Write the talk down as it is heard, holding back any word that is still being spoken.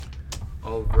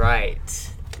All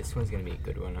right. This one's going to be a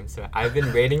good one. I've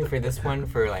been waiting for this one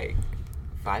for like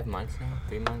 5 months now,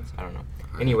 3 months, I don't know.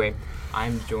 Anyway,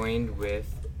 I'm joined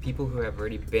with people who have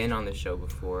already been on the show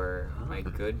before, my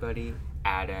good buddy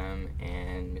Adam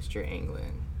and Mr.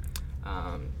 Anglin.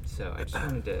 So I just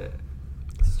wanted to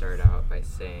start out by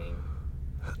saying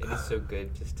it is so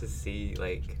good just to see,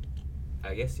 like,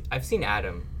 I guess I've seen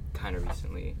Adam kind of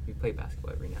recently. We play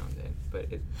basketball every now and then, but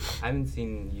I haven't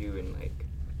seen you in like,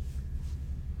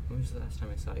 when was the last time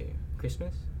I saw you?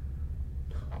 Christmas?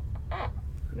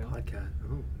 No. Podcast.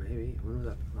 Oh, maybe. When was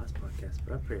that last podcast?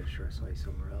 But I'm pretty sure I saw you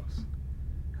somewhere else.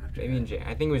 Maybe in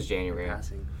I think it was January.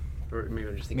 Passing. Or maybe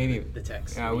I'm just thinking the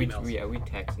text. We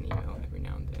text and email every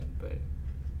now and then, but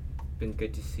it's been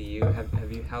good to see you.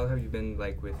 How have you been,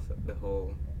 like, with the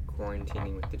whole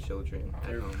quarantining with the children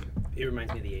at home? It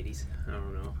reminds me of the 80s. I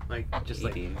don't know. Like, just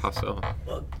 80s. like... How so?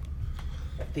 Well,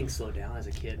 things slowed down as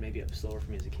a kid. Maybe it was slower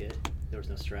for me as a kid. There was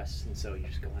no stress, and so you're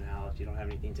just going out. You don't have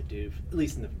anything to do, at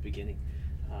least in the beginning.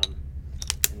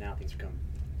 And now things are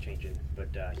changing. But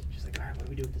you're just like, all right, what do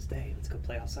we do with this day? Let's go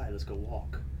play outside. Let's go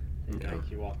walk. And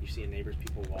like, you see neighbors,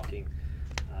 people walking.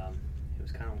 It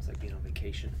was kind of almost like being on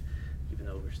vacation, even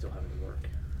though we're still having to work.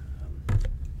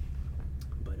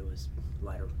 But it was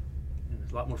lighter. It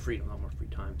was a lot more freedom, a lot more free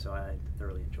time. So I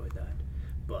thoroughly enjoyed that.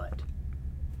 But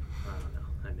I don't know.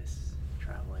 I miss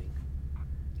traveling.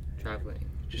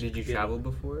 Did you travel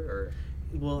before, or?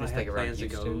 Well, just I had like plans to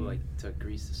Houston? go like to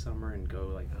Greece this summer and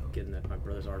go get in my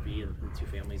brother's RV and two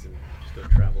families and just go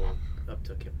travel up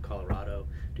to Colorado,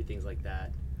 do things like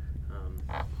that.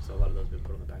 So a lot of those have been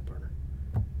put on the back burner.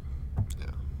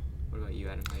 Yeah. What about you,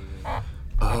 Adam? How you been?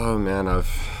 Oh man, I've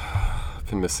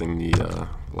been missing the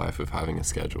life of having a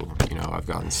schedule. You know, I've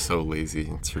gotten so lazy.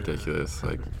 It's ridiculous.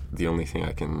 Like, the only thing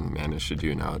I can manage to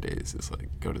do nowadays is like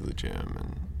go to the gym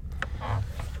and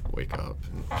wake up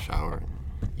and shower and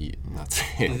eat, and that's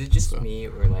it. Is it just me,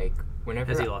 or like whenever?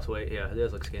 Has he lost weight? Yeah, he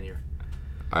does look skinnier.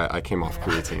 I came off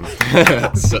creatine.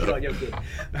 So,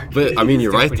 but I mean,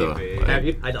 you're right though. Big. have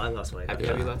you? I lost weight. Have you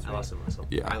lost weight? I lost some muscle.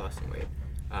 Yeah. I lost some weight.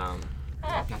 Not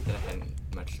that I hadn't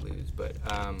much to lose, but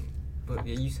yeah,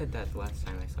 you said that the last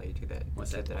time I saw you do that. You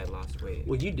said that I lost weight.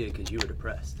 Well, you did because you were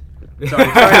depressed. Sorry to say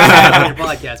that on your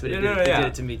podcast, but it did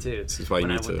it to me too. This is why you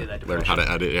need to learn how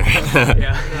to edit.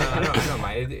 Yeah. I don't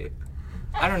mind.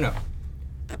 I don't know.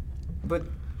 But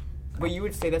you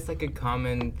would say that's like a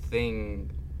common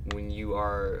thing when you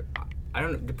are, I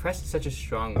don't know, depressed is such a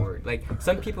strong word. Like,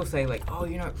 some people say, like, oh,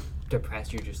 you're not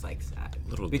depressed, you're just, like, sad.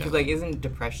 Because, like, isn't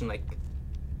depression, like,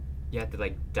 you have to,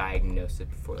 like, diagnose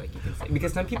it before, like, you can say,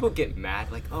 because some people get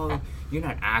mad, like, oh, you're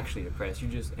not actually depressed,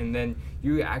 and then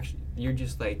you're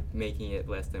just, like, making it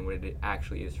less than what it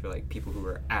actually is for, like, people who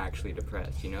are actually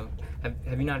depressed, you know?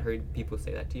 Have you not heard people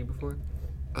say that to you before?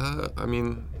 I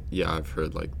mean, yeah, I've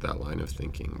heard, like, that line of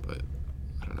thinking, but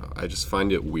I don't know. I just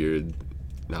find it weird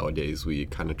nowadays we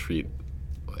kind of treat,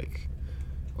 like,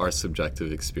 our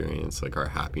subjective experience, like, our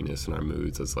happiness and our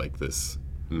moods as, like, this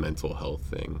mental health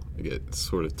thing. Like, it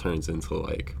sort of turns into,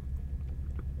 like,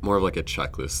 more of, like, a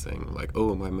checklist thing. Like,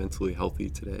 oh, am I mentally healthy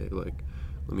today? Like,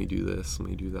 let me do this, let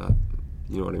me do that.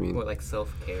 You know what I mean? What, like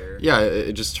self-care? Yeah,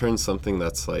 it just turns something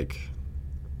that's, like,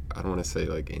 I don't want to say,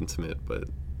 like, intimate, but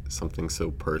something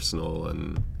so personal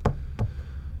and,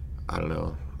 I don't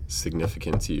know,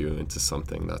 significant to you into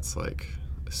something that's, like,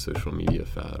 a social media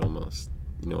fad almost.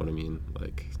 You know what I mean?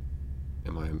 Like,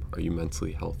 are you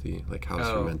mentally healthy? Like, how's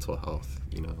your mental health,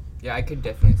 you know? Yeah, I could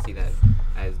definitely see that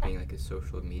as being, like, a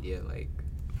social media, like,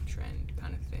 trend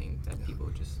kind of thing that people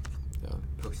just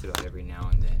post about every now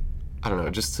and then. I don't know,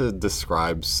 just to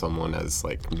describe someone as,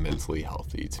 like, mentally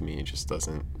healthy, to me, it just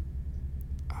doesn't,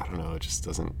 I don't know, it just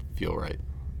doesn't feel right,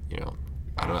 you know?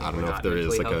 I don't know if there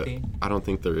is, like, healthy? I don't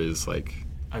think there is, like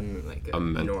a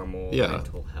normal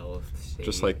mental health state.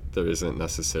 Just like there isn't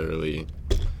necessarily,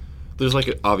 there's,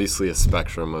 like, obviously a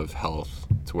spectrum of health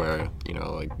to where, you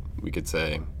know, like, we could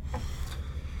say,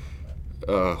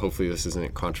 hopefully this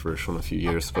isn't controversial in a few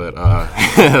years, but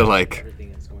like,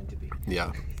 everything is going to be.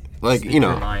 Yeah, like, you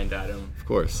know, mind, Adam. Of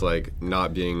course, like,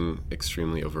 not being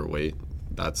extremely overweight,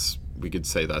 we could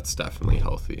say that's definitely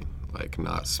healthy. Like,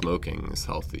 not smoking is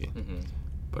healthy. Mm-hmm.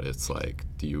 But it's like,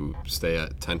 do you stay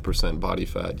at 10% body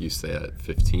fat? Do you stay at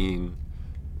 15,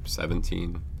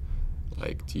 17?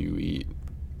 Like, do you eat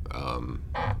a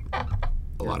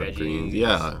lot of greens?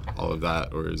 Yeah, all of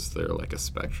that. Or is there, like, a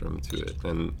spectrum to it?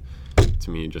 And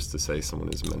to me, just to say someone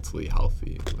is mentally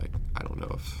healthy, like, I don't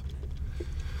know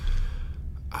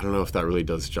if that really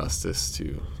does justice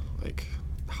to, like,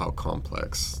 how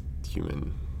complex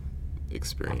human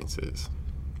experience is.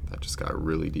 That just got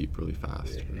really deep really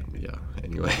fast. Yeah,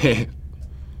 anyway.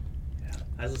 Yeah.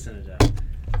 I was listening to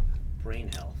Brain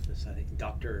Health. This, I think,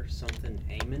 Dr. something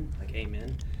Amen, like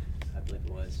Amen, I believe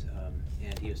it was.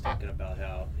 And he was talking about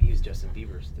how he was Justin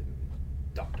Bieber's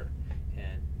doctor.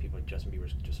 And people like Justin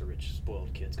Bieber's just a rich,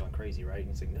 spoiled kid's gone crazy, right? And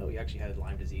he's like, no, he actually had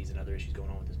Lyme disease and other issues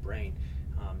going on with his brain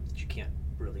that you can't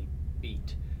really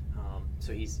beat.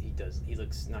 So he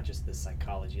looks not just the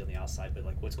psychology on the outside, but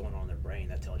like what's going on in their brain.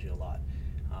 That tells you a lot.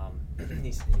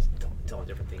 He's telling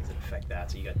different things that affect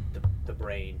that. So you got the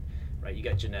brain, right? You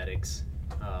got genetics.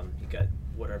 You got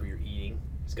whatever you're eating.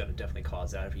 It's going to definitely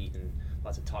cause that. If you're eating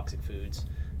lots of toxic foods,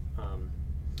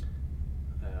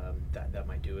 that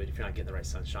might do it. If you're not getting the right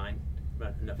sunshine,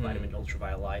 enough vitamin,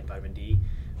 ultraviolet light, vitamin D,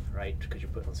 right? Because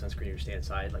you're putting on sunscreen, you're staying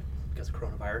inside, like because of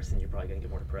coronavirus, then you're probably going to get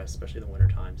more depressed, especially in the winter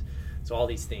times. So all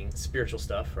these things, spiritual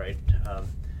stuff, right?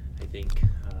 I think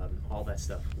all that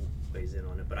stuff weighs in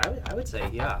on it. But I would say,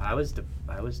 yeah, I was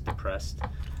depressed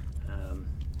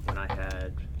when I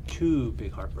had 2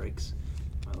 big heartbreaks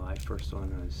in my life. First one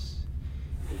was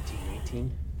 18,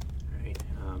 19, right?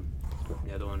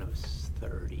 The other one was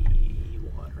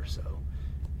 31 or so.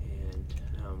 And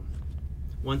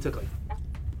one took like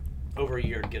over a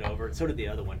year to get over, and so did the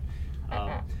other one.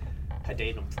 I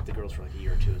dated the girls for like a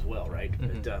year or 2 as well, right?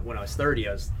 Mm-hmm. But when I was 30,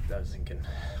 I was thinking,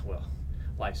 well,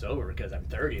 life's over because I'm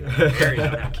 30. I'm married, I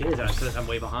don't have kids. I'm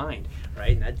way behind,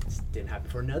 right? And that didn't happen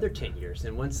for another 10 years.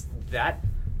 And once that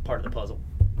part of the puzzle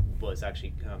was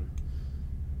actually,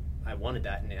 I wanted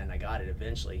that and I got it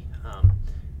eventually.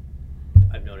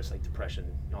 I've noticed like depression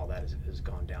and all that has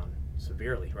gone down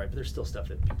severely, right? But there's still stuff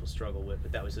that people struggle with.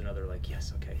 But that was another like,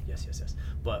 yes.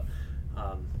 But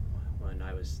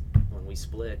when we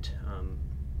split,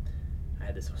 I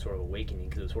had this sort of awakening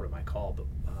because it was sort of my call.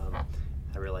 But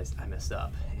I realized I messed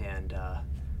up and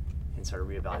started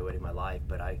reevaluating my life.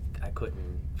 But I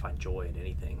couldn't find joy in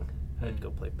anything. I'd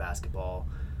go play basketball.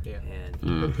 Yeah.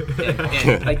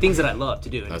 And like things that I love to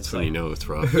do. And that's when you know it's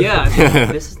rough. Yeah,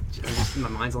 I mean, my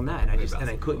mind's on that, and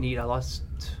I couldn't eat. I lost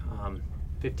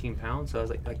 15 pounds, so I was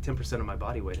like 10% of my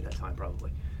body weight at that time,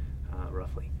 probably,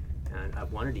 roughly. And I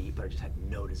wanted to eat, but I just had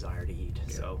no desire to eat.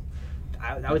 Yeah. So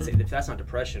I would say if that's not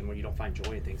depression, when you don't find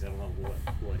joy in things, I don't know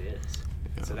what is.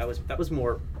 Yeah. So that was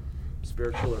more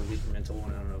spiritual or mental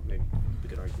one. I don't know, maybe we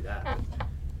could argue that.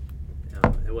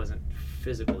 But, it wasn't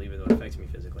physical, even though it affects me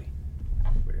physically.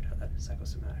 Weird how that's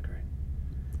psychosomatic, right?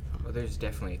 Well, there's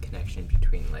definitely a connection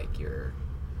between like your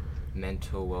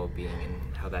mental well-being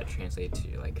and how that translates to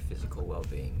your like physical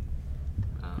well-being.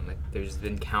 Like there's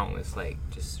been countless like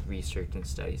just research and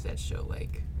studies that show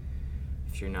like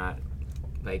if you're not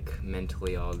like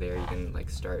mentally all there, you can like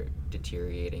start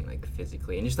deteriorating like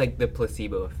physically. And just like the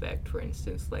placebo effect, for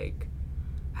instance, like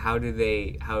how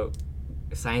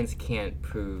science can't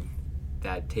prove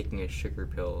that taking a sugar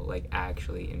pill like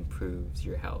actually improves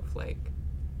your health. Like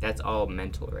that's all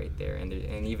mental right there. And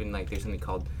even like there's something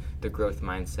called the growth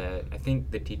mindset. I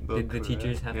think the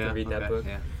teachers have to read that book.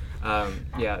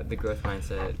 Yeah. The growth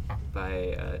mindset by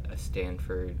a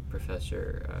Stanford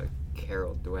professor,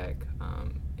 Carol Dweck,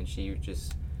 and she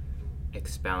just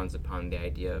expounds upon the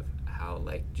idea of how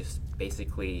like just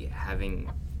basically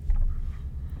having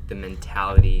the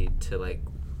mentality to like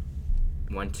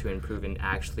want to improve and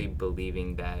actually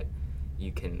believing that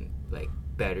you can like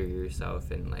better yourself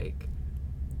and like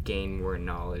gain more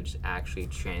knowledge actually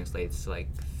translates to like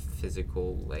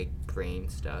physical like brain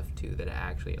stuff too, that it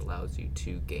actually allows you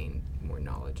to gain more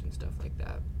knowledge and stuff like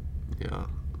that.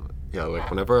 Yeah, like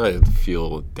whenever I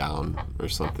feel down or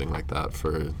something like that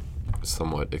for a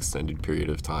somewhat extended period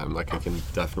of time, like I can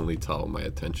definitely tell my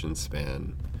attention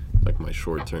span, like my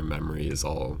short-term memory is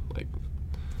all like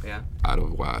out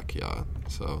of whack.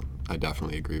 So I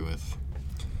definitely agree with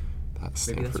that.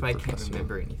 Maybe that's why I can't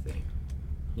remember anything.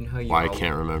 You know how you I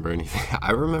can't remember anything?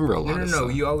 I remember a lot of stuff. No,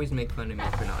 you always make fun of me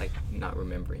for not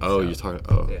remembering stuff. You're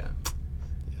talking, Yeah.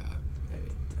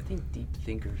 I think deep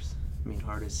thinkers,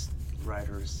 artists,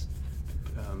 writers,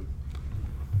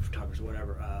 photographers,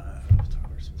 whatever,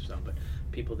 photographers, but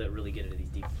people that really get into these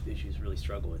deep issues really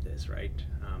struggle with this, right?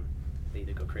 They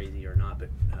either go crazy or not, but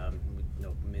we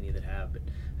know many that have. But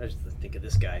I just think of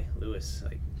this guy, Lewis.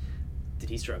 Like, did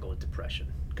he struggle with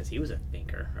depression? Because he was a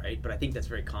thinker, right? But I think that's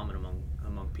very common among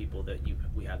people that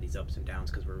we have these ups and downs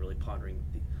because we're really pondering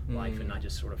life and not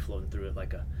just sort of floating through it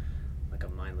like a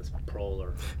mindless prole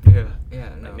or maybe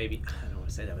I don't want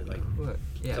to say that, but like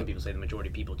some people say the majority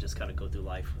of people just kind of go through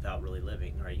life without really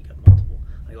living, right? You got multiple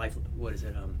like life. What is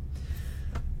it? What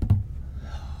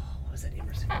was that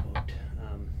Emerson quote?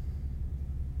 I'm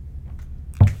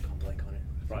blank on it.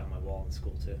 It's probably on my wall in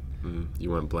school too.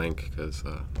 You went blank because.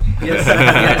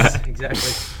 Yes,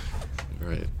 exactly.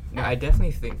 Right. No, I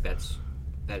definitely think that's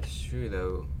true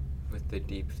though. with the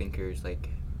deep thinkers like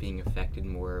being affected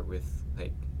more with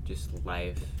like just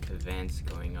life events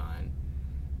going on,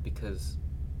 because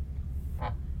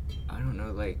I don't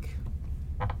know, like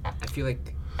I feel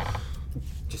like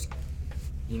just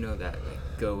that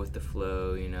like go with the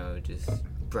flow, just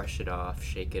brush it off,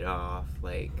 shake it off,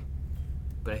 like.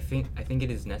 But I think it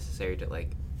is necessary to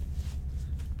like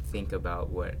think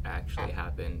about what actually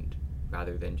happened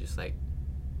rather than just like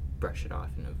brush it off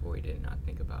and avoid it and not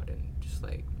think about it and just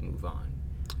like move on.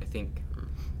 I think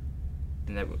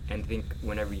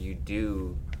whenever you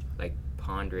do like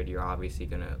ponder it, you're obviously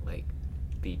gonna like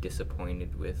be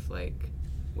disappointed with like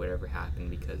whatever happened,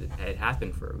 because it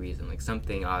happened for a reason. Like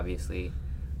something obviously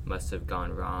must have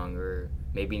gone wrong, or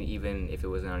maybe even if it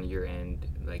wasn't on your end,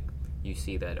 like you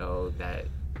see that, oh, that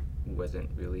wasn't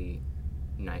really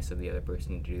nice of the other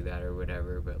person to do that or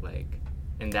whatever, but like,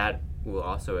 and that will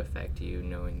also affect you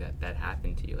knowing that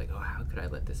happened to you. Like, oh, how could I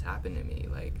let this happen to me?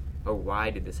 Like, oh,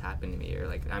 why did this happen to me? Or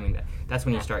like, I mean, that's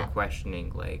when you start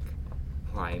questioning like,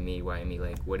 why me?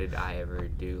 Like, what did I ever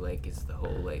do? Like, is the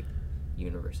whole like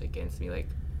universe against me? Like,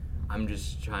 I'm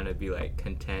just trying to be like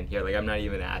content here. Like, I'm not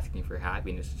even asking for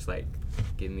happiness. Just like,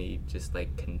 give me just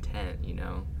like content,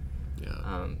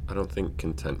 Yeah. I don't think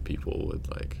content people would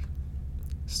like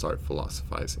start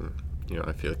philosophizing.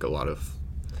 I feel like a lot of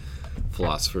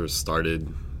philosophers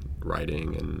started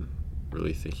writing and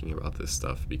really thinking about this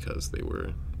stuff because they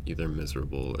were either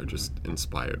miserable or just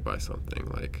inspired by something.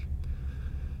 Like,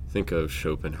 think of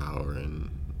Schopenhauer and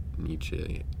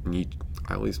Nietzsche.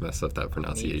 I always mess up that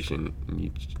pronunciation.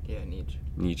 Nietzsche. Yeah,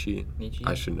 Nietzsche. Nietzsche.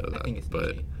 I should know that. I think it's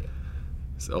but Nietzsche.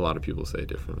 Yeah. A lot of people say it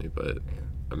differently. But Yeah.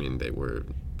 I mean, they were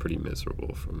pretty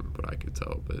miserable from what I could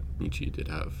tell. But Nietzsche did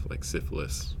have like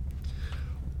syphilis.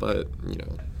 But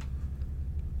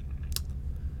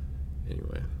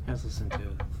anyway. I was listening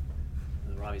to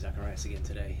Ravi Zacharias again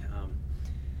today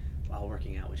while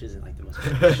working out, which isn't like the most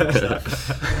beneficial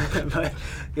stuff. But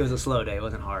it was a slow day. It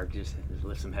wasn't hard. Just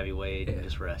lift some heavy weight and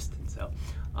just rest. And so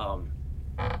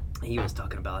he was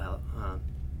talking about how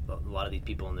a lot of these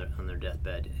people on their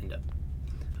deathbed end up,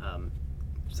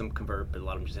 some convert, but a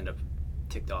lot of them just end up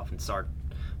ticked off. And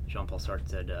Jean-Paul Sartre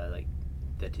said like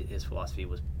that his philosophy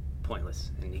was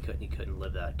pointless, and he couldn't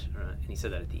live that, and he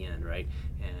said that at the end, right?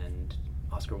 And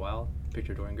Oscar Wilde,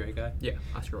 picture Dorian Gray guy. Yeah,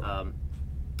 Oscar Wilde.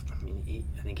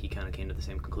 I think he kind of came to the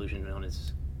same conclusion on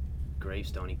his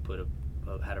gravestone. He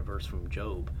had a verse from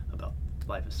Job about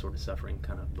life is sort of suffering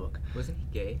kind of book. Wasn't he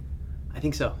gay? I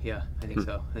think so. Yeah, I think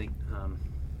so. I think,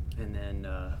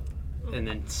 and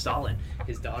then Stalin,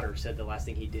 his daughter, said the last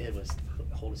thing he did was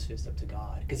hold his fist up to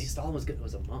God, because Stalin was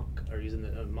a monk, or he was in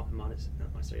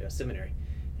the seminary,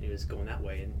 and he was going that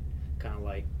way, and kind of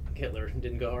like Hitler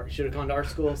didn't go. Should have gone to art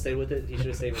school, stayed with it. He should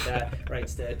have stayed with that, right?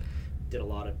 Instead, did a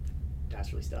lot of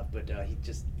dastardly stuff, but he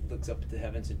just looks up at the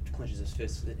heavens and clenches his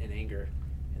fist in anger,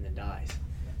 and then dies.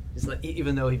 It's like,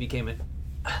 even though he became I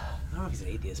don't know if he's an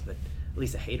atheist, but at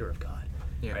least a hater of God.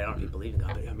 Yeah. Right? I don't know if you believe in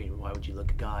God, but I mean, why would you look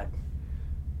at God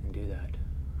and do that?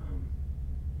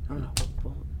 I don't know.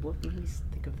 What made me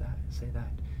think of that? Say that.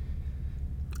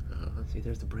 See,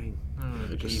 there's the brain.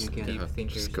 Just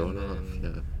going off.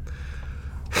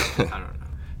 I don't know.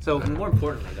 So more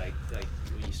importantly, like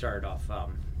when you started off,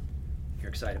 you're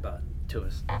excited about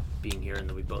us being here, and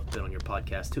that we've both been on your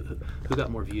podcast. Who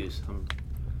got more views?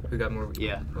 Who got more?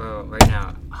 Yeah. Well, right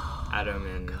now, Adam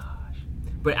and. Gosh.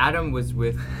 But Adam was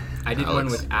with. I did one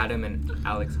Alex. with Adam and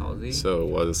Alex Halsey. So it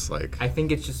was like. I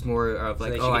think it's just more of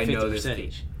like, So I they should get know this. 50%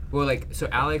 each. Well, like, so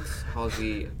Alex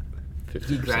Halsey, 50%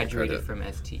 he graduated credit. from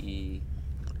STE.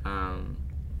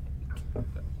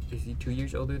 Is he 2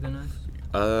 years older than us?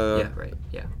 Yeah, right.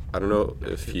 Yeah. I don't know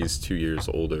if he's 2 years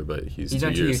older, but he's 2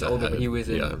 not 2 years older, ahead. but he was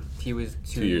yeah. he was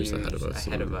 2 years ahead of us.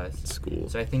 Ahead in of us. School.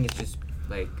 So I think it's just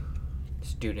like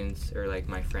students or like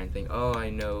my friend think, oh, I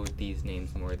know these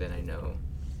names more than I know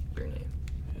your name.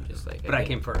 Just like. But I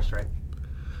came first, right?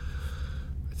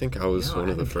 I think I was one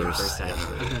of the first. I was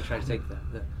gonna try to take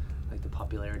the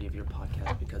popularity of your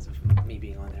podcast because of me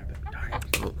being on there, but darn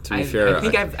it. Well, to be fair,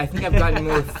 I think I've gotten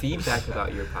more feedback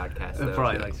about your podcast. Though.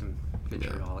 Probably like some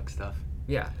vitriolic stuff.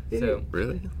 Yeah. So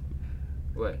really?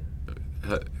 what?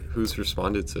 Who's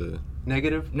responded to?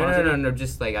 Negative? No.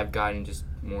 Just like I've gotten just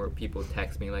more people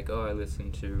text me like, oh, I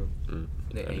listened to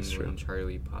the Anglin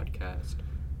Charlie podcast.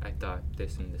 I thought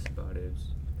this and this about it.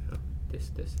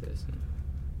 This, and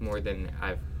more than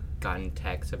I've gotten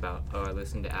texts about, oh, I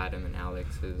listened to Adam and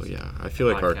Alex's. Well, yeah, I feel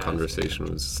like our podcast.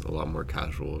 conversation was a lot more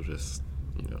casual. Just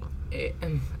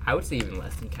I would say even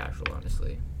less than casual,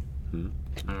 honestly. I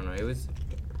don't know. It was.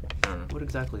 I don't know. What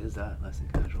exactly is that? Less than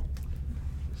casual?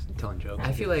 Just telling jokes.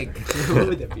 I feel like. What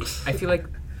would that be? I feel like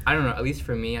I don't know. At least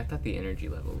for me, I thought the energy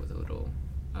level was a little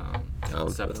Down.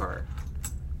 subpar.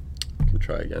 Can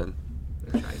try again.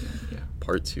 Let's try again. Yeah.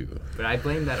 Part 2. But I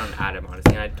blame that on Adam,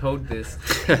 honestly. And I told this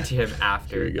to him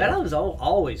after. Here we go. Adam's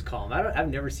always calm. I've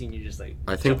never seen you just like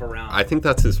jump around. I think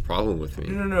that's his problem with me.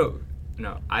 No.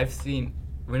 I've seen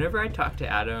whenever I talk to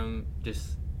Adam,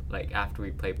 just like after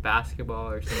we play basketball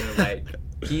or something, like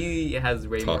he has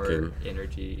way more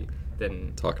energy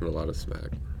than Talking a lot of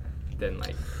smack. than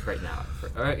like right now.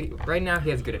 Right now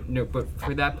he has good. No, but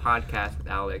for that podcast with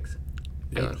Alex,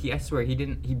 Yeah. I swear he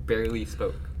barely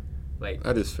spoke. Like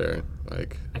That is fair.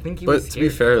 Like, I think he but was to scared.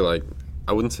 be fair, like,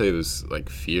 I wouldn't say it was like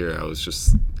fear. I was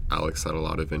just Alex had a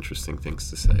lot of interesting things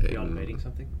to say. Are y'all debating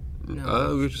something?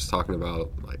 No. We were just talking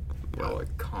about like how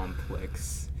like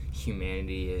complex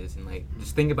humanity is, and like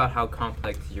just think about how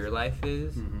complex your life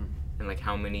is, and like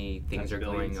how many things Times are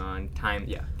billions. going on times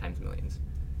millions,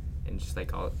 and just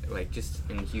like all like just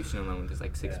in Houston alone there's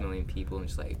like 6 million people, and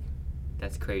just like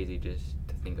that's crazy just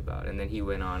to think about. And then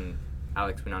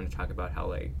Alex went on to talk about how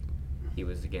like he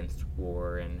was against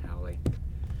war and how like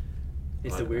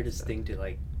It's the weirdest thing to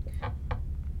like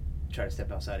try to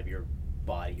step outside of your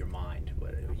body, your mind,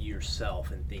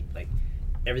 yourself, and think like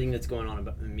everything that's going on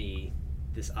about me,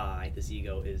 this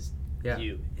ego is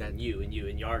you and you and you,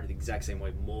 and you are the exact same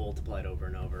way, multiplied over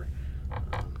and over.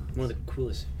 One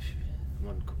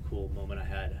cool moment I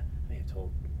had, I think I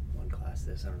told one class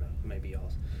this, I don't know, maybe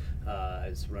y'all's, I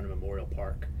was running Memorial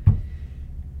Park.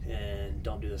 And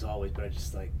don't do this always, but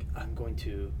I'm going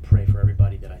to pray for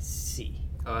everybody that I see.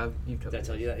 Oh, you told Did I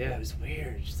tell you that? Yeah, it was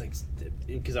weird. It's just like,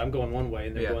 because I'm going one way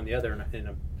and they're going the other, and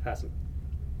I'm passing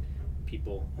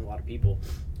a lot of people,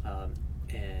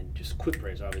 and just quick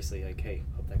prayers, obviously, like, hey,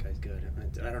 hope that guy's good.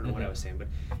 I don't know what I was saying, but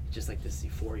just like this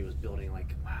euphoria was building,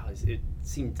 like, wow, it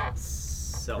seemed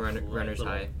runner's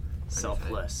high.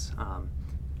 Selfless.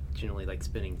 Generally, like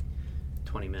spending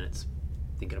 20 minutes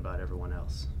thinking about everyone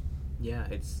else. Yeah,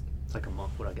 it's like a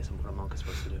monk. What a monk is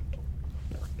supposed to do.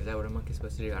 Is that what a monk is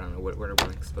supposed to do? I don't know. What are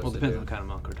monks supposed to do? Well, it depends on what kind of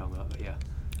monk we're talking about, but yeah.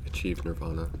 Achieve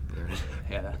nirvana.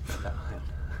 Yeah, that.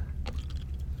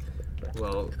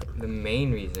 Well, the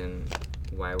main reason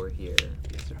why we're here.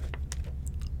 Yes, sir.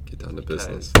 Get down to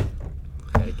business.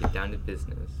 Gotta get down to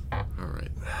business. All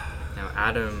right. Now,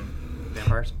 Adam.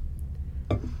 Vampires?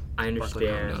 I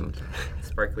understand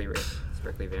sparkly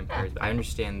vampires, but I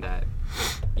understand that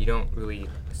you don't really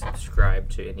subscribe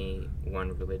to any one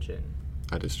religion.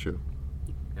 That is true.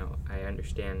 No, I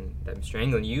understand that, Mr.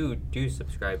 Anglin, you do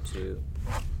subscribe to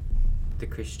the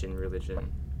Christian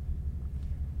religion,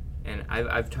 and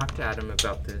I've talked to Adam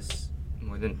about this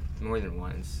more than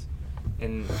once,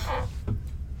 and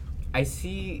I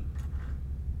see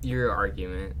your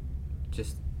argument.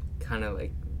 Just kind of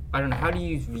like, I don't know. How do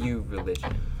you view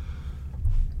religion?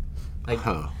 Like,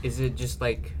 is it just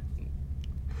like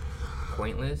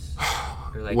pointless,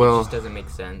 or like it just doesn't make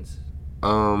sense?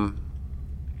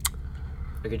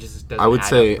 Like it just doesn't I would add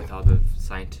say, up with all the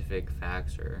scientific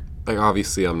facts, or like,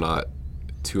 obviously I'm not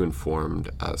too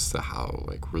informed as to how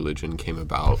like religion came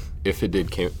about. If it did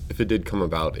come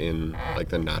about in like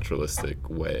the naturalistic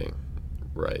way,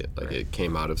 right? Like it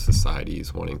came out of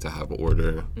societies wanting to have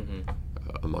order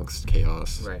amongst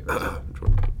chaos. Right.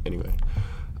 Anyway,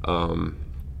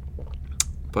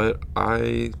 but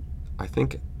I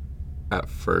think at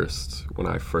first, when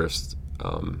I first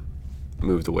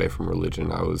moved away from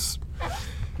religion, I was...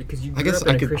 Because you grew up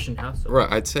in a Christian household.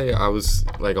 Right, I'd say I was,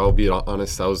 like, I'll be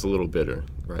honest, I was a little bitter,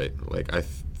 right? Like, I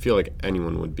feel like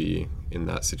anyone would be in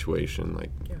that situation.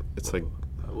 Like, it's like...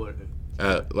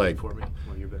 like... For me,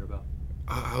 what you're bitter about?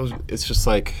 It's just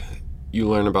like, you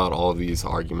learn about all of these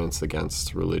arguments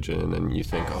against religion, and you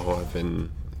think, oh, I've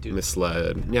been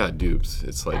misled. Yeah, dupes.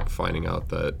 It's like finding out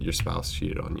that your spouse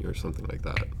cheated on you or something like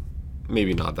that.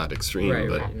 Maybe not that extreme,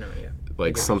 but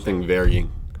like something very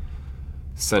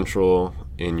central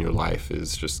in your life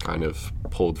is just kind of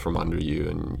pulled from under you,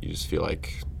 and you just feel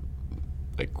like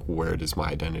where does my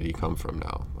identity come from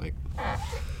now? Like,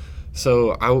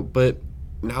 so but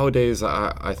nowadays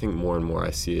I think more and more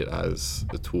I see it as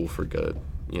a tool for good,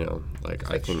 you know, like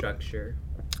I think structure.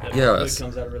 Yeah, good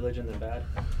comes out of religion than bad.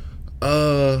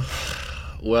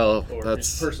 Well, or that's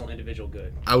just personal individual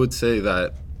good. I would say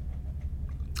that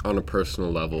on a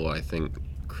personal level, I think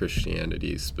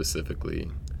Christianity specifically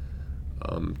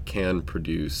can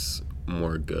produce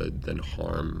more good than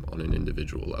harm on an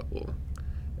individual level.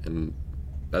 And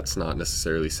that's not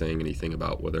necessarily saying anything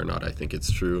about whether or not I think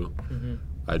it's true. Mm-hmm.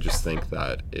 I just think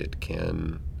that it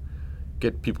can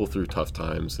get people through tough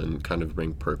times and kind of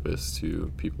bring purpose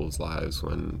to people's lives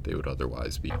when they would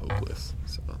otherwise be hopeless.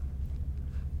 So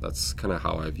that's kind of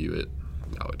how I view it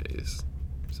nowadays.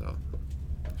 So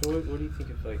So what do you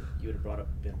think if like you would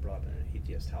have been brought up in an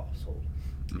atheist household,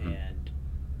 and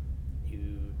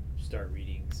you start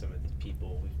reading some of these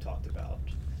people we've talked about,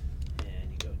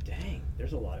 and you go, dang,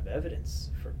 there's a lot of evidence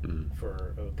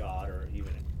for a God, or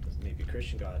even maybe a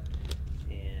Christian God,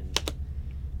 and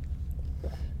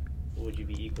would you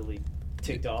be equally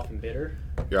ticked off and bitter?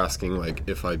 You're asking like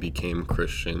if I became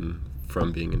Christian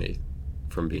from being an atheist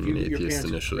Your parents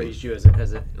initially. raised you as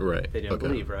a Right. they didn't Okay.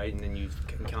 believe, right? And then you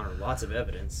encounter lots of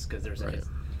evidence, because there's Right. you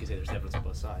can say there's evidence on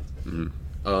both sides.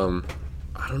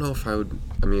 I don't know if I would.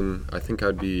 I mean, I think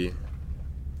I'd be.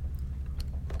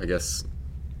 I guess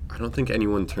I don't think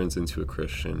anyone turns into a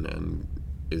Christian and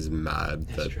is mad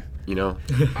That's that true. you know,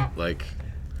 like.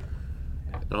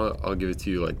 And I'll give it to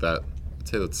you like that. I'd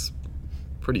say that's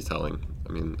pretty telling.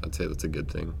 I mean, I'd say that's a good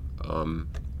thing.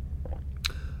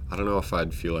 I don't know if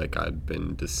I'd feel like I'd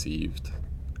been deceived.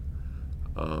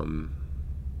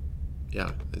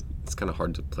 Yeah, it's kind of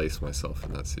hard to place myself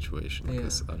in that situation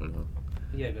because I don't know.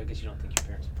 Yeah, but I guess you don't think your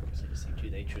parents purposely deceived you.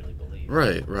 They truly believe.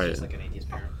 Right. It's just like an atheist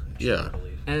parent. Yeah.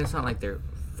 Believe. And it's not like they're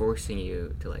forcing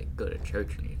you to like go to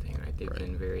church or anything, right? They've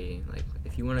been very like,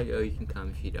 if you want to go, you can come.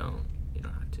 If you don't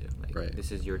have to. Like,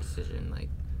 this is your decision. Like,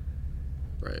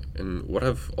 right. And what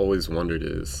I've always wondered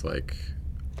is like,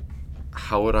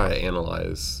 how would I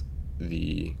analyze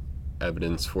the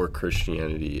evidence for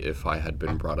Christianity if I had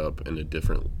been brought up in a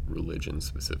different religion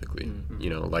specifically? You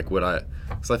know, like would I?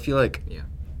 Because I feel like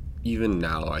even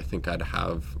now, I think I'd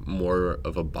have more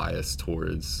of a bias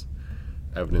towards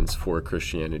evidence for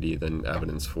Christianity than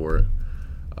evidence for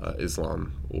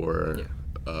Islam or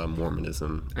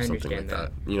Mormonism or something like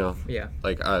that. You know? Yeah.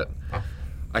 Like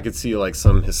I could see like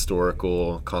some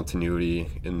historical continuity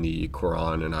in the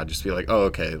Quran, and I'd just be like, oh,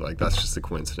 okay, like that's just a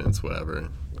coincidence, whatever.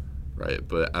 Right?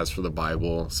 But as for the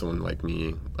Bible, someone like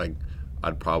me, like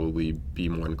I'd probably be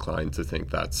more inclined to think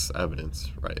that's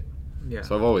evidence, right? Yeah.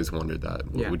 So I've always wondered that.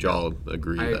 Yeah. Would y'all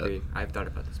agree I that? agree. I've thought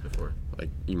about this before. Like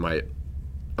you might.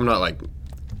 I'm not like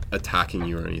attacking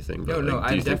you or anything, but No, like,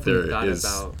 do you I've think definitely there thought is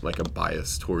about- like a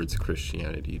bias towards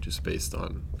Christianity just based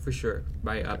on? For sure.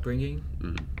 My upbringing,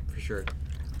 for sure.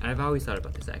 And I've always thought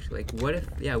about this actually. Like, what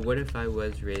if I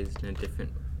was raised in a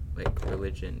different like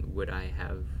religion? Would I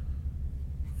have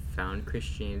found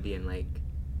Christianity and like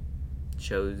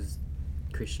chose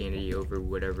Christianity over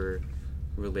whatever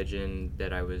religion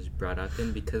that I was brought up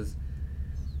in? Because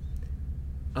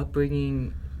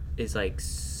upbringing is like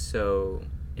so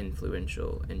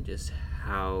influential in just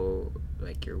how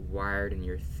like you're wired and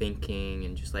you're thinking,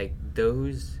 and just like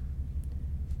those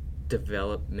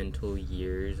developmental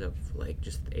years of like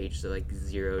just the ages of like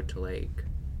 0 to like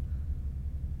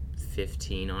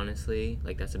 15, honestly,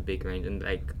 like that's a big range. And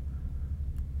like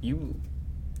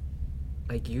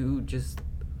you just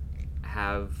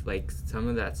have like some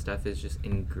of that stuff is just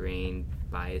ingrained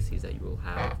biases that you will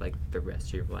have like the rest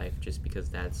of your life, just because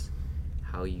that's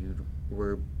how you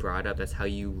were brought up, that's how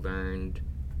you learned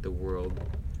the world,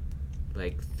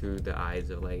 like through the eyes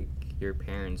of like your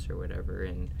parents or whatever.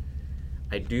 And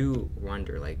I do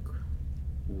wonder, like,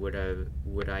 would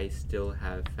I still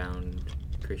have found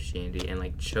Christianity and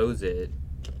like chose it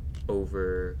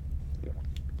over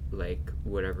like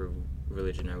whatever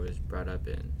religion I was brought up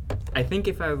in? I think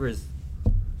if I was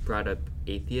brought up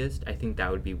atheist, I think that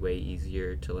would be way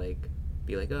easier to like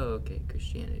be like, oh, okay,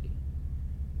 Christianity.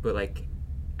 But like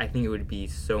I think it would be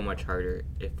so much harder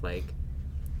if like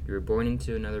you were born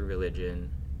into another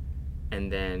religion,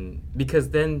 and then because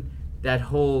then that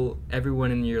whole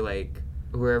everyone in your like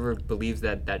whoever believes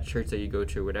that church that you go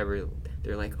to or whatever,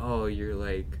 they're like, oh, you're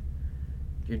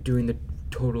doing the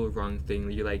total wrong thing.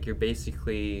 You're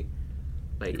basically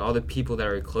like all the people that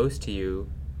are close to you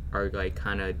are like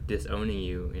kind of disowning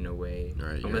you in a way,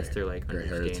 Right, unless they're like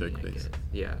understanding. heretic, I guess. basically.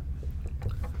 Yeah.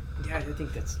 Yeah, I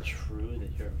think that's true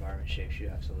that your environment shapes you,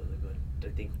 absolutely. But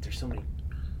I think there's so many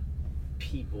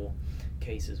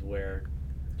cases where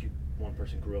one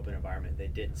person grew up in an environment, they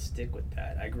didn't stick with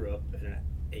that. I grew up in an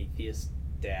atheist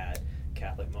dad,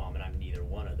 Catholic mom, and I'm neither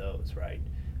one of those, right?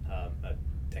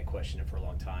 I questioned it for a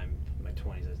long time in my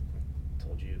 20s, as I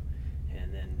told you,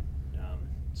 and then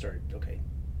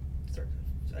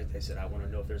I said, I want to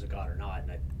know if there's a God or not,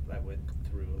 and I went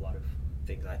through a lot of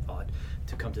things I thought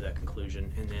to come to that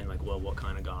conclusion, and then like, well, what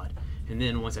kind of God? And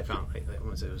then once I found,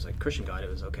 once it was like Christian God, it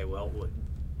was okay, well,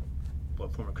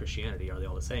 what form of Christianity? Are they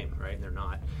all the same, right? And they're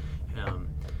not.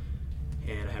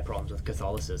 And I had problems with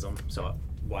Catholicism, so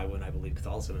why wouldn't I believe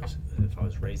Catholicism if I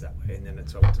was raised that way? And then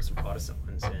so I went to some Protestant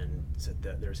ones and said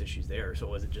that there's issues there. So it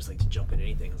wasn't just like to jump into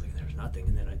anything. I was like, there's nothing.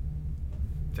 And then I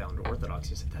found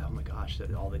Orthodoxy. I said, oh my gosh,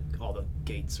 that all the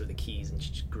gates or the keys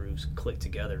and grooves clicked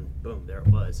together, and boom, there it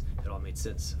was. It all made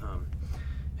sense.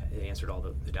 it answered all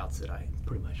the doubts that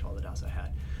pretty much all the doubts I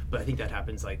had. But I think that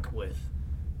happens like with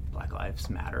Black Lives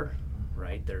Matter,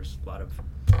 right? There's a lot of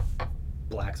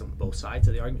blacks on both sides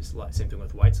of the argument. It's a lot, same thing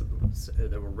with whites.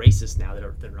 There were racists now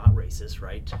that they're not racist,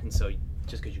 right? And so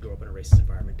just because you grow up in a racist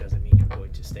environment doesn't mean you're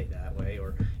going to stay that way.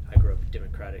 Or I grew up in a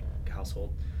Democratic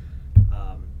household.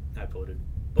 I voted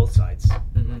both sides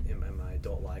in my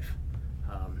adult life.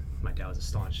 My dad was a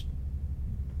staunch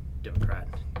Democrat,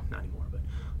 not anymore, but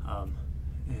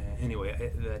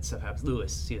anyway, that stuff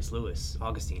happens. C.S. Lewis,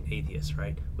 Augustine, atheist,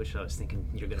 right? Which I was thinking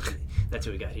you're going to be, that's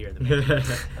who we got here in the making.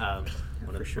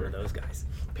 One of those guys.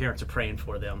 Parents are praying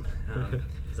for them.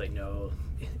 He's like, no,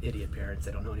 idiot parents,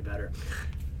 they don't know any better.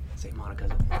 St.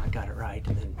 Monica's, I got it right.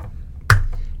 And then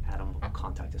Adam will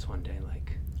contact us one day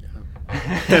like,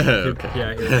 okay.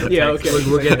 Yeah, okay.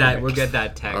 We'll get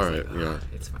that text. All right, like, yeah.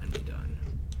 It's finally done.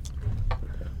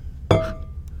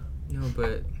 No,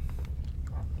 but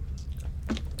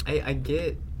I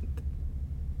get,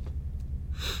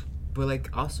 but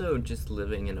like also just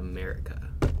living in America,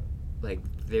 like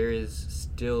there is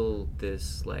still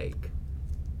this like,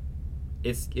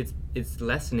 it's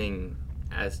lessening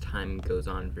as time goes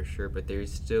on for sure, but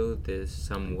there's still this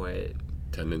somewhat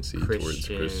tendency towards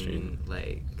Christian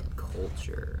like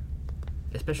culture,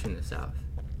 especially in the South,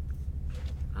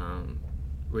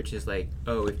 which is like,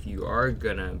 oh, if you are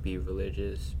gonna be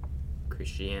religious,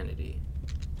 Christianity,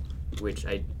 which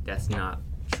that's not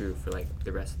true for like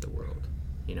the rest of the world,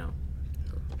 you know.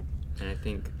 And I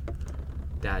think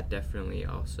that definitely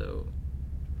also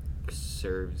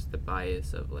serves the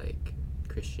bias of like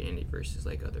Christianity versus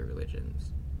like other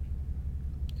religions.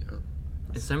 Yeah.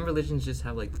 And some religions just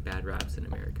have like bad raps in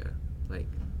America. Like,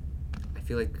 I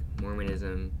feel like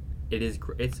Mormonism,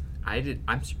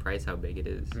 I'm surprised how big it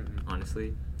is,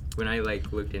 honestly. When I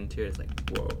like looked into it, it's like,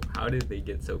 whoa, how did they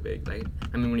get so big? Like,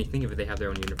 I mean, when you think of it, they have their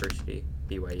own university,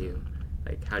 BYU.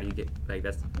 Like, how do you get, like,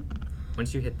 that's,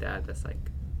 once you hit that, that's like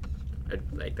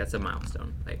that's a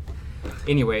milestone. Like,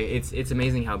 anyway, it's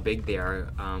amazing how big they are,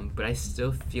 but I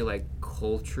still feel like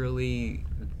culturally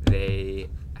they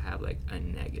have like a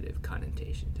negative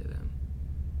connotation to them,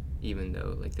 even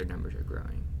though like their numbers are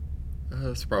growing.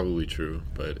 That's probably true,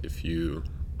 but if you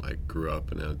like grew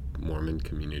up in a Mormon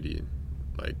community,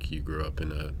 like you grew up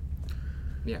in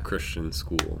a Christian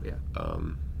school, I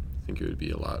think it would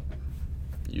be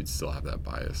you'd still have that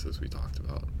bias as we talked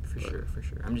about. For sure.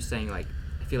 I'm just saying, like,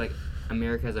 I feel like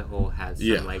America as a whole has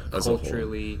some like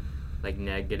culturally like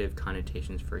negative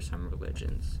connotations for some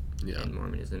religions. Yeah. And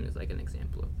Mormonism is like an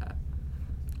example of that.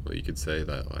 Well, you could say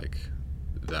that like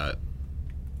that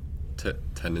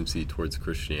tendency towards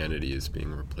Christianity is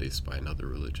being replaced by another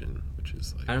religion, which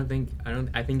is like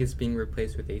I think it's being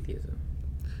replaced with atheism.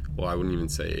 Well, I wouldn't even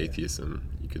say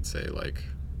atheism. You could say like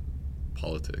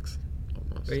politics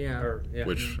almost.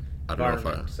 Which I don't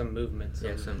know if some movements.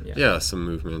 Some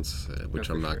movements, which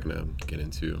I'm not going to get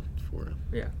into for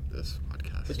this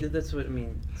podcast. But that's what I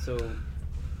mean. So,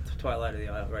 Twilight of the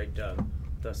Isle, right?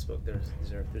 Thus spoke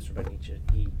there's by Nietzsche.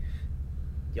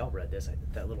 Y'all read this,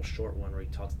 that little short one where he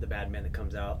talks to the bad man that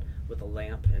comes out with a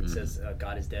lamp and says,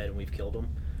 God is dead and we've killed him.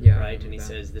 Yeah, right? And he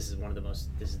says, this is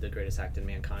the greatest act in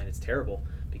mankind. It's terrible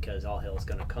because all hell is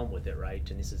going to come with it, right?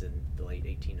 And this is in the late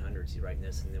 1800s, he's writing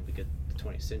this, and then we get the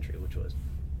 20th century, which was,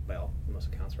 by all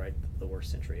most accounts, right, the worst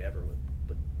century ever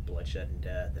with bloodshed and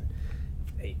death and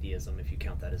atheism, if you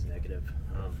count that as negative.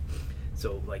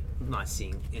 So, like, not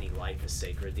seeing any life as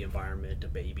sacred, the environment, a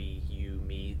baby, you,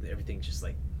 me, everything just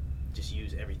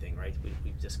use everything, right?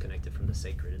 We've disconnected from the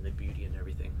sacred and the beauty and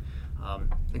everything.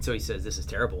 And so he says this is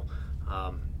terrible,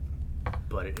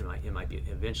 but it might be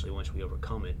eventually, once we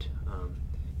overcome it,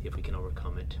 if we can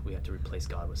overcome it, we have to replace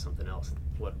God with something else.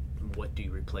 What do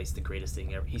you replace the greatest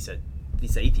thing ever? He said,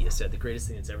 this atheist said, the greatest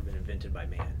thing that's ever been invented by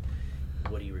man.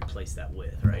 What do you replace that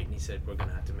with, right? And he said, we're going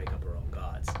to have to make up our own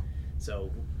gods.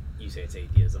 So you say it's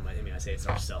atheism. I say it's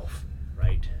ourself,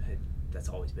 right? That's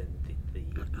always been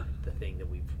the thing that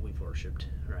we've worshipped,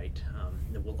 right?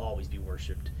 That will always be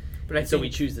worshipped. But so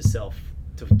we choose the self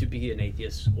to be an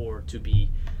atheist, or to be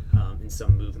in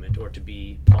some movement, or to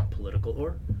be political,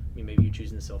 or maybe you're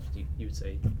choosing the self. You would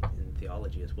say in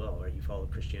theology as well, right? You follow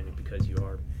Christianity because you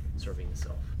are serving the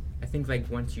self. I think like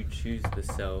once you choose the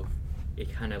self,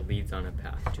 it kind of leads on a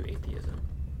path to atheism.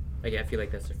 Like I feel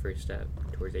like that's the first step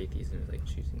towards atheism, is like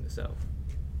choosing the self.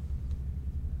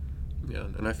 Yeah,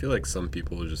 and I feel like some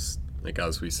people just, like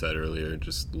as we said earlier,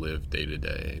 just live day to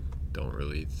day, don't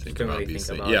really think about these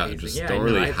things. Don't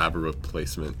really have a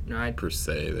replacement per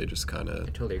se. They just kind of...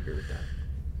 I totally agree with that.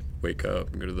 Wake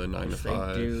up, go to the 9 to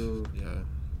 5. Do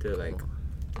the like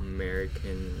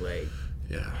American like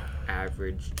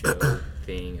average Joe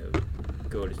thing of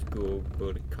go to school,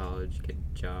 go to college, get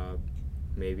a job,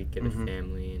 maybe get a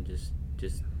family, and just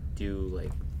do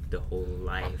like the whole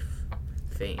life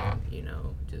thing, you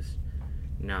know, just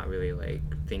not really like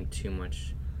think too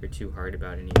much or too hard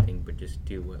about anything, but just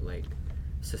do what like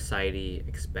society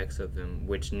expects of them,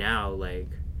 which now like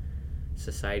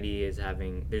society is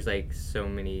having, there's like so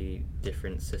many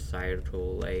different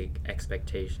societal like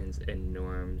expectations and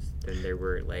norms than there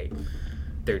were like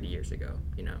 30 years ago,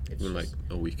 you know. It's even like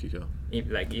a week ago.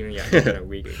 Even a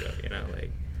week ago, you know,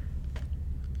 like.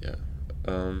 Yeah.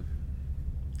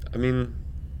 I mean,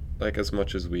 like, as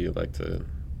much as we like to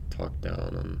talk down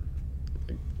on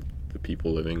like, the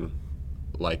people living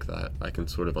like that, I can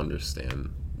sort of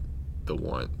understand the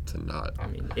want to not. I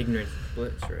mean, ignorance is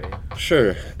bliss, right?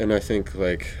 Sure, and I think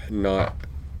like not,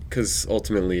 because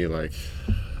ultimately like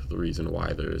the reason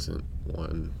why there isn't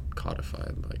one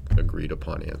codified like agreed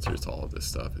upon answer to all of this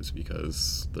stuff is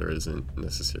because there isn't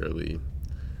necessarily,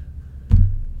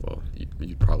 well,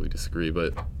 you'd probably disagree,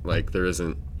 but like there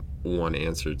isn't one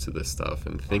answer to this stuff,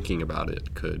 and thinking about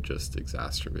it could just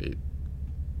exacerbate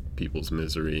people's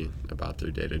misery about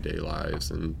their day-to-day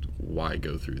lives, and why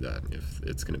go through that if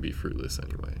it's going to be fruitless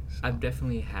anyway. So. I've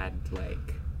definitely had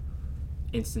like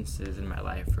instances in my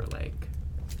life where like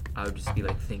I would just be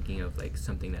like thinking of like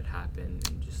something that happened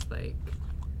and just like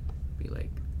be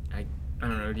like, I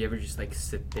don't know, do you ever just like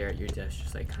sit there at your desk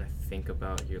just like kind of think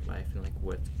about your life and like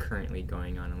what's currently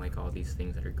going on and like all these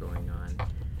things that are going on,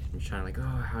 and trying to like,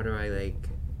 oh, how do I like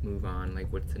move on,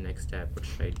 like what's the next step, what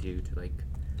should I do to like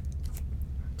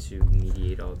to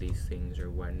mediate all these things or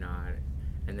whatnot.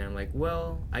 And then I'm like,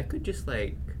 well, I could just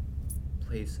like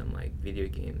play some like video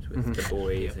games with the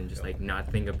boys and just like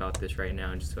not think about this right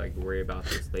now and just like worry about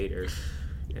this later.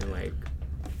 And like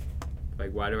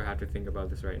why do I have to think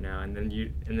about this right now? And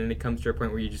then it comes to a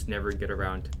point where you just never get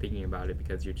around to thinking about it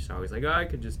because you're just always like, oh, I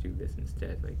could just do this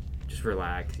instead, like just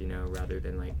relax, you know, rather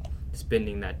than like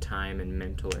spending that time and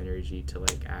mental energy to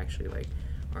like actually like,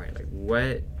 all right, like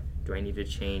what do I need to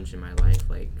change in my life?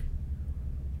 Like,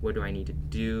 what do I need to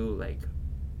do? Like,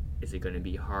 is it going to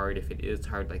be hard? If it is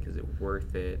hard, like, is it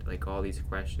worth it? Like, all these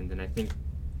questions. And I think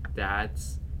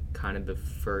that's kind of the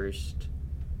first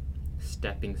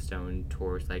stepping stone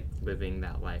towards, like, living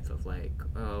that life of, like,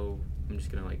 oh, I'm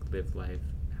just going to, like, live life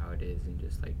how it is and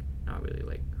just, like, not really,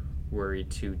 like, worry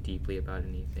too deeply about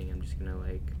anything. I'm just going to,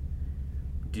 like,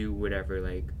 do whatever,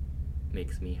 like,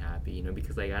 makes me happy, you know?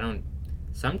 Because, like,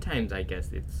 sometimes I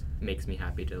guess it makes me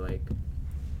happy to like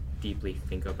deeply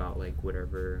think about like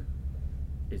whatever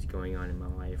is going on in my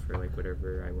life or like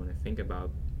whatever I want to think about,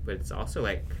 but it's also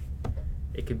like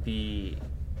it could be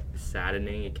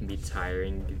saddening, it can be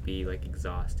tiring, it could be like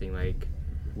exhausting, like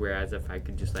whereas if I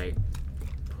could just like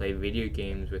play video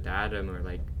games with Adam or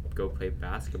like go play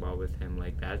basketball with him,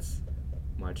 like that's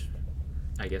much,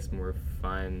 I guess, more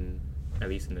fun, at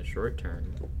least in the short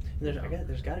term. And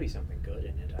there's got to be something good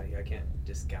in it. I can't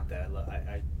discount that.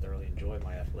 I thoroughly enjoy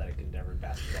my athletic endeavor,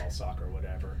 basketball, soccer,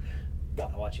 whatever.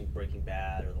 Watching Breaking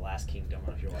Bad or The Last Kingdom, I don't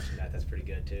know if you're watching that, that's pretty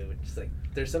good too. It's just like,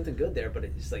 there's something good there, but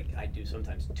it's like I do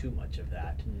sometimes too much of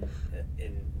that.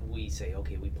 And we say,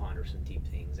 okay, we ponder some deep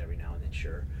things every now and then,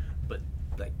 sure. But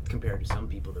like compared to some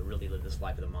people that really live this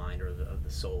life of the mind or of the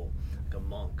soul, like a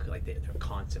monk, like they're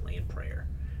constantly in prayer.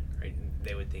 Right? And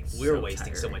they would think we're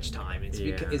wasting so much time. It's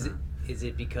is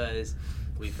it because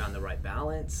we found the right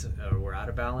balance, or we're out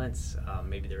of balance?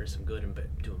 Maybe there is some good in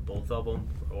doing both of them,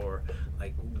 or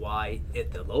like why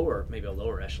at the lower, maybe a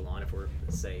lower echelon, if we're,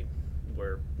 say,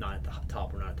 we're not at the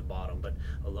top, we're not at the bottom, but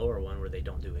a lower one where they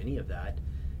don't do any of that,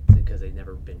 is it because they've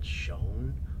never been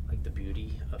shown like the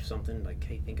beauty of something? Like,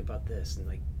 hey, think about this, and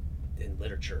like in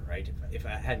literature, right? If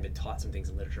I hadn't been taught some things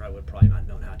in literature, I would probably not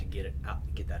known how to get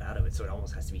that out of it. So it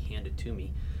almost has to be handed to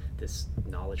me, this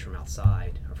knowledge from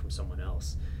outside or from someone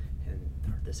else, and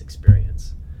or this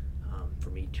experience,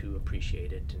 for me to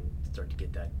appreciate it and start to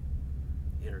get that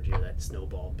energy or that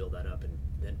snowball, build that up, and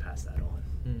then pass that on.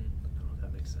 I don't know if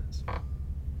that makes sense.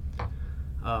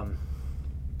 I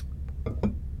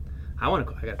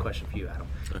got a question for you, Adam.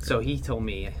 Okay. So he told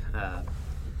me,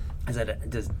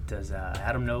 does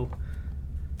Adam know?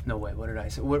 No way. What did I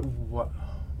say? What?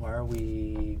 Why are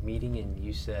we meeting? And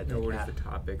you said, what is the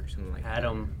topic or something like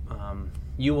Adam, that? Adam,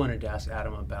 you wanted to ask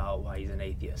Adam about why he's an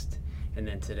atheist, and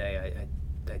then today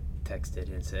I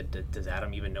texted and said, does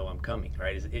Adam even know I'm coming?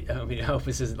 Right? I hope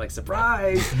this isn't like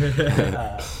surprise.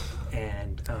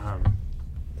 And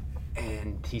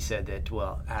he said that,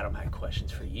 well, Adam had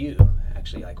questions for you,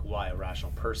 actually, like why a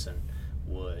rational person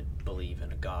would believe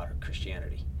in a God or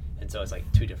Christianity. And so it's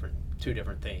like two different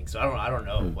things. So I don't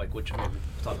know like which one.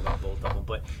 We'll talk about both of them,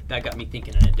 but that got me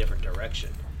thinking in a different direction.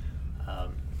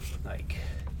 like,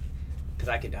 because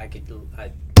I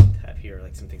have here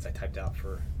like some things I typed out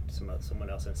for someone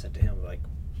else and sent to him, like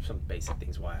some basic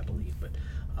things why I believe, but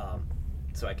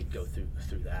so I could go through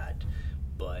that.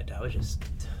 But I was just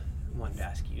wanted to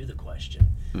ask you the question,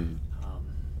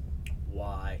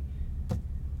 why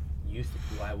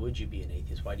would you be an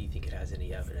atheist? Why do you think it has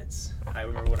any evidence? I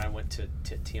remember when I went to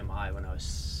TMI when I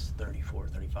was 34,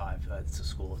 35. It's a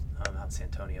school out in San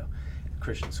Antonio, a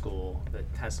Christian school that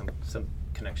has some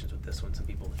connections with this one. Some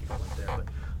people went there, but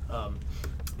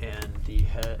and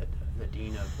the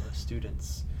dean of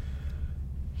students,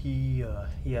 he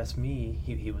asked me.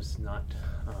 He was not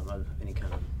of any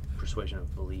kind of persuasion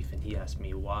of belief, and he asked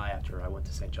me why, after I went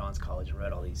to St. John's College and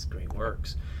read all these great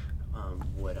works,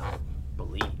 would I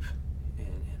believe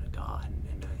in a God.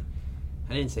 And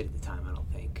I didn't say it at the time, I don't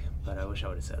think, but I wish I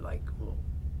would have said, like, well,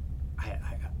 I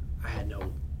had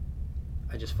no,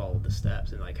 I just followed the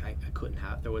steps, and like I couldn't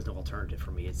have, there was no alternative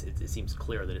for me. It seems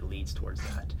clear that it leads towards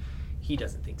that. He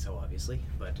doesn't think so, obviously,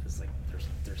 but it's like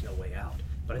there's no way out.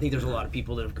 But I think there's a lot of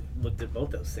people that have looked at both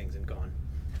those things and gone,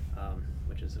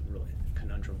 which is a really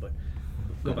conundrum. But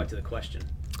go back to the question,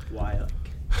 why? Like,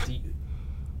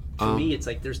 for me, it's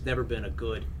like there's never been a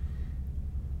good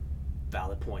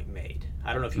valid point made.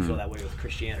 I don't know if you feel that way with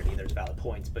Christianity. There's valid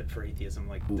points, but for atheism,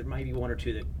 like there might be one or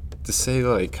two that. To say,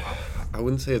 like, I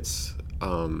wouldn't say it's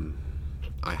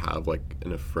I have like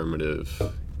an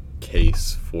affirmative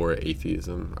case for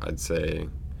atheism. I'd say,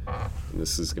 and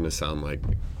this is going to sound like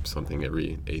something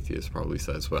every atheist probably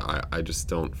says, but I just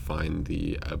don't find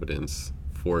the evidence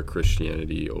for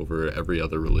Christianity over every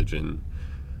other religion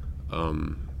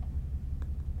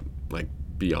like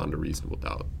beyond a reasonable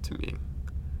doubt to me.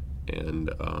 And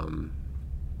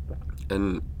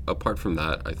apart from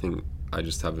that, I think I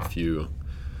just have a few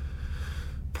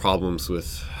problems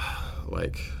with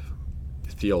like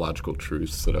theological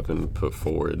truths that have been put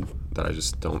forward that I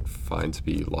just don't find to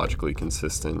be logically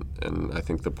consistent. And I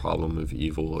think the problem of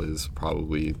evil is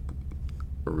probably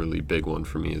a really big one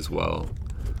for me as well.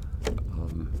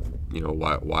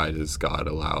 Why does God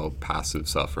allow passive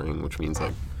suffering, which means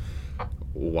like,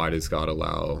 why does God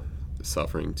allow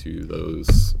suffering to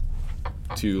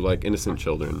like innocent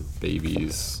children,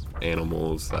 babies,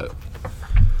 animals that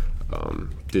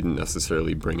didn't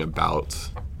necessarily bring about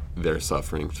their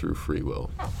suffering through free will?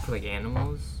 Like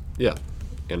animals? Yeah,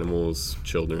 animals,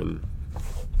 children.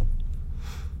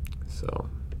 So,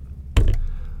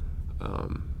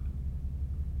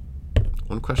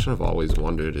 one question I've always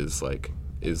wondered is like,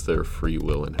 is there free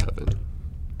will in heaven?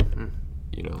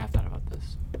 You know, I've thought about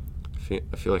this.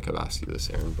 I feel like I've asked you this,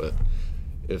 Aaron, but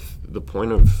if the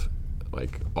point of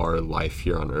like our life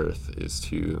here on earth is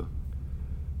to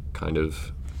kind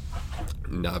of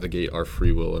navigate our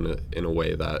free will in a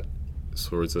way that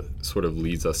sort of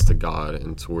leads us to God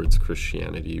and towards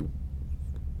Christianity,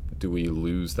 do we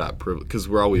lose that privilege? Because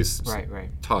we're always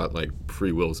taught like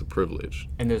free will is a privilege,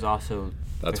 and there's also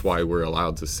that's why we're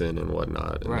allowed to sin and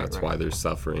whatnot, and that's why there's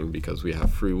suffering, because we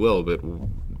have free will. But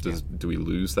do we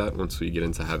lose that once we get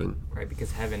into heaven? Right,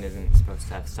 because heaven isn't supposed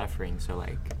to have suffering, so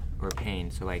like, or pain.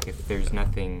 So like, if there's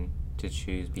nothing to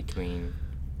choose between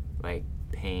like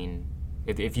pain,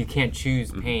 if you can't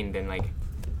choose pain, then like,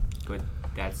 but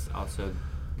that's also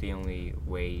the only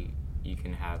way you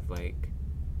can have like,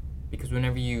 because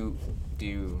whenever you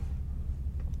do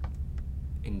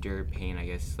endure pain, I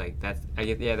guess like that's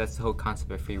the whole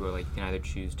concept of free will. Like you can either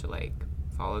choose to like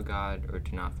follow God or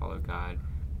to not follow God.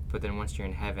 But then once you're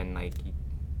in heaven, like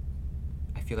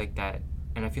I feel like that,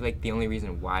 and I feel like the only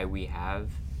reason why we have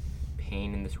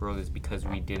pain in this world is because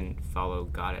we didn't follow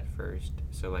God at first.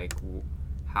 So like,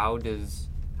 how does,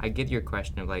 I get your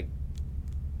question of like,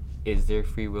 is there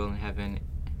free will in heaven?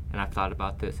 And I've thought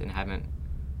about this and haven't.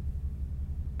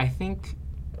 I think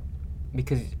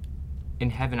because in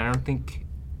heaven, I don't think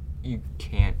you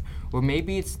can't, or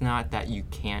maybe it's not that you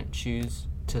can't choose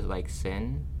to like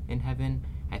sin in heaven.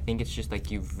 I think it's just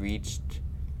like you've reached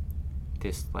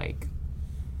this like,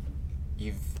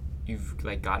 you've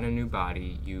like gotten a new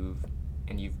body, you've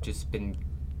just been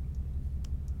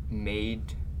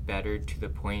made better to the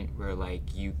point where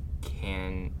like you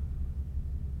can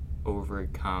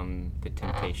overcome the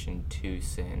temptation to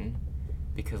sin,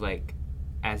 because like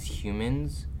as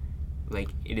humans, like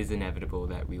it is inevitable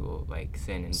that we will like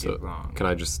sin and do wrong. Can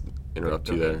I just interrupt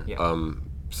you there? Yeah.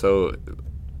 So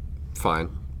fine,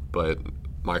 but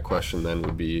my question then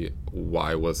would be,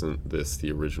 why wasn't this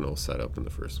the original setup in the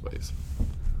first place?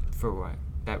 For what?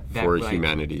 For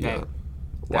humanity, yeah.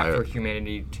 Why for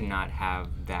humanity to not have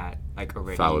that like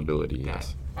already fallibility?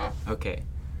 Yes. Okay.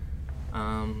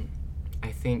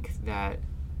 I think that,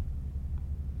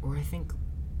 or I think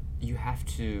you have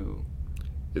to.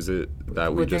 Is it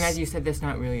that we Well, then just... as you said, that's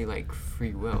not really like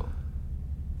free will.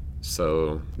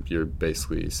 So you're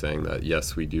basically saying that,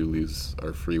 yes, we do lose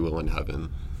our free will in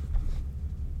heaven.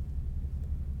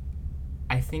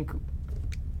 I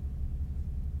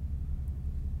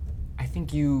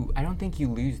don't think you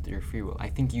lose your free will. I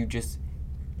think you just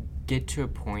get to a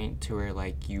point to where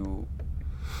like you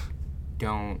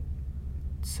don't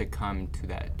succumb to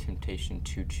that temptation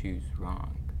to choose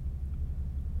wrong.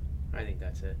 I think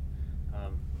that's it.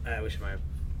 I wish my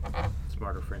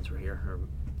smarter friends were here, or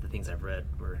the things I've read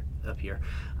were up here.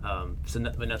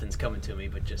 But nothing's coming to me.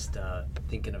 But just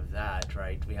thinking of that,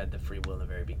 right? We had the free will in the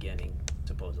very beginning,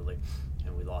 supposedly,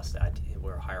 and we lost that.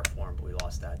 We're a higher form, but we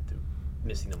lost that through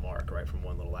missing the mark, right, from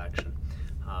one little action.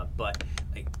 But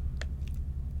like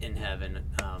in heaven,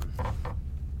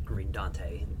 read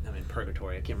Dante. I'm in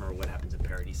purgatory. I can't remember what happens in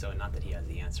Paradiso. So not that he has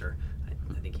the answer.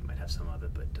 I think he might have some of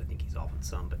it, but I think he's off on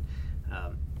some. But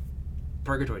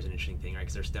purgatory is an interesting thing, right?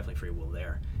 Because there's definitely free will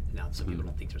there. Now, some people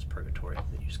don't think there's purgatory,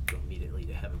 that you just go immediately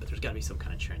to heaven. But there's got to be some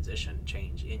kind of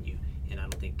change in you. And I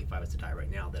don't think if I was to die right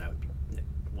now that I would be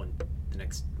the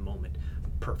next moment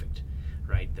perfect,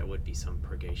 right? There would be some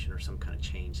purgation or some kind of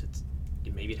change.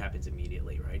 Maybe it happens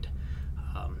immediately, right?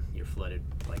 You're flooded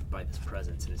like by this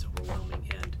presence, and it's overwhelming.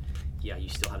 And yeah, you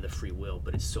still have the free will,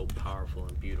 but it's so powerful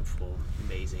and beautiful,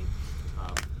 amazing,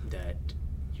 that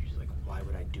you're just like, why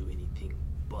would I do anything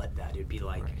but that? It would be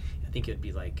like, right. I think it would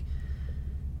be like,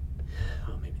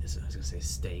 I was gonna say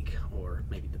steak, or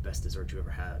maybe the best dessert you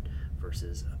ever had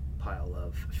versus a pile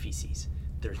of feces.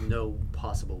 There's no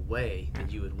possible way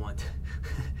that you would want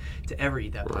to ever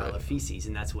eat that pile of feces,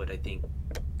 and that's what I think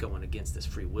going against this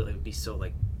free will. It would be so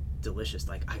like delicious,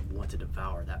 like I want to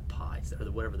devour that pie, or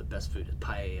whatever the best food is,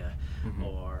 paella,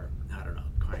 or I don't know,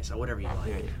 carne asada, whatever you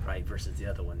like, right? Versus the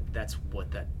other one. That's what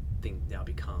that thing now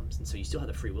becomes, and so you still have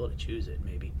the free will to choose it,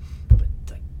 maybe, but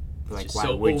like it's just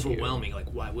so overwhelming. You? Like,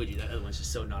 why would you? That other one's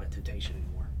just so not a temptation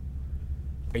anymore.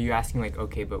 Are you asking like,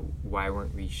 okay, but why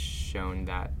weren't we shown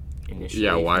that initially?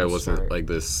 Yeah, why wasn't like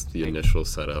this the initial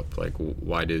setup? Like,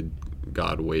 why did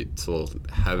God wait till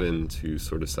heaven to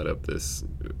sort of set up this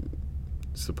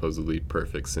supposedly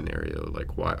perfect scenario?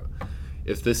 Like, why,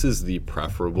 if this is the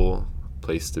preferable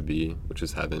place to be, which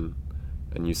is heaven,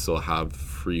 and you still have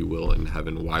free will in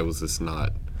heaven, why was this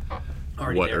not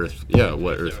already what there? Earth? Yeah,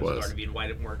 what Earth was. Why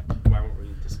weren't we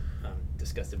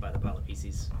disgusted by the pile of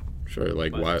feces? Sure,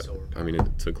 like why? I mean,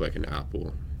 it took like an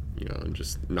apple, and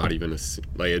just not even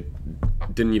like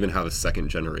it didn't even have a second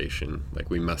generation. Like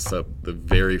we messed up the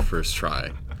very first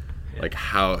try. Yeah. Like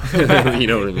how? You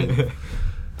know what I mean?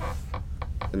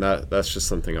 And that's just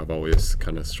something I've always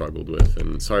kind of struggled with.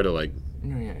 And sorry to like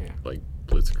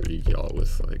blitzkrieg y'all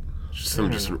with like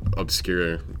some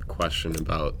obscure question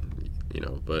about,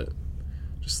 but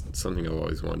just something I've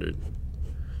always wondered.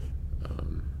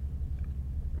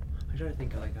 I try to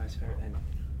think like and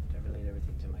I relate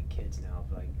everything to my kids now.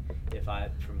 Like if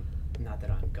not that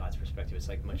on God's perspective, it's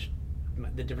like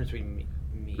the difference between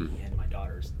me and my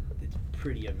daughters, it's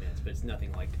pretty immense, but it's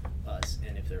nothing like us.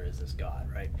 And if there is this God,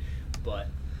 right? But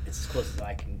it's as close as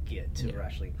I can get to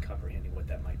rationally comprehending what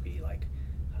that might be like.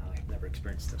 I've never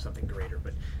experienced something greater,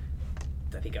 but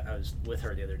I think I was with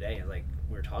her the other day, and like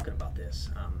we were talking about this.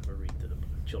 We're reading through the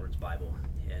children's Bible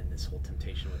and this whole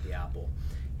temptation with the apple,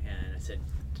 and I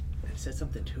said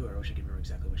something to her. I wish I could remember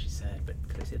exactly what she said, but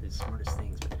because I said the smartest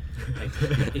things. But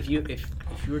like, if you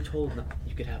were told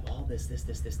you could have all this, and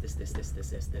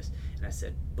I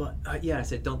said, but I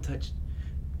said, don't touch.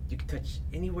 You can touch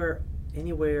anywhere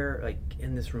like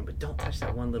in this room, but don't touch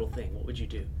that one little thing. What would you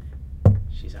do?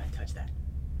 She said, I'd touch that.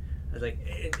 I was like,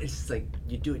 it's just like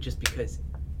you do it just because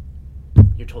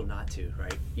you're told not to,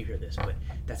 right? You hear this, but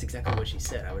that's exactly what she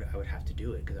said. I would have to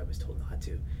do it because I was told not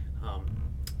to.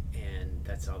 And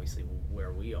that's obviously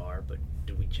where we are, but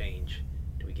do we change?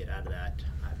 Do we get out of that?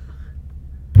 I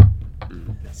don't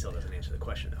know. That still doesn't answer the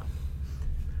question, though.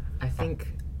 I think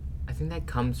that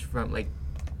comes from, like,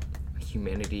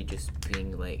 humanity just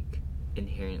being, like,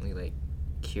 inherently, like,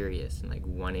 curious and, like,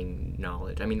 wanting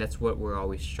knowledge. I mean, that's what we're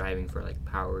always striving for, like,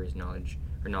 power is knowledge,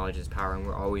 or knowledge is power, and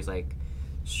we're always, like,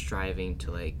 striving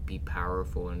to, like, be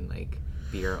powerful and, like,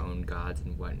 be our own gods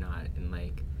and whatnot, and,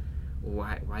 like,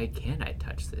 why can't I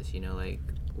touch this, like,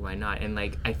 why not? And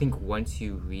like I think once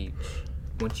you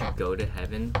go to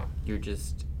heaven, you're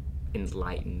just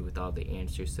enlightened with all the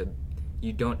answers, so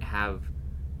you don't have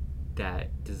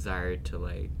that desire to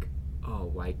like, oh,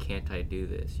 why can't I do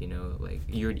this, like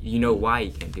why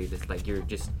you can't do this, like you're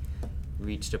just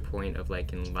reached a point of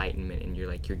like enlightenment, and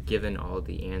you're given all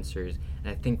the answers.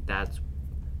 And I think that's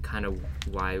kind of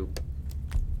why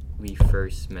we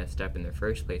first messed up in the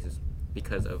first place, is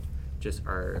because of just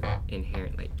our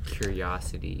inherent like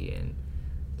curiosity and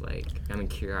like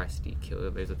curiosity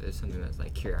kills. There's something that's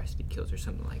like curiosity kills or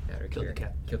something like that, or Kill the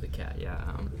cat. Kill the cat,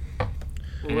 yeah.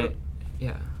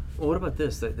 Yeah. Well, what about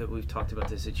this? That we've talked about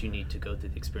this, that you need to go through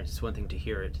the experience. It's one thing to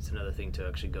hear it. It's another thing to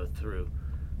actually go through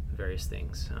various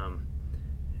things.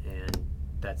 And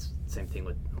that's the same thing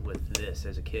with this.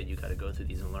 As a kid, you got to go through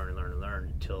these and learn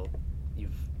until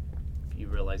you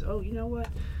realize, oh, you know what?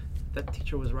 That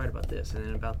teacher was right about this, and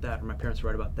then about that, or my parents were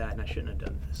right about that, and I shouldn't have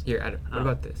done this. Here, Adam, what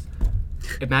about this?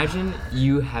 Imagine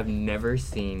you have never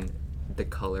seen the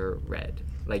color red.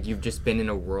 Like, you've just been in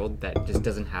a world that just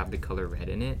doesn't have the color red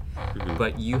in it,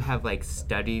 but you have, like,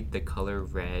 studied the color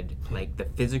red, like, the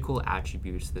physical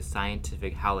attributes, the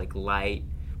scientific, how, like, light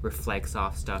reflects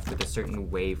off stuff with a certain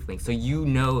wavelength. So you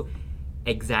know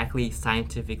exactly,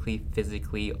 scientifically,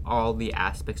 physically, all the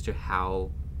aspects to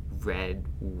how red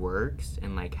works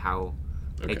and, like, how,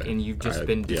 like, and you've just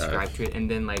been described to it. And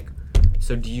then, like,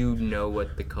 so do you know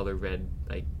what the color red,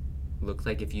 like, looks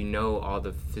like? If you know all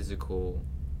the physical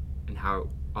and how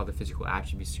all the physical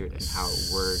attributes to it and how it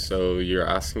works. So you're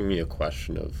asking me a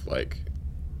question of like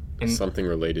something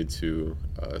related to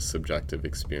subjective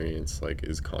experience, like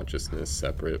is consciousness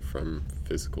separate from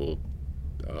physical,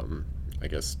 I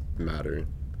guess, matter?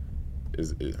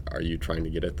 Are you trying to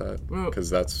get at that? Because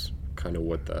that's kind of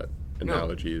what that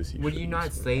analogy is. Would you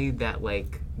not say that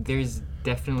like there's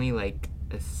definitely like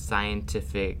a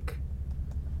scientific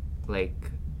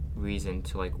like reason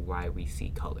to like why we see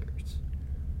colors?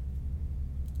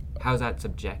 How's that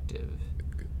subjective?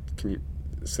 Can you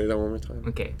say that one more time?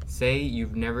 Okay, say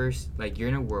you've never, like, you're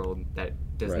in a world that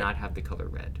does Right. not have the color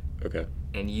red. Okay.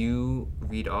 And you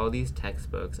read all these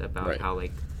textbooks about Right. how,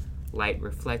 like, light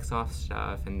reflects off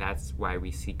stuff, and that's why we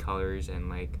see colors, and,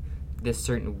 like, this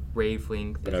certain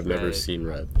wavelength But is I've never red. seen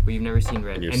red. Well, you've never seen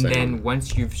red. And you're And saying- then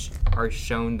once you've are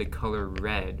shown the color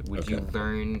red, would you Okay.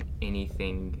 learn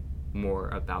anything more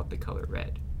about the color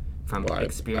red? From Well,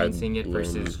 experiencing I'd it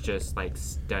versus learn- just like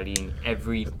studying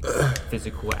every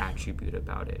physical attribute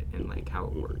about it and like how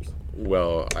it works.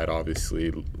 Well, I'd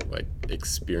obviously like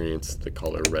experience the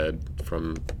color red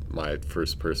from my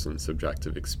first person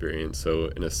subjective experience. So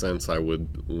in a sense I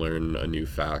would learn a new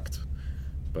fact,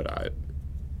 but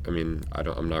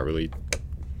I'm not really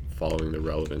following the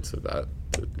relevance of that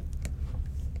to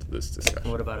this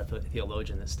discussion. What about a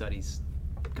theologian that studies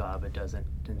God but doesn't,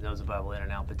 and knows the Bible in and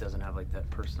out, but doesn't have like that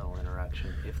personal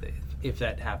interaction? If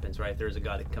that happens, right? There's a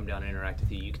God that can come down and interact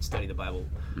with you. You can study the Bible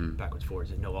backwards,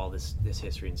 forwards, and know all this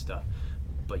history and stuff,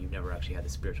 but you've never actually had the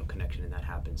spiritual connection, and that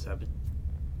happens. But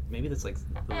maybe that's like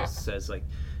Lewis says, like,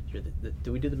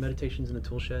 do we do the meditations in the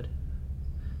tool shed?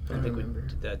 I think we remember.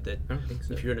 did that. I don't think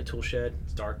so. If you're in a tool shed,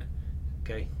 it's dark,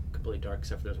 okay, completely dark,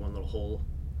 except for there's one little hole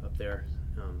up there.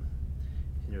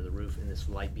 Near the roof, and this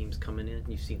light beam's coming in.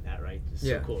 You've seen that, right? It's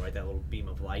so cool, right? That little beam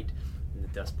of light and the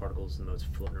dust particles and those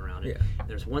floating around it. Yeah.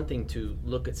 There's one thing to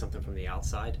look at something from the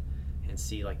outside and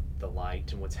see like the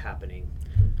light and what's happening,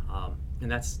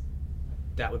 and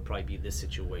that would probably be this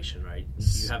situation, right?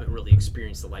 You haven't really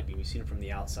experienced the light beam. You've seen it from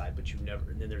the outside, but you've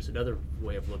never. And then there's another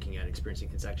way of looking at experiencing.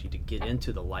 It's actually to get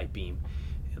into the light beam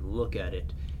and look at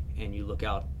it, and you look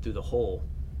out through the hole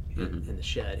in the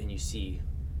shed, and you see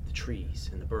the trees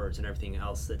and the birds and everything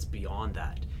else that's beyond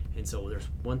that. And so there's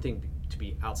one thing to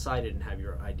be outside it and have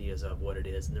your ideas of what it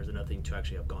is, and there's another thing to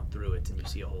actually have gone through it and you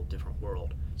see a whole different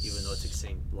world, even though it's the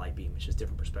same light beam. It's just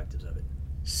different perspectives of it.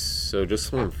 So just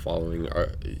so I'm following,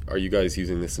 are you guys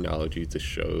using this analogy to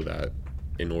show that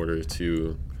in order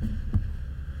to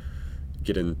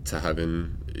get into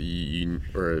heaven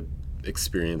or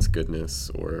experience goodness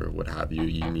or what have you,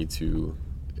 you need to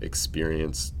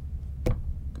experience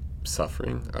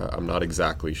suffering? I'm not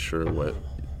exactly sure what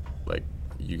like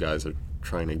you guys are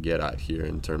trying to get at here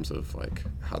in terms of like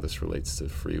how this relates to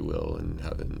free will and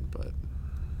heaven, but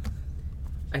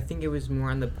I think it was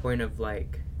more on the point of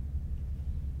like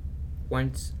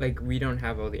once like we don't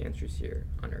have all the answers here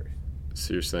on Earth.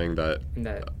 so you're saying that And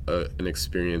that an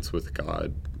experience with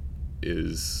God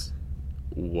is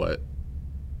what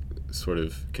sort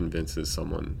of convinces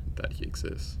someone that he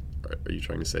exists. Are you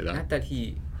trying to say that? not that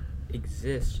he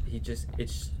exists,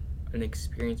 it's an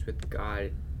experience with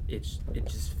God. It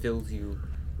just fills you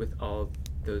with all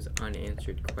those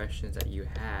unanswered questions that you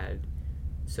had.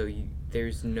 So you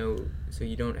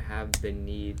don't have the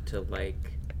need to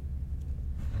like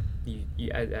you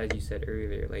as you said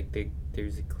earlier, like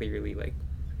there's clearly like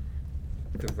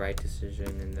the right decision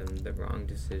and then the wrong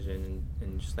decision,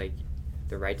 and just like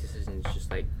the right decision is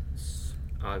just like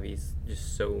obvious,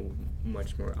 just so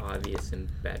much more obvious and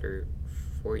better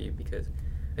for you, because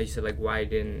as you said, like, why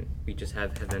didn't we just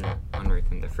have heaven on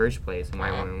earth in the first place, and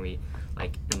why weren't we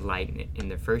like enlightened in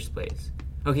the first place?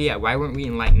 Okay, yeah, why weren't we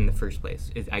enlightened in the first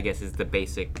place? I guess is the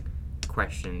basic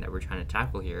question that we're trying to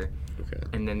tackle here. Okay.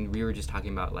 And then we were just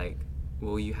talking about like,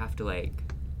 well, you have to like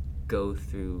go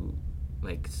through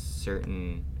like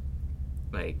certain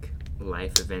like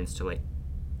life events to like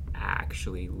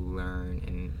actually learn.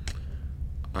 And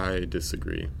I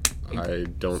disagree. I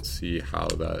don't see how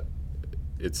that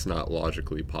it's not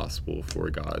logically possible for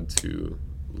God to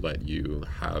let you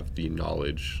have the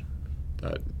knowledge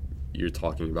that you're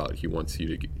talking about he wants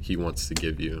to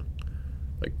give you.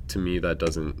 Like, to me,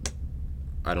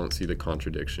 I don't see the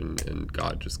contradiction in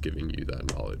God just giving you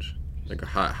that knowledge. Like,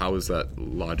 how is that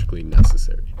logically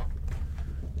necessary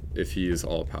if he is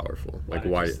all powerful? Like,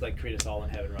 why just like create us all in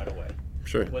heaven right away?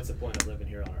 Sure. What's the point of living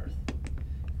here on earth?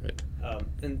 Right.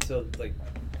 And so, like,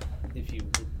 if you're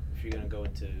gonna go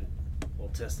into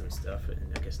Old Testament stuff, and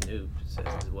I guess New says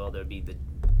as well, there'd be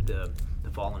the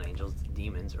fallen angels, the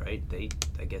demons, right?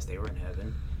 I guess they were in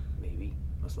heaven, maybe,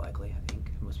 most likely, I think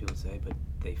most people say, but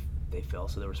they fell,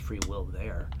 so there was free will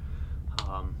there.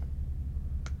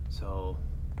 So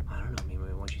I don't know.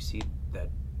 Maybe once you see that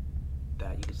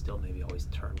you can still maybe always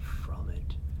turn from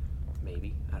it.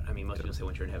 Maybe. I mean, most people say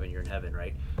once you're in heaven,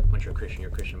 right? Once you're a Christian,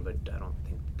 you're a Christian, but I don't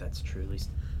think that's true. At least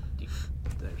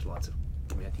there's lots of.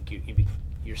 I mean, I think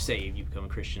you're saved. You become a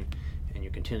Christian, and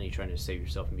you're continually trying to save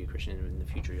yourself and be a Christian. And in the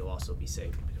future, you'll also be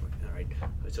saved. All right.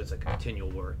 So it's a continual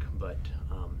work, but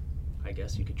I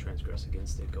guess you could transgress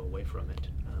against it, go away from it,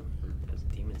 as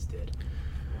the demons did.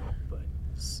 But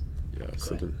yeah.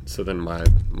 So then my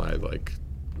like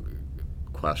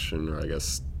question, or I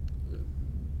guess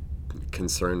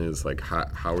concern, is like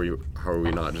how are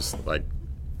we not just like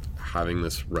having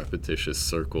this repetitious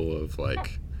circle of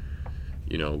like,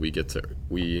 you know, we get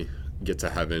to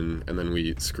heaven and then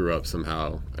we screw up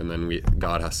somehow, and then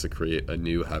God has to create a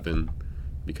new heaven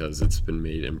because it's been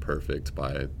made imperfect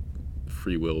by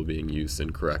free will being used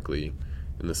incorrectly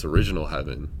in this original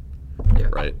heaven. Yeah.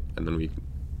 Right? And then we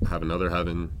have another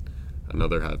heaven.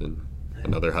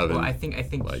 Well, I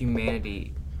think like,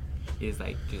 humanity is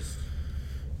like just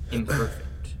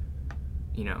imperfect,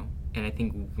 you know. And I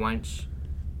think once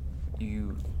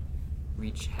you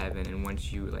reach heaven and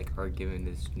once you like are given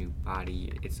this new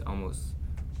body, it's almost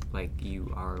like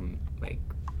you are like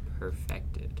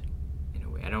perfected in a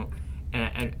way.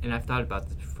 And I've thought about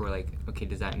this before. Like, okay,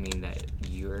 does that mean that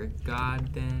you're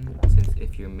God then? Since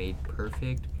if you're made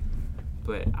perfect,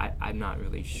 but I'm not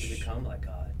really sure. You become like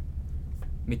God.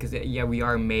 Because yeah, we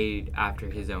are made after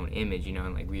His own image, you know,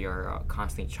 and like we are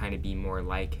constantly trying to be more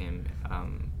like Him.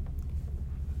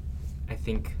 I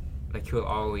think like He'll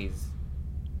always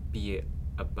be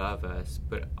above us,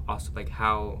 but also like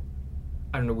how,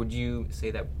 I don't know. Would you say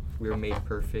that we're made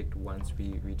perfect once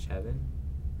we reach heaven?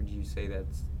 Would you say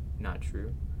that's not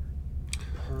true?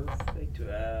 Perfect.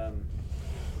 Or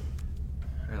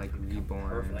like reborn.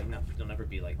 Perfect. Like you'll never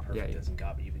be like perfect as in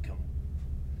God, but you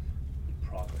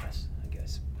progress. I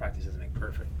guess practice doesn't make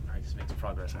perfect. Practice makes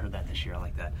progress. I heard that this year. I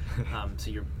like that. So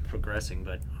you're progressing,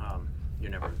 but you're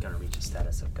never going to reach the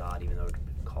status of God, even though we're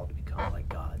called to become like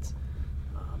gods.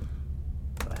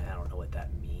 But I don't know what that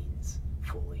means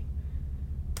fully.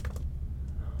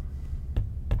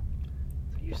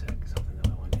 So you said something that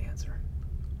I wanted to answer.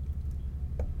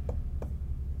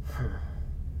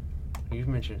 You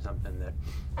mentioned something that,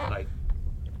 like,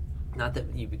 not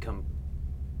that you become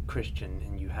Christian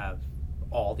and you have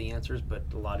all the answers, but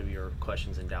a lot of your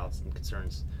questions and doubts and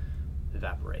concerns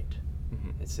evaporate.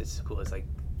 Mm-hmm. It's cool. It's like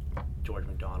George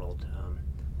MacDonald,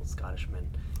 old Scottishman,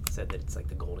 said that it's like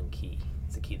the golden key.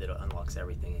 It's the key that unlocks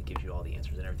everything. It gives you all the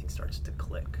answers, and everything starts to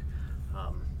click.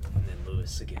 And then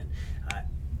Lewis again.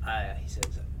 He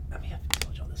says, I may have to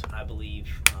tell you all this one. I believe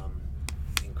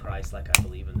in Christ like I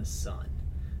believe in the sun,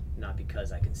 not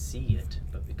because I can see it,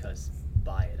 but because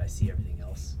by it I see everything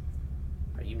else.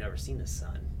 Right? You've never seen the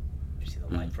sun. You see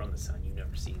the light from the sun. You've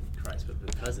never seen Christ, but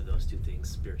because of those two things,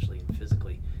 spiritually and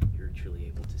physically, you're truly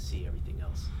able to see everything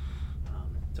else.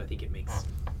 So I think it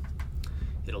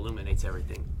illuminates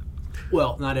everything.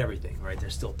 Well, not everything, right?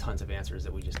 There's still tons of answers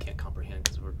that we just can't comprehend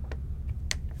because we're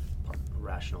part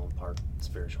rational and part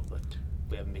spiritual, but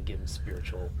we haven't been given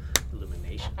spiritual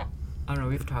illumination. I don't know,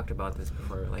 we've talked about this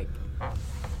before, like,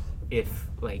 if,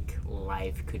 like,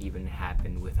 life could even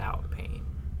happen without pain,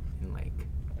 and, like...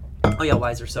 Oh yeah, why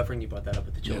is there suffering? You brought that up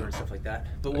with the children and stuff like that.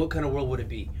 But what kind of world would it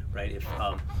be, right? If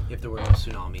there were no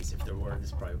tsunamis, if there were,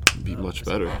 this probably be much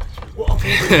better. Well,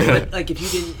 okay, but like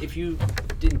if you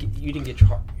you didn't get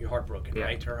your heart broken,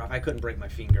 right? Or if I couldn't break my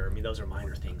finger, I mean, those are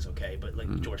minor things, okay? But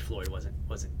like George Floyd wasn't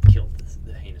killed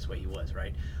the heinous way he was,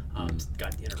 right?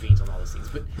 God intervenes on all those things,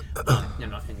 but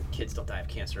and kids don't die of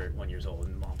cancer at 1 year old,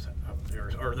 and moms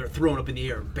or they're thrown up in the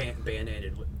air,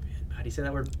 bayoneted. How do you say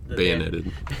that word?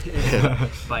 Bayoneted.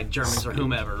 By Germans or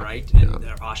whomever, right? And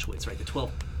Auschwitz, right? The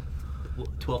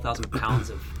 12,000 pounds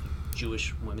of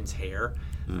Jewish women's hair,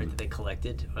 right, that they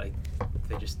collected. Like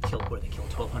they just killed. They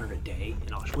killed 1,200 a day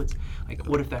in Auschwitz. Like,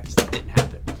 what if that stuff didn't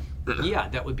happen? Yeah,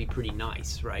 that would be pretty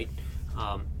nice, right?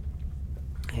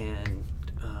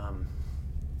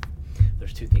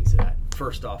 There's two things to that.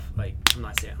 First off, like I'm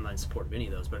not in support of any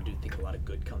of those, but I do think a lot of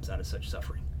good comes out of such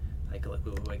suffering. Like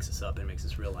it wakes us up and makes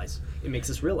us realize. It makes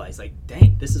us realize, like,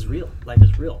 dang, this is real. Life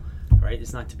is real, right?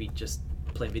 It's not to be just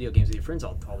playing video games with your friends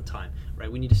all the time,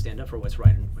 right? We need to stand up for what's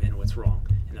right and what's wrong,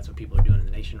 and that's what people are doing in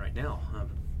the nation right now,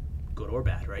 good or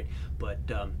bad, right? But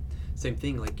same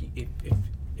thing, like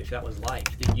if that was life,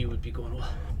 then you would be going, well,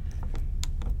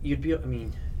 you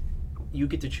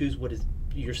get to choose what is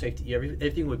your safety.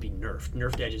 Everything would be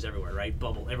nerfed edges everywhere, right?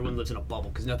 Bubble. Everyone lives in a bubble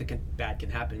because nothing bad can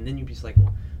happen. And then you'd be just like,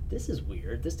 well, this is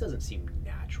weird. This doesn't seem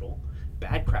natural.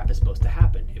 Bad crap is supposed to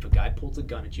happen. If a guy pulls a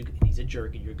gun at you and he's a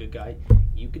jerk and you're a good guy,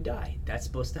 you could die. That's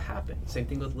supposed to happen. Same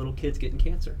thing with little kids getting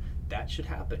cancer. That should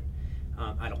happen.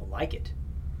 I don't like it.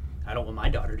 I don't want my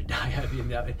daughter to die. I was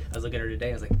looking at her today.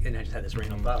 I was like, and I just had this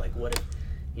random thought, like, what if,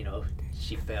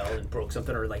 she fell and broke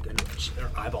something, or like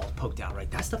her eyeball poked out, right?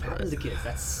 That stuff happens to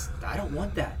kids. I don't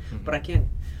want that. But I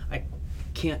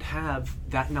can't have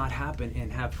that not happen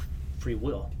and have free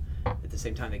will. At the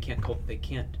same time, they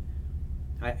can't.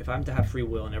 If I'm to have free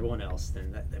will and everyone else,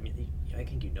 then I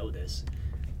think this,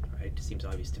 right? It seems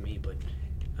obvious to me, but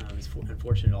as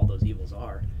unfortunate all those evils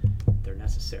are, they're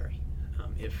necessary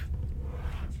if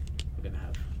we're going to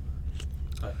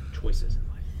have choices in life.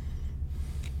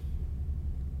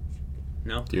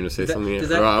 No? Do you want to say something?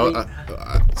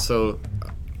 So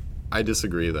I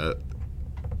disagree that.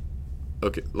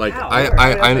 Okay,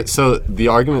 like so the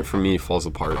argument for me falls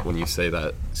apart when you say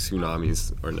that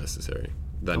tsunamis are necessary,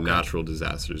 that natural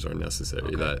disasters are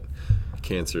necessary, that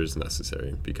cancer is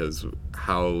necessary, because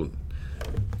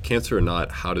cancer or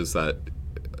not, how does that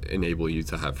enable you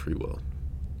to have free will?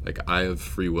 Like, I have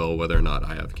free will whether or not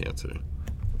I have cancer.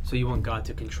 So you want God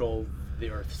to control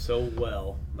the earth so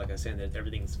well, like I said, that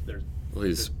everything's there. Well,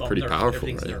 he's pretty powerful,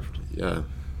 right? Nerfed. Yeah.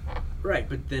 Right,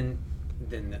 but then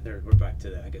we're back to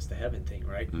the heaven thing,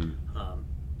 right?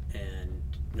 And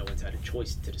no one's had a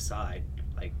choice to decide,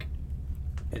 like,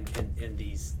 in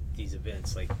these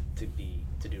events, like to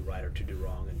do right or to do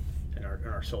wrong, and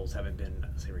our souls haven't been,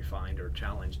 say, refined or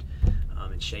challenged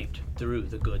and shaped through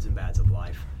the goods and bads of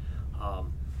life.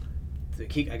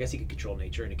 I guess he could control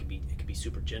nature, and it could be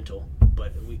super gentle.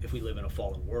 But if we live in a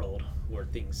fallen world where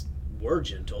things were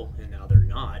gentle and now they're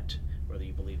not, whether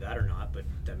you believe that or not, but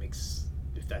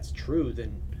if that's true,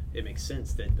 then it makes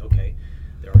sense that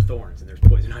there are thorns and there's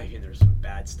poison ivy and there's some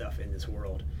bad stuff in this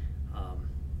world,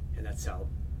 and that's how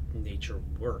nature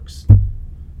works.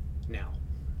 Now,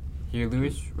 here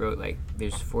Lewis wrote, like,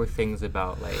 there's 4 things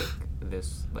about, like,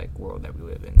 this, like, world that we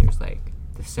live in. There's, like,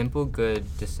 the simple good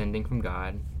descending from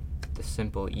God, the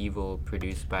simple evil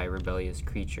produced by rebellious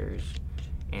creatures,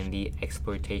 and the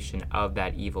exploitation of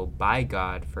that evil by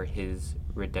God for his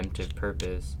redemptive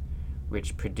purpose,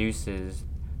 which produces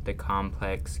the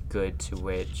complex good to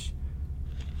which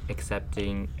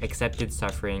accepted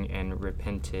suffering and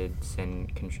repented sin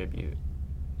contribute.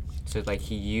 So, like,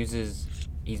 he's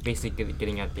basically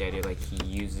getting at the idea, like, he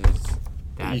uses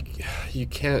that. You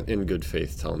can't in good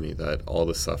faith tell me that all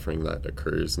the suffering that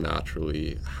occurs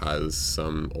naturally has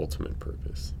some ultimate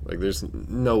purpose. Like, there's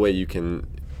no way you can.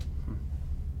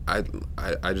 I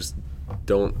just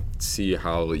don't see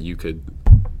how you could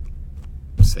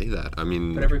say that. I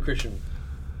mean, but every Christian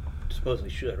supposedly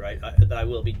should, right? Thy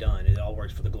will be done. It all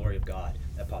works for the glory of God.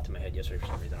 That popped in my head yesterday for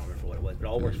some reason. I don't remember what it was, but it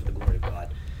all works for the glory of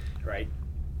God, right?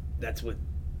 That's what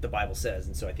the Bible says,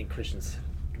 and so I think Christians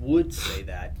would say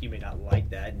that. You may not like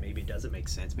that, and maybe it doesn't make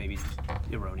sense, maybe it's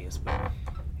erroneous, but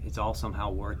it's all somehow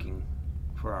working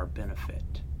for our benefit.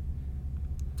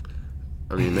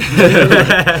 I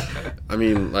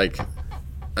mean, like,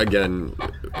 again,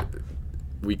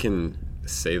 we can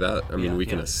say that. I mean, we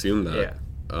can assume that,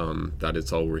 that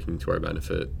it's all working to our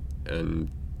benefit.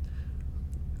 And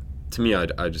to me,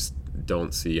 I just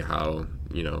don't see how,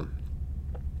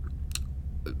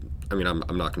 I mean,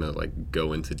 I'm not going to, like,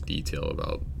 go into detail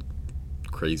about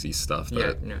crazy stuff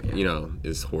that,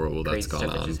 is horrible, crazy that's gone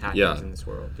on. That just happens in this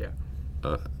world,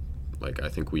 like, I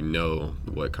think we know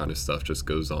what kind of stuff just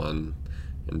goes on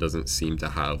and doesn't seem to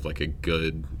have, like, a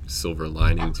good silver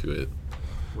lining to it.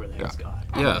 where the heck's God?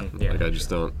 Yeah, Yeah, like I just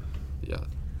don't. Yeah.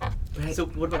 So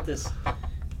what about this?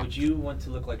 Would you want to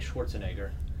look like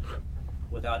Schwarzenegger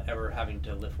without ever having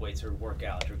to lift weights or work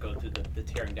out or go through the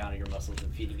tearing down of your muscles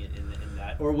and feeding it in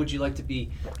that? Or would you like to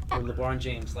be, or LeBron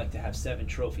James like to have 7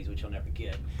 trophies, which he'll never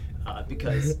get,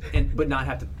 but not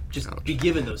have to just be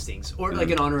given those things? Or like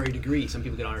an honorary degree. Some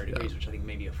people get honorary degrees, which I think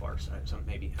may be a farce. Some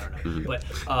maybe, I don't know.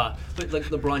 But like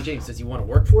LeBron James, does he want to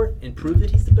work for it and prove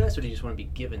that he's the best, or do you just want to be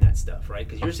given that stuff, right?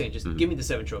 Because you're saying, just give me the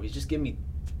 7 trophies, just give me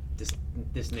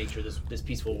this nature, this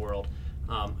peaceful world.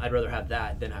 I'd rather have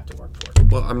that than have to work for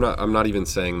it. Well, I'm not even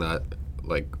saying that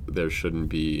like there shouldn't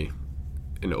be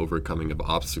an overcoming of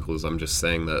obstacles. I'm just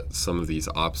saying that some of these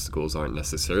obstacles aren't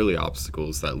necessarily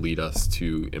obstacles that lead us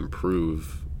to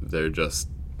improve. They're just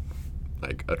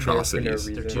like atrocities.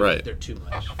 For no reason. Right. They're too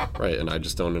much. Right, and I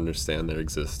just don't understand their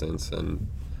existence. And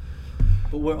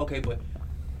But but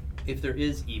if there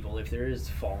is evil, if there is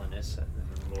fallenness,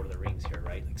 Lord of the Rings here,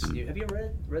 right? Like, have you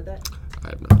ever read that? I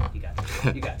have not. You got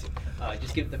to. You got to.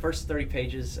 Just give the first 30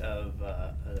 pages of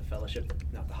the Fellowship,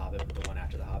 not the Hobbit, but the one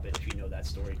after the Hobbit. If you know that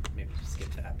story, maybe just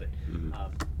skip that. But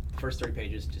the first 30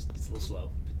 pages, it's a little slow,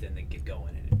 but then they get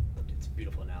going, and it's a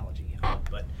beautiful analogy.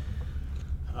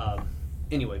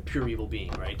 Anyway, pure evil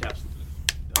being, right?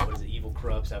 What is it? Evil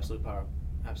corrupts, absolute power.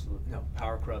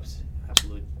 Power corrupts,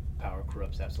 absolute power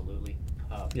corrupts absolutely.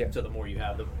 So the more you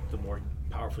have, the more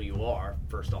powerful you are.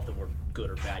 First off, the more good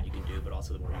or bad you can do, but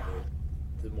also the more evil,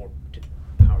 the more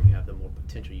power you have, the more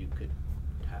potential you could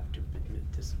have to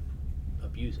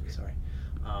abuse it. Sorry,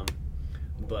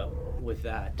 but with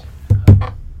that,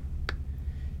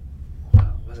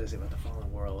 what was I say about the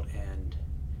fallen world, and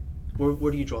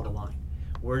where do you draw the line?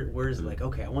 Where is it like,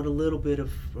 okay, I want a little bit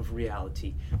of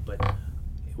reality, but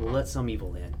we'll let some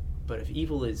evil in. But if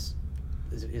evil is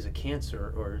a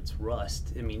cancer or it's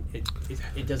rust, I mean,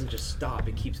 it doesn't just stop,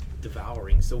 it keeps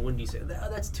devouring. So when do you say,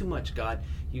 that's too much, God?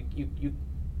 You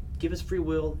give us free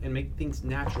will and make things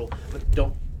natural, but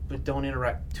don't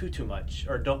interact too much,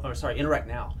 interact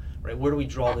now, right? Where do we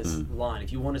draw this line?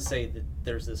 If you want to say that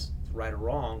there's this right or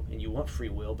wrong and you want free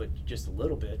will, but just a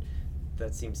little bit,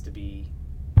 that seems to be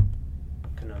a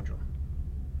conundrum.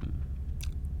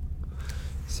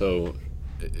 So,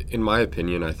 in my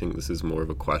opinion, I think this is more of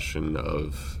a question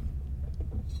of,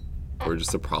 or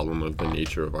just a problem of the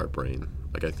nature of our brain.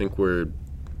 Like, I think we're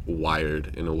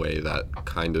wired in a way that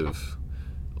kind of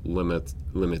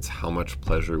limits how much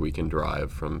pleasure we can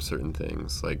derive from certain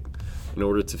things. Like, in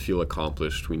order to feel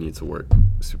accomplished, we need to work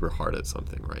super hard at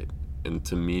something, right? And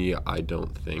to me, I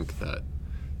don't think that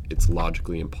it's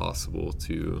logically impossible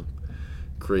to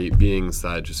create beings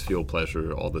that just feel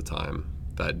pleasure all the time,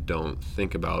 that don't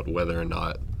think about whether or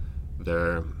not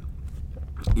they're,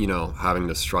 having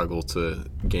to struggle to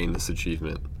gain this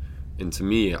achievement. And to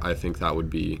me, I think that would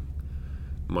be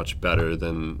much better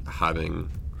than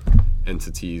having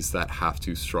entities that have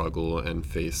to struggle and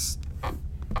face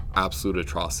absolute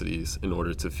atrocities in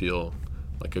order to feel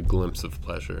like a glimpse of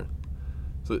pleasure.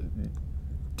 So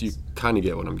do you kind of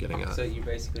get what I'm getting at? So you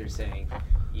basically are saying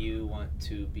you want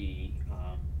to be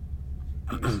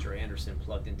Mr. Anderson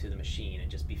plugged into the machine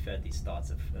and just be fed these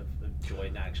thoughts of joy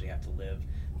and not actually have to live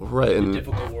in the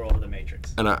difficult world of the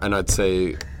Matrix. And I'd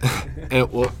say,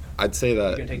 I'd say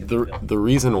that the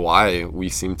reason why we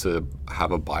seem to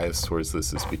have a bias towards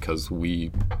this is because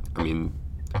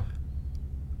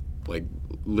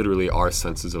literally our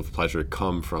senses of pleasure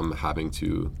come from having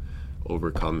to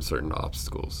overcome certain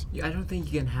obstacles. Yeah, I don't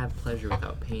think you can have pleasure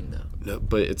without pain, though. No,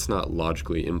 but it's not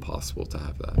logically impossible to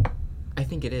have that. I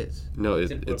think it is. No,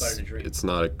 it's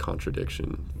not a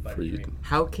contradiction for you.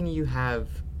 How can you have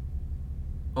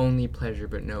only pleasure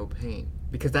but no pain?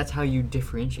 Because that's how you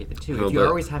differentiate the two. If you're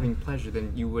always having pleasure,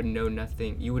 then you would know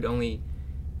nothing. You would only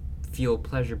feel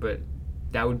pleasure, but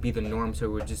that would be the norm, so it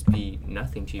would just be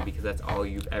nothing to you because that's all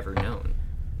you've ever known.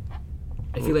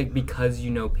 I feel like because you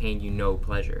know pain, you know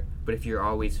pleasure. But if you're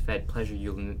always fed pleasure,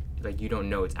 you don't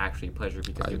know it's actually pleasure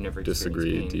because you've never experienced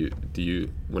pain. Disagree. Do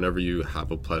you, whenever you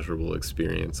have a pleasurable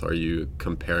experience, are you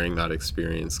comparing that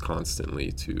experience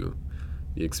constantly to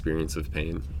the experience of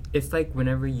pain? It's like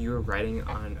whenever you're writing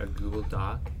on a Google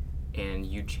Doc and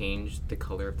you change the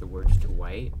color of the words to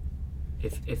white.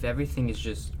 If everything is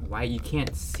just white, you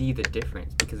can't see the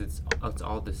difference because it's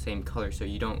all the same color, so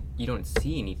you don't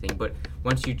see anything. But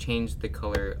once you change the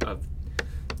color of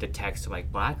the text to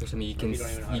like black or something, you can. You don't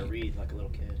even know how to read like a little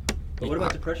kid. But what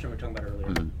about depression we were talking about earlier?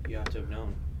 Mm-hmm. You have to have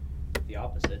known the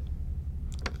opposite.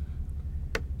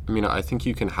 I mean, I think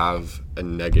you can have a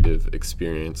negative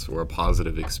experience or a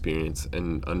positive experience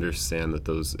and understand that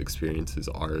those experiences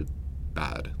are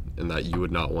bad and that you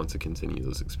would not want to continue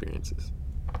those experiences.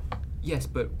 Yes,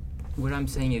 but What I'm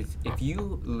saying is, if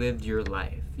you lived your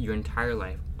life, your entire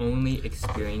life, only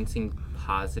experiencing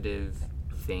positive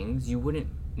things, you wouldn't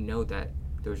know that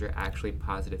those are actually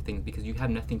positive things because you have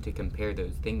nothing to compare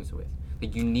those things with.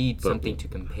 Like, you need something to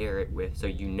compare it with so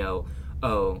you know,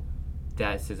 oh,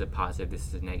 this is a positive, this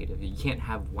is a negative. You can't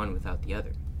have one without the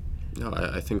other. No,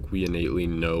 I think we innately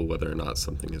know whether or not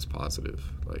something is positive.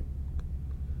 Like,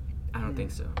 I don't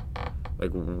think so.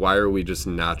 like, why are we just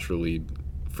naturally,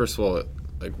 first of all,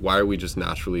 like, why are we just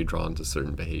naturally drawn to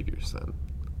certain behaviors then?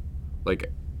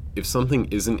 Like, if something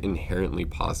isn't inherently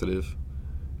positive,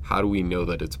 how do we know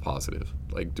that it's positive?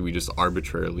 Like, do we just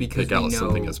arbitrarily pick out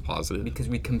something as positive? Because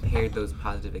we compared those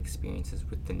positive experiences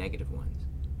with the negative ones.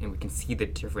 And we can see the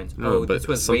difference. No, this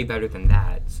was way better than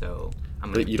that, so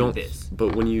I'm going to do this.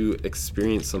 But when you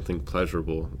experience something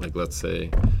pleasurable, like let's say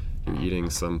you're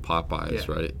eating some Popeyes,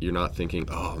 right? You're not thinking,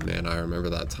 oh man, I remember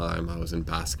that time I was in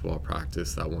basketball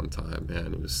practice that one time,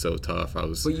 man, it was so tough. I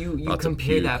was But you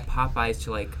compare that Popeyes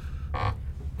to like,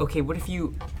 okay, what if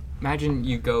you, imagine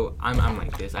you go, I'm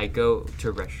like this, I go to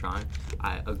a restaurant,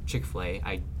 a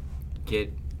Chick-fil-A,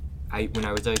 when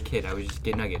I was a kid, I would just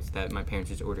get nuggets. That my parents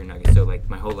just order nuggets. So like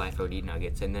my whole life, I would eat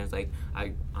nuggets. And then it's like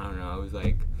I don't know. I was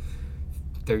like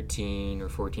 13 or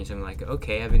 14, something like.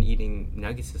 Okay, I've been eating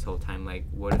nuggets this whole time. Like,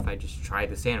 what if I just try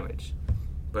the sandwich?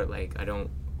 But like I don't.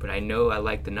 But I know I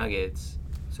like the nuggets.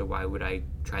 So why would I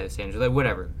try the sandwich? Like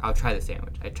whatever. I'll try the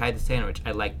sandwich. I tried the sandwich.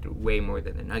 I liked it way more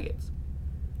than the nuggets.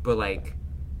 But like,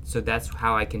 so that's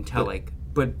how I can tell. Like,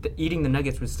 but eating the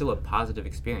nuggets was still a positive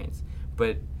experience.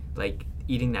 But like,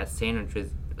 eating that sandwich was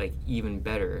like even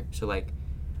better. So like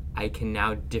I can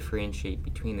now differentiate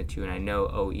between the two, and I know,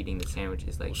 oh, eating the sandwich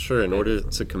is like, well, sure, in order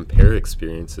to compare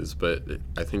experiences, but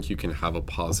I think you can have a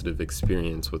positive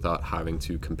experience without having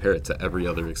to compare it to every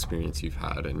other experience you've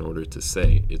had in order to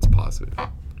say it's positive.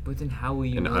 But then how will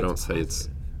you and know I don't it's say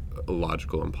positive? It's a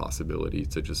logical impossibility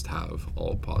to just have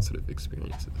all positive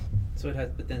experiences. So it has,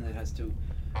 but then it has to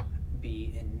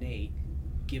be innate.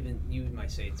 Given, you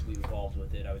might say we evolved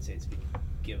with it. I would say it's been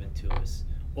given to us,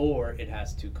 or it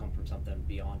has to come from something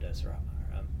beyond us, or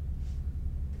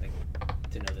like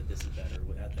to know that this is better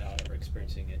without ever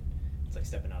experiencing it. It's like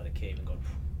stepping out of the cave and going,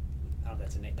 oh,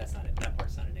 that's innate. That's not it. That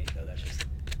part's not innate though. That's just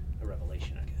a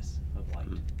revelation, I guess, of light.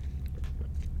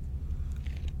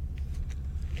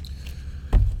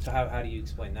 So how do you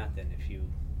explain that then? If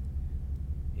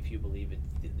you believe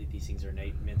these things are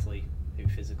innate mentally, maybe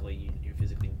physically, you're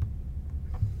physically.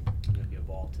 You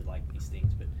evolved to like these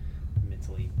things, but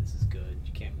mentally this is good.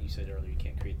 You said earlier you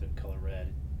can't create the color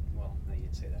red. Well, no, you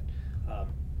didn't say that.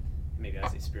 Maybe I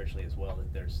say spiritually as well,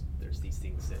 that there's these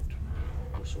things that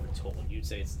we're sort of told. You'd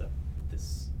say it's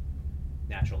this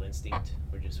natural instinct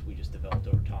we just developed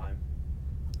over time.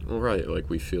 Well, right, like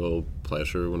we feel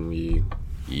pleasure when we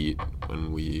eat,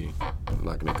 I'm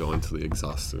not going to go into the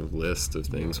exhaustive list of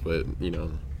things, but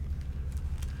and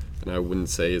I wouldn't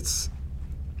say it's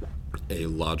a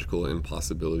logical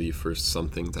impossibility for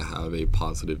something to have a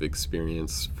positive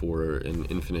experience for an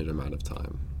infinite amount of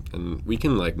time. And we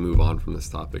can like move on from this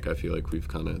topic. I feel like we've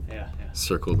kind of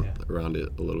circled around it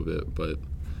a little bit, but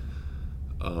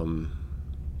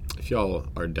if y'all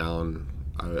are down,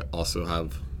 I also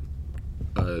have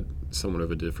somewhat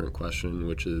of a different question,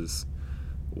 which is,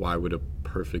 why would a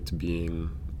perfect being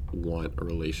want a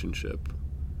relationship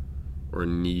or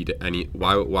need any?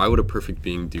 Why would a perfect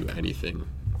being do anything,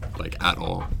 like at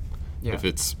all, if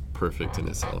it's perfect in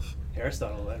itself?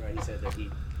 Aristotle, right? He said that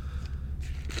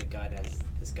God has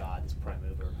this prime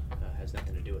mover, has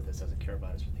nothing to do with us, doesn't care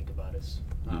about us or think about us.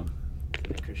 Other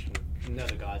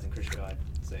gods and Christian God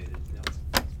say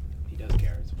that he does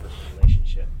care. It's a personal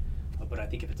relationship. But I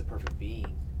think if it's a perfect being,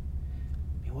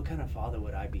 what kind of father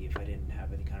would I be if I didn't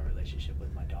have any kind of relationship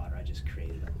with my daughter? I just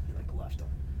created them and left them.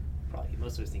 Probably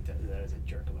most of us think that is a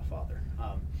jerk of a father.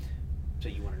 So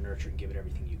you want to nurture and give it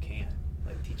everything you can,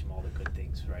 teach them all the good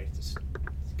things, right?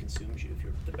 It consumes you.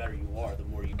 The better you are, the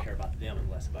more you care about them and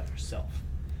less about yourself,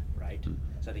 right?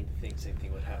 So I think same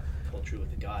thing would hold true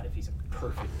with the God. If it's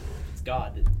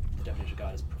God, the definition of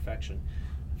God is perfection.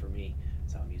 For me,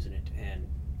 that's how I'm using it, and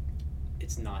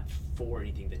it's not for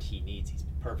anything that he needs. He's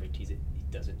perfect. He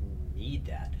doesn't need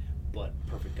that, but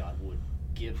perfect God would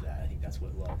give that. I think that's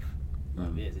what love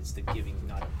is. It's the giving,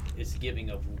 it's the giving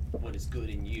of what is good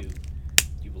in you.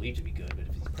 You believe to be good, but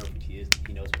if he's perfect,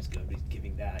 he knows what's good, but he's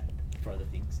giving that for other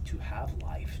things, to have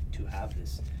life, to have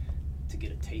this, to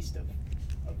get a taste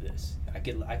of this. I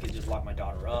could just lock my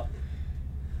daughter up,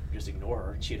 just ignore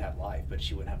her, and she'd have life, but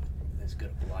she wouldn't have as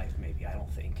good of a life, maybe, I don't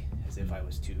think, as if I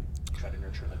was to try to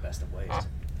nurture in the best of ways.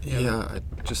 Yeah, I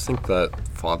just think that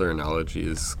father analogy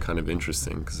is kind of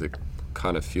interesting, because it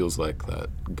kind of feels like that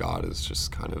God has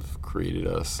just kind of created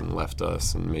us and left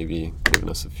us and maybe given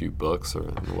us a few books or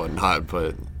whatnot,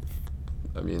 but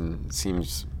I mean, it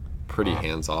seems pretty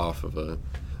hands-off of a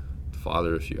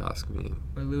father, if you ask me.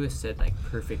 Well, Lewis said, like,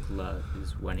 perfect love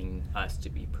is wanting us to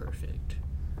be perfect.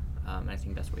 I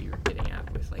think that's what you were getting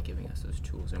at with, like, giving us those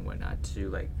tools and whatnot to,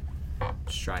 like,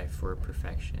 strive for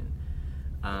perfection.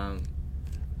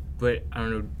 But, I don't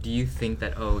know, do you think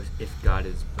that, if God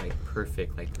is, like,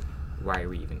 perfect, like, why are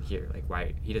we even here? Like,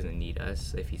 why? He doesn't need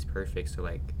us if he's perfect, so,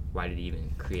 like, why did he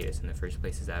even create us in the first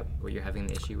place? Is that what you're having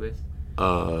the issue with?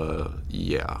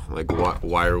 Yeah. Like,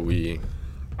 why are we...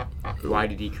 Why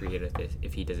did he create us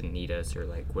if he doesn't need us, or,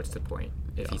 like, what's the point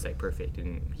if he's, like, perfect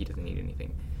and he doesn't need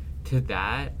anything? To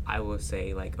that, I will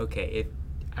say, like, okay,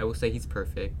 I will say he's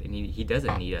perfect and he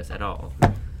doesn't need us at all.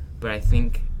 But I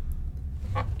think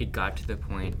it got to the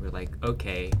point where, like,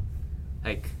 okay,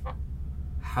 like,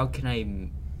 how can I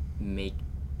make,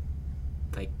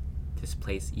 like, this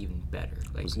place even better?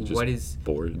 Like, what is...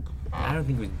 bored? I don't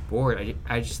think it was bored.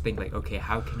 I just think, like, okay,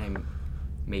 how can I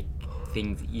make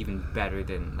things even better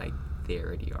than, like, they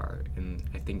already are? And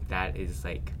I think that is,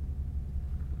 like,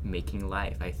 making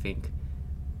life. I think,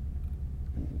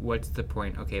 what's the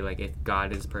point? Okay, like, if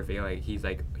God is perfect, like,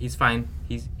 he's fine,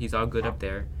 he's all good up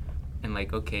there, and,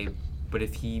 like, okay, but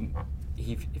if he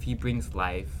brings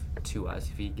life to us,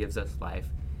 if he gives us life,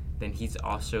 then he's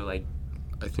also, like,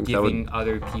 I think giving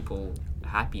other people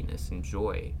happiness and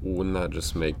joy. Wouldn't that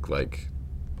just make, like,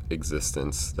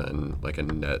 existence then, like, a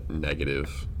net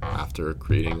negative after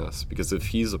creating us? Because if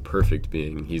he's a perfect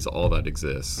being, he's all that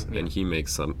exists, and he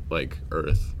makes some, like,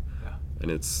 Earth,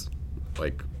 and it's,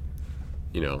 like,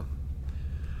 you know,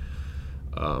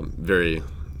 very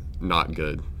not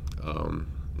good.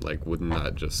 Like, wouldn't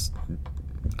that just,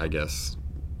 I guess,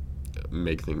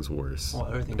 make things worse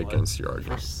against your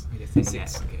argument? For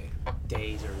 6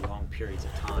 days or long periods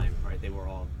of time, right? They were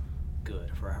all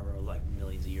good for however, like,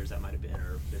 millions of years that might have been,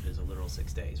 or if it is a literal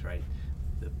 6 days, right?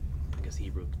 I guess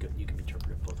Hebrew, you can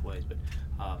interpret it both ways, but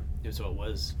so it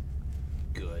was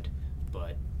good,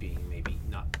 but being maybe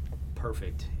not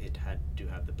perfect, it had to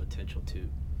have the potential to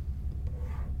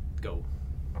go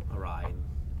awry, and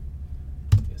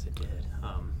I guess it did.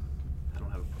 I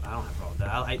don't have a problem with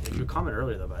that. Your comment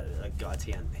earlier though about, like, God's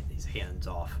hand, his hands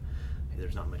off.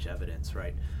 There's not much evidence,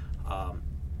 right? I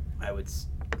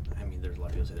mean, there's a lot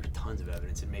of people say there's tons of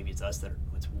evidence, and maybe it's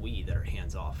we that are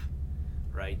hands off,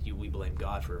 right? We blame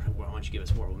God for, why don't you give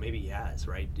us more? Well, maybe he has,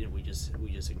 right? And we just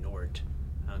ignore it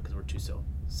because we're too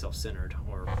self-centered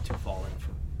or too fallen.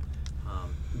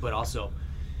 But also,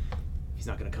 he's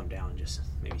not going to come down and just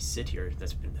maybe sit here.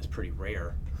 That's pretty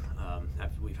rare.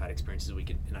 We've had experiences we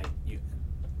can,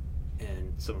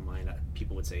 and some of mine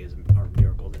people would say are a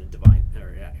miracle than a divine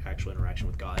or actual interaction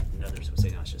with God, and others would say,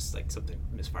 no, it's just like something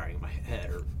misfiring in my head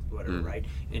or whatever, right?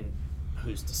 And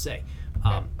who's to say?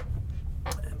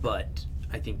 But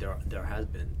I think there has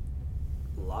been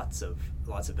lots of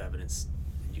evidence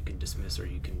you can dismiss, or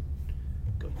you can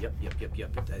go, yep.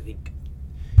 I think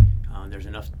there's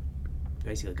enough.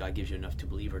 Basically, God gives you enough to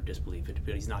believe or disbelieve it,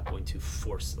 but he's not going to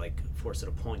force it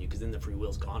upon you, because then the free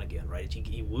will's gone again, right?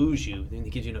 He woos you, then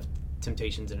he gives you enough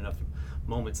temptations and enough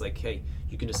moments, like, hey,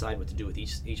 you can decide what to do with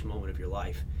each moment of your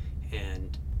life,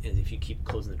 and if you keep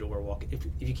closing the door, if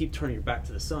you keep turning your back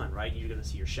to the sun, right, you're going to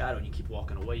see your shadow, and you keep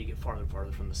walking away, you get farther and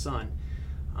farther from the sun.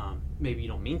 Maybe you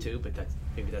don't mean to, but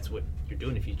that's what you're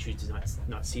doing if you choose to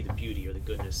not see the beauty or the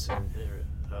goodness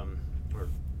or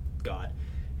God.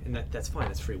 And that's fine.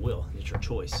 That's free will. It's your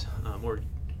choice. Or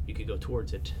you could go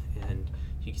towards it, and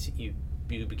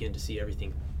you begin to see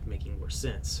everything making more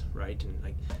sense, right? And,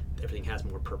 like, everything has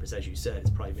more purpose. As you said,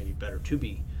 it's probably maybe better to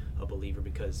be a believer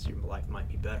because your life might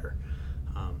be better.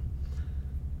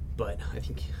 But I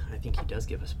think he does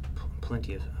give us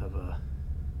plenty of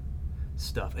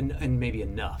stuff, and maybe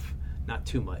enough, not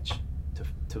too much,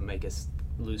 to make us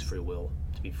lose free will,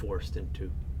 to be forced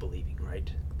into believing,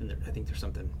 right? And I think there's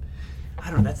something. I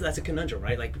don't know. That's a conundrum,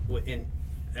 right? Like, and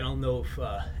I don't know if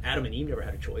Adam and Eve never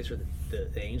had a choice, or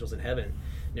the angels in heaven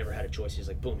never had a choice. He's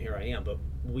like, boom, here I am. But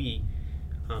we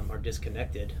are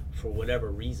disconnected for whatever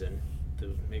reason.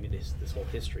 Maybe this whole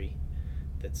history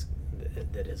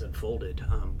that has unfolded.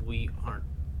 We aren't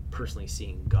personally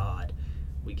seeing God.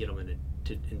 We get him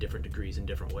in different degrees, in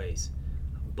different ways,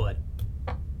 but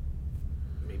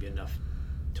maybe enough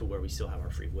to where we still have our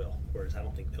free will. Whereas I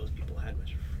don't think those people had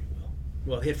much free will.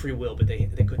 Well, they had free will, but they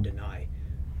couldn't deny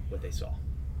what they saw.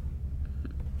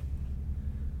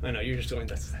 I know, you're just going,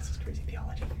 that's just crazy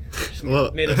theology.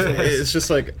 Well, it's just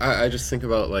like, I just think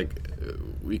about, like,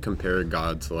 we compare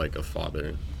God to, like, a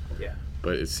father. Yeah.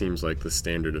 But it seems like the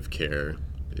standard of care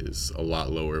is a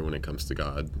lot lower when it comes to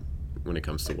God, when it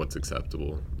comes to what's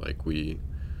acceptable. Like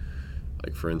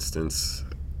for instance,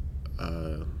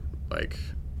 like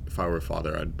if I were a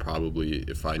father, I'd probably,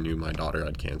 if I knew my daughter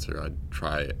had cancer, I'd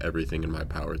try everything in my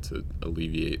power to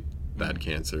alleviate that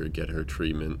cancer, get her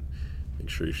treatment, make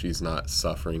sure she's not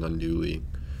suffering unduly.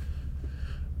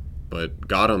 But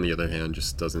God, on the other hand,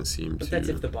 just doesn't seem to... But that's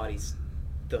if the body's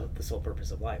the sole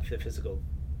purpose of life. The physical,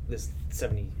 this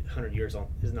 70, 100 years on,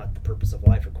 is not the purpose of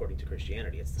life according to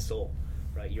Christianity. It's the soul,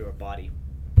 right? You're a body.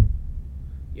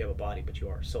 You have a body, but you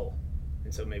are a soul.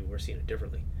 And so maybe we're seeing it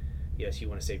differently. Yes, you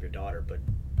want to save your daughter, but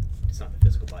it's not the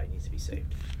physical body needs to be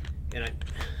saved. And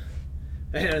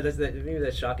I know maybe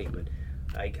that's shocking, but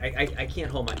I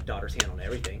can't hold my daughter's hand on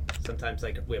everything. Sometimes,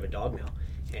 like, we have a dog now,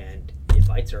 and it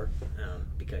bites her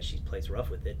because she plays rough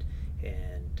with it,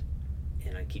 and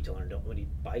I keep telling her, don't, when he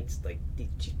bites, like,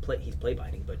 he's play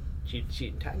biting, but she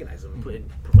antagonizes him and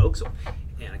provokes him,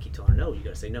 and I keep telling her, no, you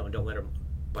got to say no, and don't let her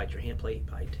bite your hand, play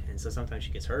bite. And so sometimes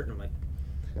she gets hurt, and I'm like,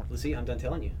 Lucy, I'm done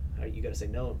telling you. You got to say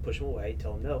no, push him away,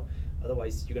 tell him no.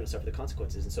 Otherwise, you're going to suffer the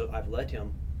consequences. And so I've let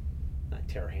him not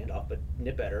tear her hand off, but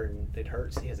nip at her, and it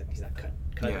hurts. He's not cut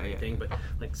or anything, but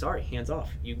like, sorry, hands off.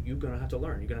 You're going to have to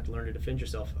learn. You're going to have to learn to defend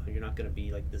yourself. You're not going to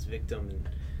be like this victim and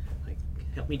like,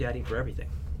 help me, Daddy, for everything.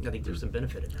 I think there's some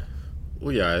benefit in that.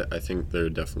 Well, yeah, I think there are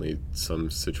definitely some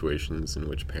situations in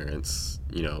which parents,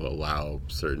 allow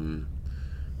certain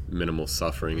minimal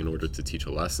suffering in order to teach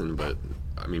a lesson. But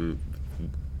I mean,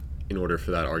 in order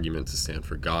for that argument to stand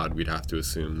for God, we'd have to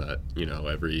assume that,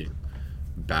 every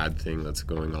bad thing that's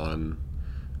going on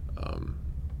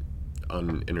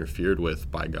uninterfered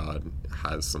with by God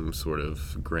has some sort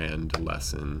of grand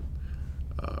lesson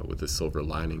with a silver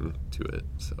lining to it.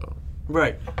 So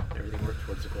right, everything works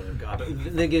towards the glory of God. But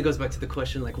then again, it goes back to the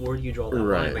question, like, where do you draw that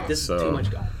line? Like, this is too much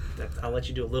God. I'll let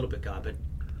you do a little bit, God,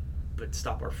 but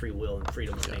stop our free will and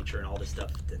freedom of nature and all this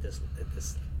stuff.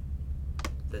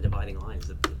 The dividing line is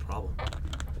the problem.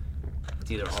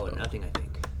 It's either all or nothing, I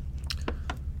think.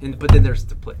 But then there's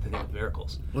the thing with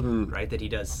miracles, right? That he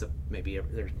does, maybe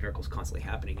there's miracles constantly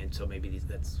happening, and so maybe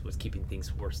that's what's keeping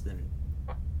things worse than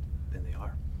they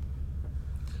are.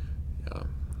 Yeah.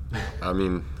 I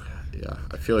mean, yeah,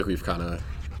 I feel like we've kind of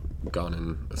gone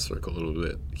in a circle a little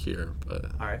bit here, but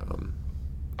all right.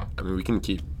 I mean, we can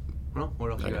keep... Well,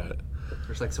 what else you got?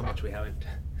 There's like so much we haven't...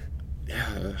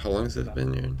 Yeah, how long has it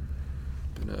been here?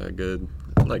 Been a good,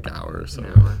 hour or so.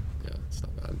 Yeah, it's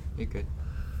not bad. You're good.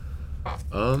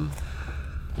 How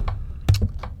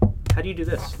do you do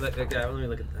this? Let me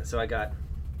look at that. So I got,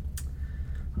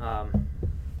 there's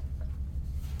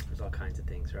all kinds of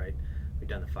things, right? We've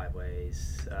done the 5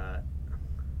 ways.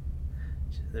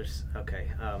 There's,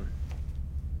 okay.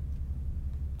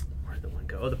 Where did the one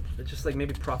go? Oh, just like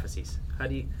maybe prophecies. How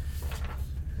do you,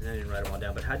 and I didn't write them all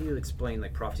down, but how do you explain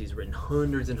like prophecies written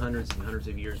hundreds and hundreds and hundreds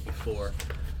of years before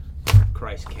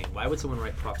Christ came? Why would someone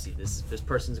write prophecy? This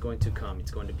person's going to come.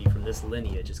 It's going to be from this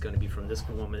lineage. It's going to be from this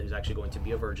woman who's actually going to be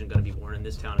a virgin, going to be born in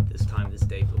this town at this time, this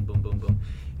day, boom, boom, boom, boom,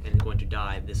 and going to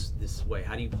die this way.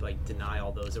 How do you like deny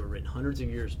all those that were written hundreds of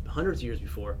years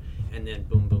before, and then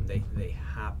boom, boom, they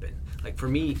happen? Like for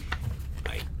me,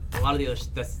 a lot of the other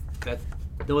that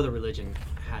no other religion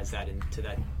has that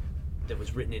that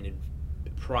was written in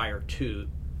prior to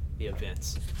the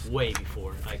events, way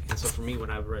before. Like, and so for me,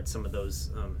 when I read some of those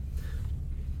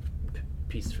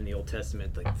pieces from the Old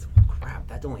Testament, like, crap,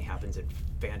 that only happens in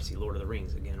fantasy, Lord of the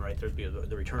Rings again, right? There'd be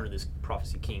the return of this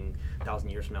prophecy king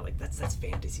 1,000 years from now. Like, that's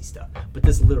fantasy stuff. But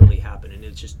this literally happened, and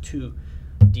it's just too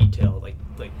detailed. Like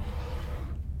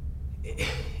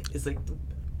it's like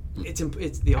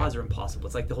it's the odds are impossible.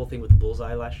 It's like the whole thing with the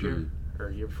bullseye last year. Or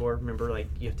year before, remember, like,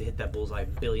 you have to hit that bullseye a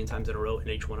billion times in a row, and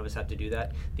each one of us have to do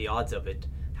that. The odds of it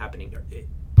happening, it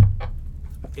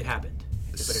happened,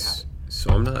 but it happened.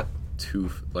 So I'm not too,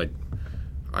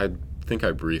 I think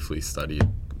I briefly studied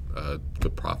the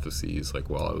prophecies,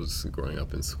 while I was growing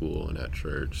up in school and at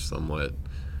church somewhat,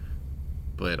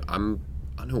 but I'm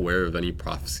unaware of any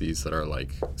prophecies that are,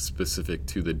 specific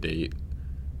to the date,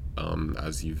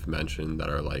 as you've mentioned, that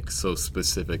are, so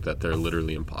specific that they're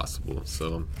literally impossible.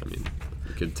 So, I mean,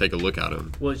 we could take a look at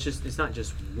them. Well, it's not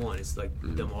just one. It's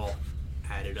them all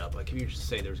added up. Like, if you just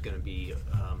say there's going to be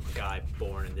a guy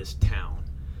born in this town,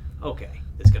 okay,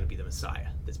 that's going to be the Messiah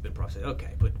that's been prophesied.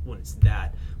 Okay, but when it's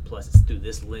that, plus it's through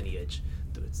this lineage,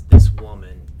 it's this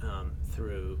woman,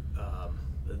 through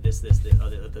the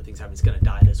other things happen, it's going to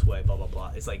die this way, blah, blah,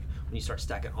 blah. It's like when you start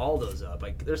stacking all those up,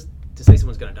 to say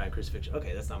someone's going to die in crucifixion,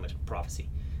 okay, that's not much prophecy,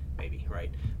 maybe,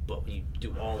 right? But when you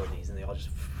do all of these and they all just,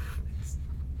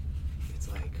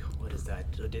 it's like, what is that?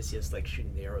 Odysseus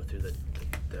shooting the arrow through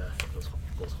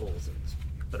those holes, and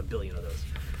but a billion of those.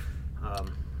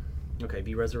 Okay,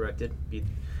 be resurrected, be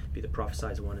the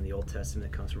prophesied one in the Old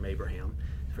Testament that comes from Abraham,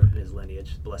 from his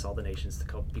lineage. Bless all the nations, to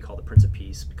be called the Prince of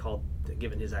Peace,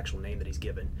 given his actual name that he's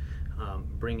given.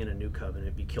 Bring in a new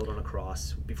covenant, be killed on a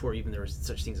cross. Before even there was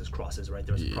such things as crosses, right?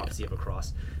 There was a prophecy of a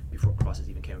cross before crosses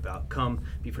even came about. Come,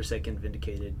 be forsaken,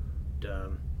 vindicated,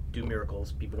 do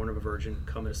miracles, be born of a virgin,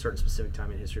 come at a certain specific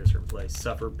time in history, a certain place,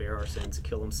 suffer, bear our sins,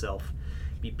 kill himself,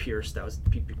 be pierced, that was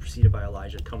be preceded by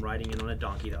Elijah, come riding in on a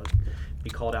donkey, that was be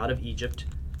called out of Egypt,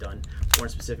 done, born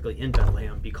specifically in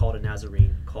Bethlehem, be called a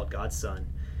Nazarene, called God's son,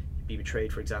 be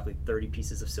betrayed for exactly 30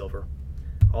 pieces of silver.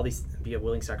 All these, be a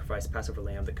willing sacrifice, Passover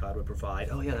lamb that God would provide.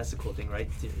 Oh yeah, that's the cool thing, right?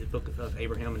 The book of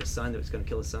Abraham and his son that was going to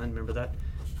kill his son. Remember that?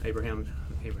 Abraham,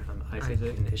 Isaac,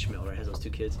 and Ishmael, right? Has those two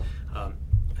kids. I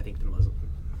think the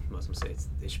Muslims say it's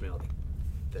Ishmael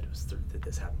that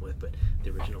this happened with, but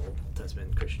the original Old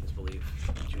Testament Jews believe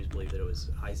that it was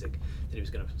Isaac, that he was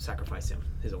going to sacrifice him,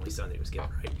 his only son that he was given,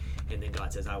 right? And then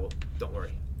God says, don't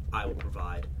worry, I will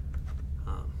provide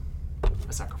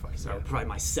a sacrifice. I will provide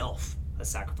myself a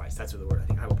sacrifice. That's what the word, I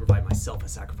think. I will provide myself a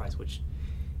sacrifice, which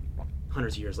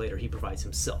hundreds of years later, he provides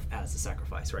himself as the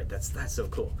sacrifice, right? That's so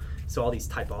cool. So all these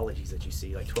typologies that you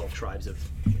see, like 12 tribes in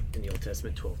the Old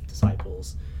Testament, 12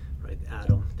 disciples, right?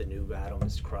 Adam, the new Adam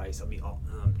is Christ. I mean,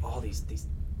 all these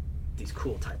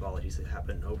cool typologies that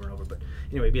happen over and over. But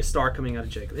anyway, be a star coming out of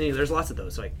Jacob. Anyway, there's lots of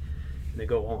those. Like, and they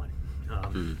go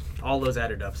on. All those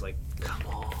added up, like, come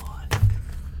on.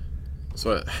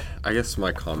 So I guess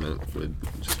my comment would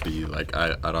just be like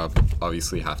I'd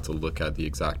obviously have to look at the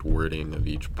exact wording of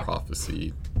each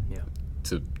prophecy,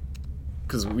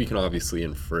 because we can obviously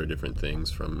infer different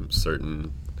things from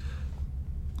certain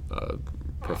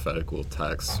prophetical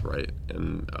texts, right?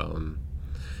 And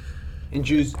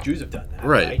Jews have done that,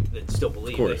 right? That still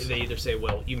believe. They either say,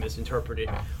 well, you misinterpreted,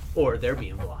 or they're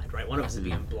being blind, right? One of us is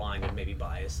being blind and maybe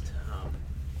biased.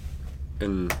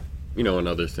 And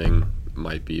another thing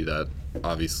might be that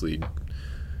obviously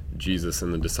Jesus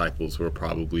and the disciples were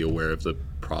probably aware of the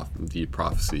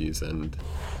prophecies, and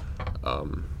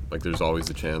like there's always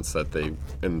a chance that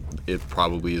and it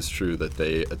probably is true that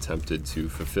they attempted to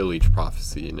fulfill each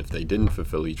prophecy, and if they didn't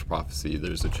fulfill each prophecy,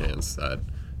 there's a chance that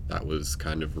was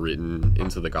kind of written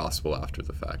into the gospel after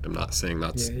the fact. I'm not saying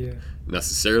that's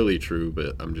necessarily true,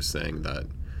 but I'm just saying that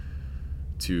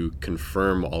to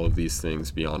confirm all of these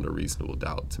things beyond a reasonable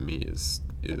doubt, to me, is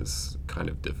kind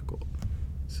of difficult.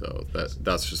 So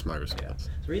that's just my response.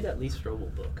 Yeah. So read that Lee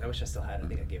Strobel book. I wish I still had it. I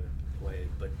think I gave it away.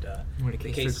 But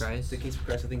The Case for Christ. The Case for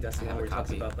Christ. I think that's the one where he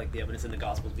talks about like the evidence in the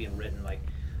Gospels being written, like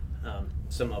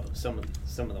some of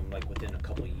them like within a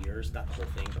couple of years, not the whole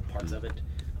thing, but parts of it.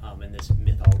 And this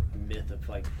myth of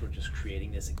like we're just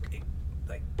creating this.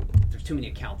 Like there's too many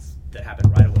accounts that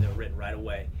happen right away. They're written right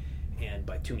away, and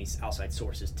by too many outside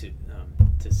sources to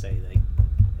say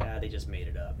they just made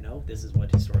it up. No, this is what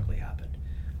historically happened.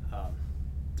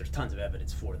 There's tons of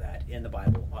evidence for that in the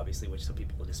Bible, obviously, which some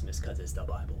people will dismiss because it's the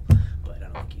Bible, but I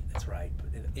don't think that's right. But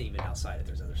even outside it,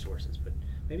 there's other sources. But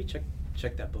maybe check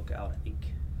that book out. I think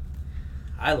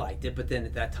I liked it, but then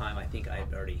at that time, I think I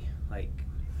had already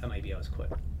maybe I was quite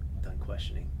done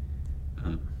questioning.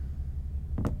 But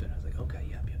I was like, okay,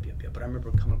 yep. But I remember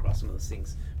coming across some of those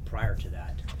things prior to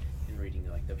that and reading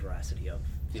like the veracity of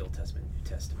the Old Testament, New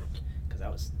Testament, because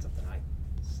that was something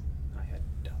I had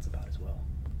doubts about as well.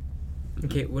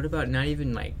 Okay, what about not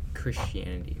even like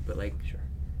Christianity, but like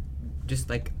just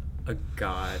like a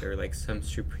god or like some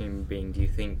supreme being? Do you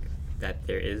think that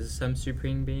there is some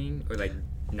supreme being, or like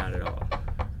not at all?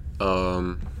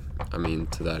 I mean,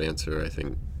 to that answer, I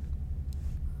think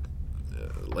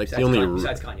Besides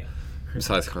Kanye.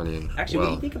 Besides Kanye. Actually, what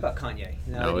do you think about Kanye?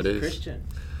 Now that he's a Christian.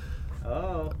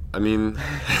 Oh. I mean,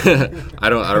 I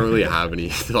don't really have any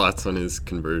thoughts on his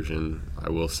conversion. I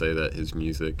will say that his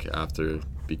music after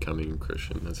becoming a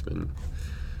Christian has been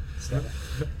a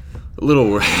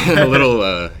little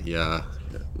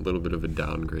bit of a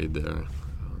downgrade there.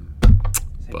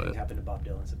 Same thing happened to Bob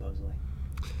Dylan, supposedly.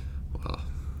 Well,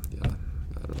 yeah,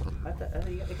 I don't know.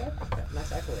 It got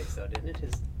nice accolades, though, didn't it?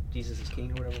 His Jesus is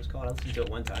King, or whatever it was called. I listened to it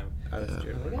one time. Oh, that's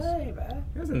true. Like, that ain't bad.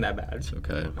 It wasn't that bad. It's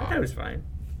okay. I thought it was fine.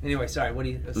 Anyway, sorry. What do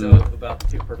you about the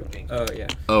two perfect beings? Oh yeah.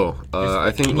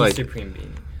 I think like supreme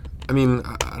being. I mean,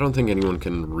 I don't think anyone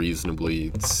can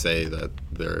reasonably say that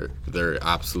there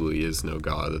absolutely is no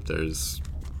God, that there's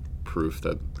proof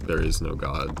that there is no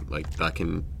God. Like, that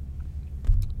can,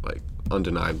 like,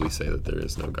 undeniably say that there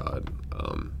is no God.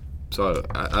 So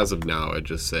as of now, I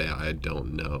just say I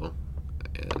don't know.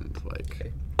 And,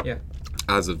 like,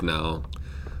 as of now,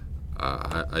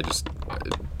 I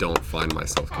don't find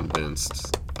myself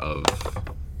convinced of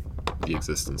the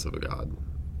existence of a God.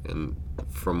 And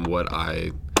from what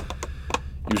I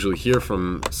usually hear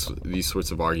from these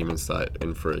sorts of arguments that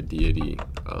infer a deity,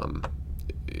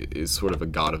 is sort of a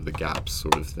God of the gaps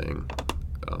sort of thing.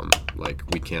 Like,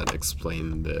 we can't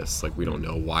explain this. Like, we don't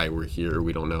know why we're here.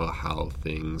 We don't know how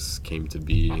things came to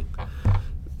be.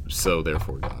 So,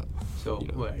 therefore, God. So, you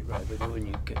know. right, but then when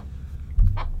you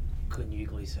couldn't you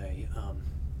equally say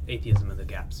atheism and the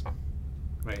gaps?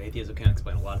 Right, atheism can't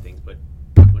explain a lot of things, but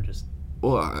we're just...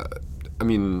 Well, I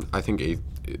mean, I think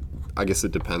I guess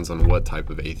it depends on what type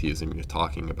of atheism you're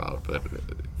talking about, but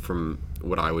from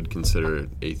what I would consider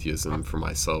atheism for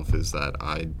myself is that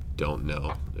I don't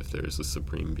know if there's a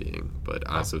supreme being, but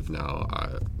as of now,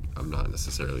 I'm not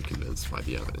necessarily convinced by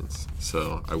the evidence.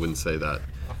 So I wouldn't say that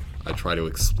I try to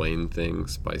explain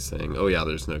things by saying, oh yeah,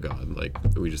 there's no God, like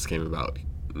we just came about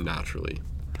naturally.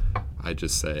 I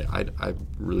just say, I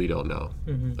really don't know.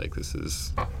 Like, this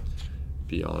is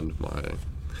beyond my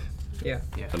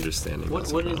understanding. What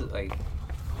is it like?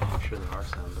 I'm sure there are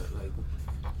some, but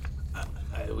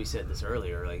like we said this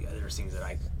earlier. Like, there's things that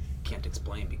I can't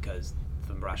explain because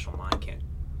the rational mind can't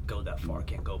go that far,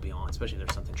 can't go beyond. Especially if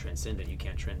there's something transcendent, you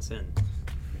can't transcend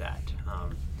that.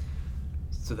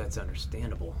 So that's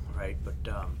understandable, right? But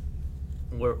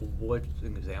what's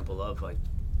an example of like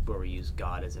where we use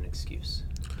God as an excuse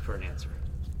for an answer?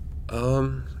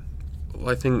 Well,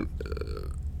 I think.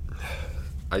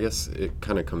 I guess it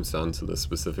kind of comes down to the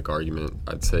specific argument.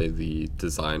 I'd say the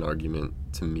design argument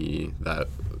to me that,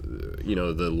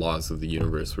 the laws of the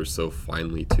universe were so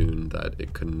finely tuned that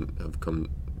it couldn't have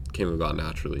came about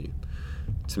naturally.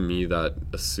 To me, that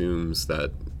assumes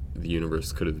that the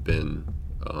universe could have been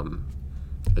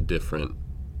a different,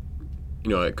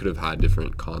 it could have had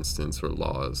different constants or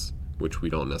laws, which we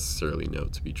don't necessarily know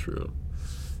to be true.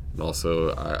 And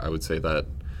also, I would say that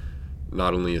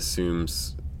not only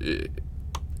assumes...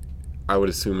 I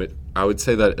would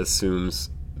say that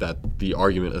assumes that the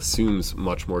argument assumes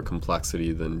much more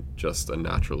complexity than just a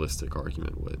naturalistic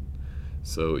argument would.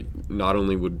 So not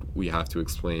only would we have to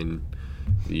explain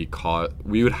the cause,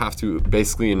 we would have to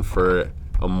basically infer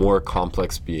a more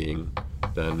complex being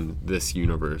than this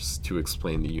universe to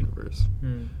explain the universe.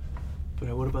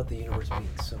 But what about the universe being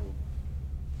so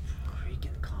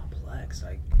freaking complex?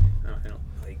 I don't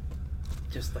like,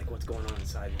 just like what's going on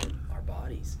inside our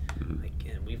bodies. Like,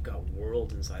 and we've got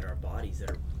worlds inside our bodies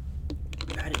that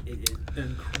is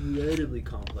incredibly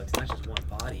complex. Not just one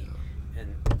body,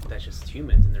 and that's just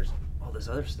humans. And there's all this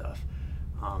other stuff.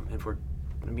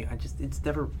 It's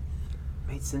never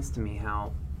made sense to me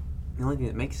how the only thing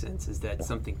that makes sense is that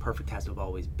something perfect has to have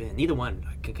always been. Neither one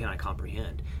can I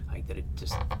comprehend. Like, that it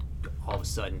just all of a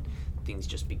sudden things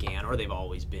just began, or they've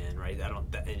always been, right?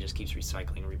 It just keeps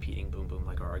recycling and repeating, boom, boom,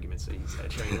 like our arguments. So you said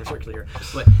it's circular.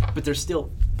 But there's still,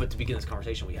 but to begin this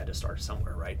conversation, we had to start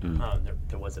somewhere, right?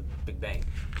 There was a Big Bang.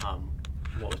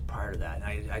 What was prior to that?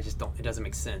 And I just don't. It doesn't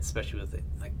make sense, especially with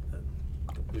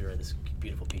we were at this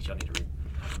beautiful beach. Y'all need to read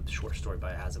the short story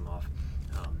by Asimov,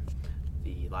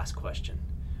 The Last Question,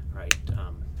 right?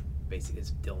 Basically,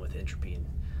 it's dealing with entropy and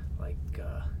like.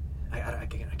 I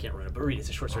can't remember, but read it. It's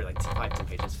a short story, like 5-10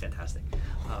 pages. It's fantastic.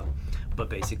 But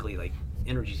basically, like,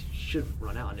 energy should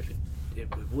run out, and if it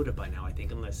would have by now, I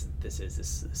think, unless this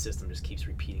system just keeps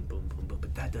repeating, boom, boom, boom.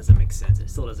 But that doesn't make sense. It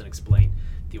still doesn't explain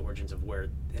the origins of where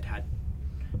it had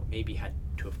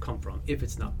to have come from. If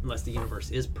it's not, unless the universe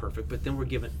is perfect, but then we're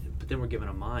given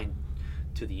a mind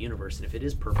to the universe, and if it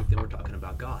is perfect, then we're talking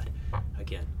about God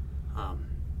again.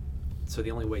 So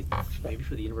the only way maybe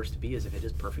for the universe to be is if it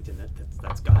is perfect, and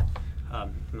that's God.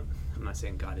 I'm not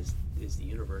saying God is the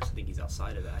universe. I think he's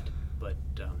outside of that. But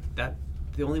that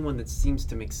the only one that seems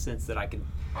to make sense that I can,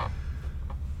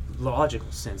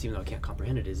 logical sense, even though I can't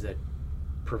comprehend it, is that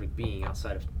perfect being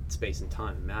outside of space and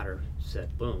time and matter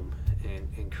said boom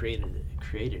and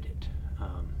created it.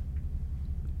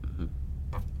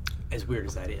 As weird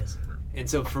as that is. And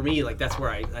so for me, like that's where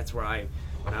I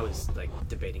when I was like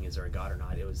debating is there a God or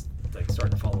not, it was like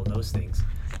starting to follow those things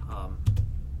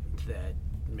that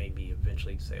made me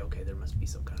eventually say, okay, there must be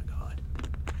some kind of God.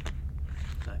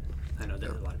 I know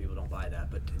that a lot of people don't buy that,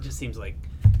 but it just seems like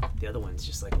the other one's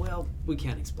just like, well, we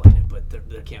can't explain it, but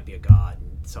there can't be a God,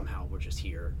 and somehow we're just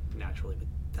here naturally.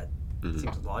 But that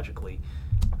seems logically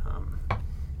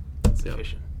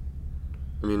insufficient.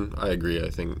 I mean, I agree.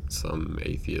 I think some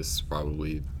atheists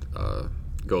probably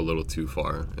go a little too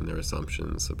far in their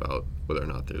assumptions about whether or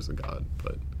not there's a God.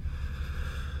 But,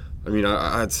 I mean,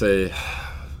 I'd say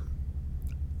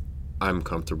I'm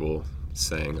comfortable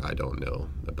saying I don't know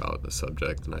about the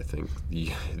subject, and I think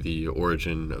the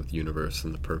origin of the universe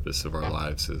and the purpose of our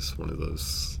lives is one of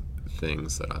those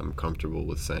things that I'm comfortable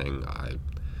with saying I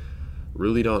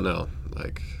really don't know.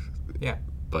 Like, Yeah.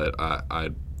 but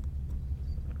I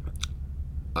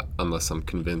unless I'm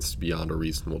convinced beyond a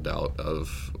reasonable doubt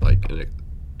of like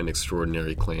an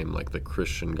extraordinary claim, like the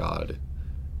Christian God,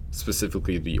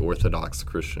 specifically the Orthodox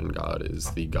Christian God,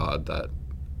 is the God that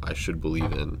I should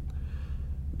believe in,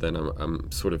 then I'm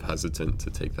sort of hesitant to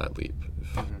take that leap.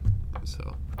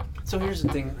 So here's the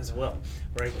thing as well,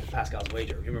 right? With Pascal's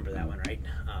wager, you remember that one, right?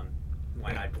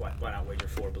 Why not wager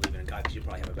for believing in God? Because you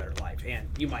probably have a better life, and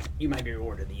you might be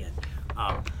rewarded in the end.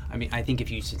 I mean, I think if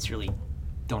you sincerely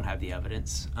don't have the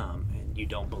evidence, and you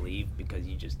don't believe because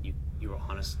you were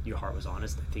honest, your heart was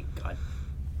honest, I think God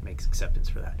makes acceptance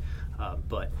for that.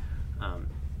 But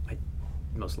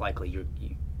most likely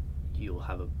you'll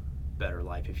have a better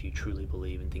life if you truly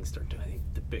believe, and things start to, I think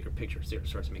the bigger picture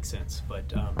starts to make sense.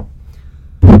 But what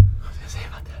was I gonna say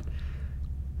about that?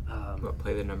 What,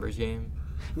 play the numbers game?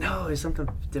 No, it's something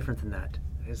different than that.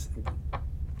 How'd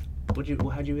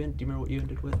you end? Do you remember what you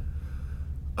ended with?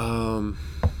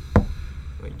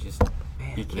 Wait, just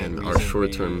you can't. Man, our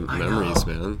short-term I memories,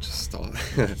 know. man, just stop.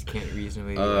 You just can't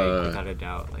reasonably, like, without a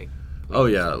doubt, like. Oh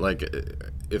yeah, like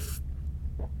if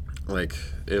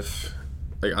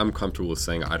I'm comfortable with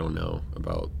saying I don't know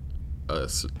about a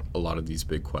lot of these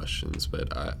big questions, but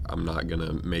I'm not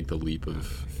gonna make the leap of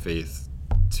faith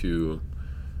to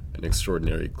an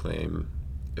extraordinary claim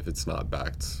if it's not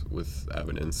backed with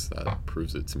evidence that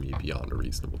proves it to me beyond a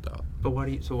reasonable doubt. But why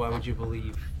would you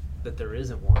believe that there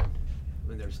isn't one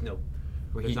when there's not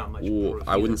much proof?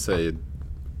 I wouldn't say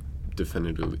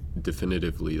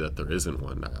definitively that there isn't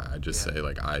one. I just say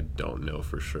like I don't know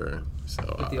for sure. So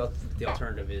But the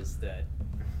alternative is that,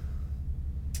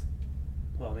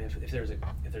 well, I mean, if there's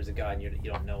a God and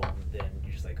you don't know him, then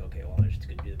you're just like, okay, well, I'm just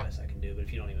going to do the best I can do. But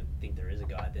if you don't even think there is a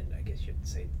God, then I guess you have to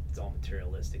say it's all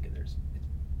materialistic and it's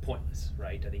pointless,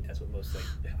 right? I think that's what most like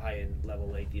high-end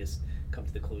level atheists come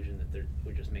to the conclusion that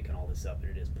we're just making all this up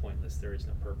and it is pointless. There is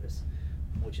no purpose,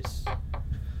 which is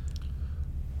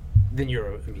then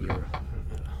you're I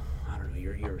don't know,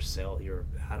 you're a cell, your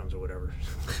atoms or whatever,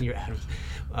 your atoms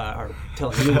are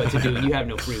telling you what to do. You have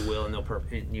no free will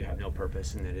and you have no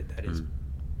purpose, and that is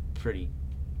pretty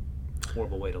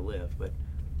horrible way to live. But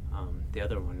the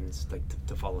other one is like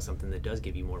to follow something that does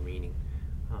give you more meaning.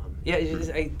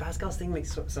 Pascal's thing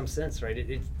makes some sense,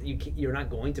 right? You're not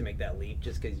going to make that leap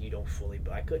just because you don't fully.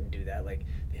 But I couldn't do that. Like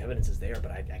the evidence is there,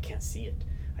 but I can't see it.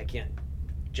 I can't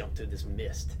jump through this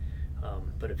mist.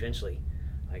 But eventually,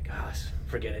 like,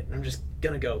 forget it. I'm just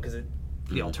gonna go because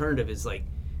the alternative is like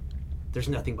there's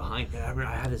nothing behind it. I mean,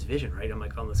 I have this vision, right? I'm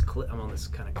like on this cliff. I'm on this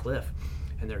kind of cliff,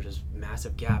 and there's this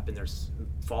massive gap, and there's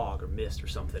fog or mist or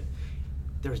something.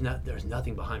 There's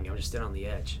nothing behind me. I'm just standing on the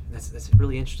edge. And that's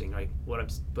really interesting, right?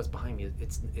 What's behind me?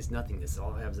 It's nothingness.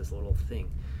 All I have is this little thing,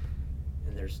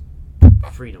 and there's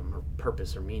freedom or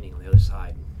purpose or meaning on the other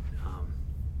side.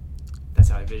 That's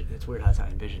how it's weird. That's how I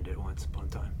envisioned it once upon a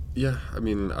time. Yeah, I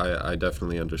mean, I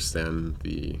definitely understand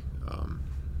the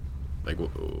like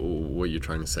what you're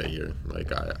trying to say here.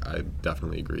 Like I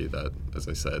definitely agree that, as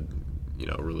I said,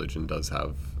 religion does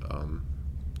have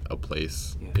a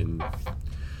place in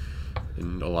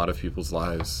a lot of people's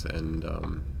lives, and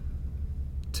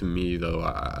to me though,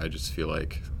 I just feel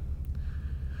like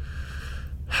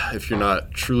if you're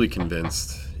not truly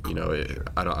convinced,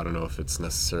 I don't know if it's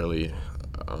necessarily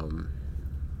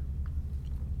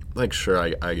like,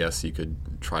 sure, I guess you could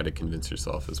try to convince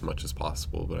yourself as much as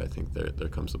possible, but I think there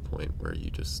comes a point where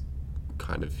you just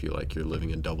kind of feel like you're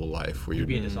living a double life where you're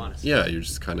being dishonest. Yeah, you're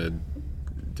just kind of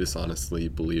dishonestly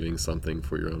believing something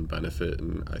for your own benefit,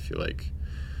 and I feel like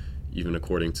even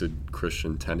according to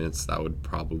Christian tenets, that would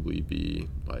probably be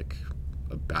like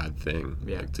a bad thing,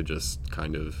 like to just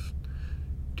kind of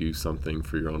do something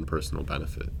for your own personal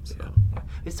benefit. So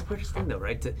it's the weirdest thing though,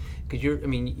 right? Because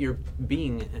you're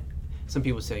being. Some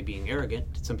people say being arrogant.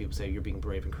 Some people say you're being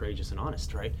brave and courageous and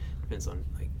honest, right?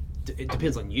 It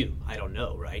depends on you. I don't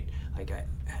know, right? Like I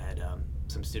had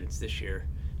some students this year,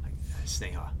 like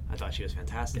Sneha. I thought she was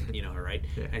fantastic. You know her, right?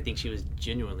 Yeah. And I think she was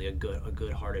genuinely a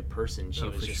good-hearted person. She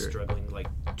was just struggling like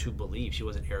to believe. She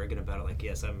wasn't arrogant about it. Like,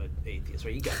 yes, I'm an atheist,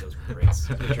 right? You got those bricks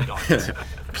with your daughters.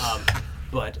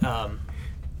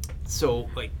 So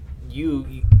like you're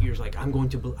like, I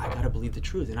gotta believe the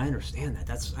truth, and I understand that.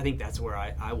 I think that's where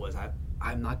I was.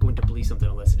 I'm not going to believe something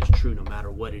unless it is true, no matter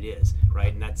what it is,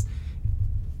 right?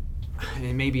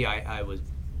 And maybe I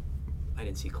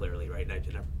didn't see clearly, right?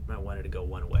 And I wanted to go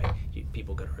one way.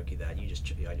 People could argue that I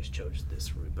just chose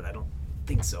this route, but I don't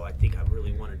think so. I think I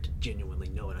really wanted to genuinely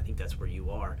know, and I think that's where you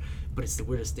are. But it's the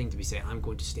weirdest thing to be saying, I'm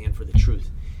going to stand for the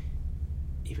truth,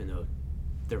 even though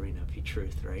there may not be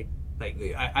truth, right?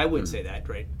 Like, I wouldn't say that,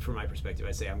 right? From my perspective,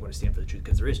 I say I'm going to stand for the truth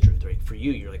because there is truth, right? For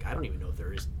you, you're like, I don't even know if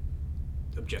there is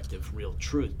objective, real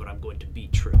truth, but I'm going to be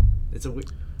true. It's a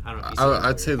weird. I don't know. If you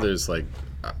I'd say there's like,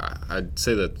 I'd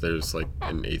say that there's like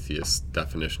an atheist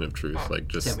definition of truth, like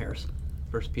just. Sam Harris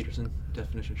versus Peterson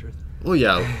definition of truth. Well,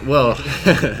 yeah. Well,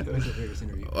 That was a previous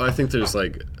interview. I think there's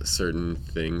like certain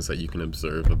things that you can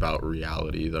observe about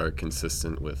reality that are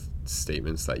consistent with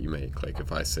statements that you make. Like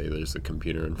if I say there's a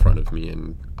computer in front of me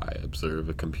and I observe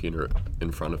a computer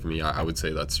in front of me, I would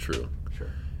say that's true. Sure.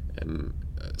 And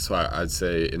so I'd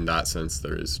say in that sense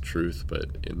there is truth, but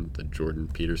in the Jordan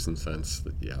Peterson sense,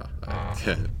 yeah,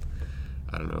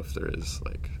 I don't know if there is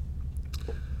like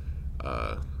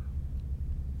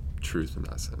truth in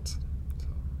that sense.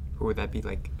 Or would that be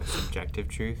like a subjective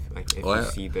truth? Like if Well, you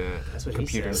see the That's what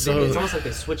computer. he said. So- It's almost like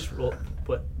they switched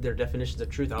what their definitions of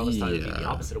truth. I always thought it would be the Yeah.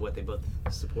 opposite of what they both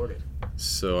supported.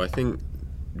 So I think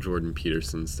Jordan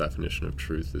Peterson's definition of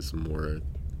truth is more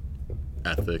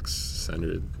ethics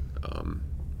centered.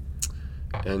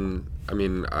 And I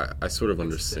mean, I sort of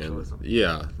understand. Existentialism.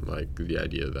 Yeah, like the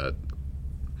idea that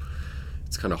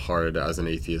it's kind of hard as an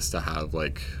atheist to have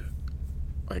like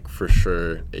for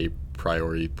sure a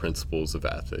priori principles of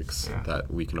ethics that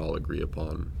we can all agree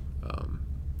upon.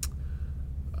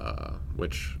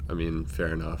 Which, I mean,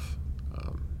 fair enough.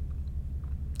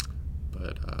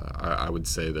 But I would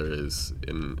say there is,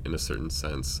 in a certain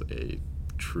sense, a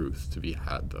truth to be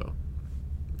had, though,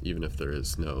 even if there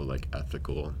is no like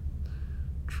ethical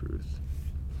truth.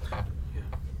 Yeah.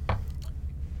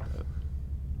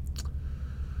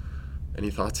 Any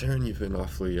thoughts, Aaron? You've been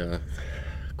awfully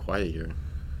quiet here.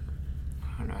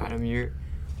 I don't know, Adam.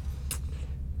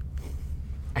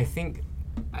 I think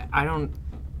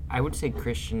I would say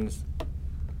Christians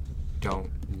don't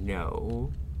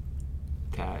know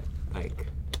that, like,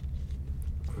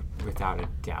 without a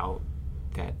doubt,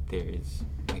 that there's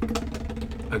like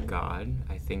a God.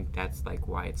 I think that's like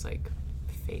why it's like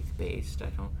faith-based. I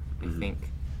think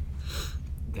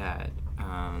that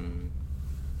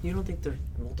You don't think there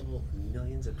are multiple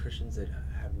millions of Christians that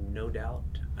have no doubt?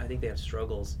 I think they have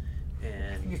struggles, I think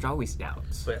and there's always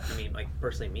doubts. but I mean, like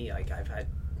personally, me, like I've had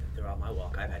throughout my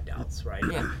walk, I've had doubts, right?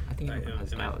 Yeah, I think everyone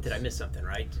has doubts. Did I miss something,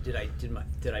 right? Did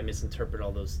I misinterpret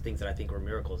all those things that I think were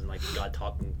miracles and like God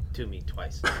talking to me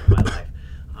twice in my life?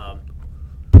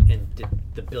 And did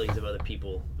the billions of other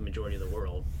people, the majority of the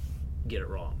world, get it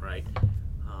wrong, right?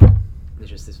 There's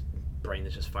just this brain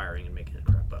that's just firing and making it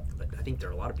crap up. But I think there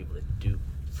are a lot of people that do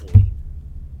fully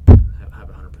have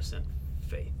 100%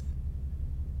 faith.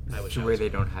 To where they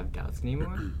don't have doubts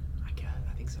anymore? I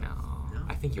think so. No,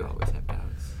 I think you always have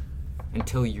doubts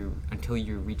until you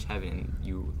reach heaven and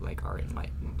you like are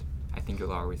enlightened. I think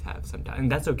you'll always have some doubt, and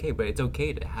that's okay. But it's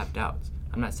okay to have doubts.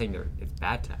 I'm not saying it's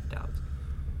bad to have doubts,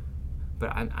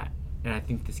 but I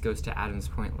think this goes to Adam's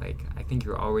point. Like I think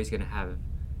you're always going to have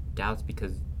doubts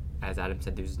because, as Adam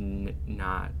said, there's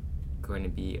not going to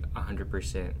be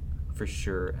 100% for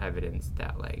sure evidence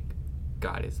that like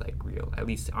God is like real, at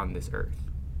least on this earth.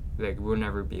 Like we'll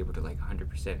never be able to like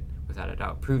 100% without a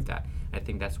doubt prove that. I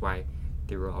think that's why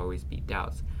there will always be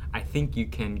doubts. I think you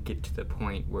can get to the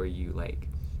point where you like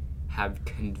have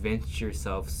convinced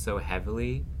yourself so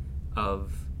heavily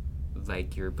of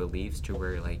like your beliefs to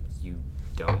where like you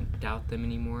don't doubt them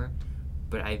anymore.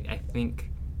 But I think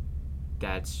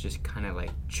that's just kind of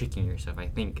like tricking yourself. I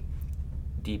think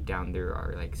deep down there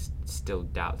are like still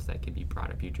doubts that could be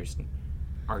brought up. You just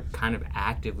are kind of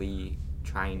actively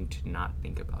trying to not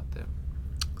think about them.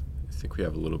 I think we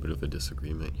have a little bit of a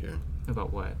disagreement here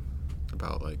About what?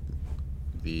 about like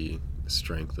the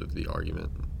strength of the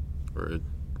argument or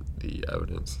the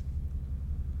evidence.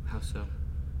 How so?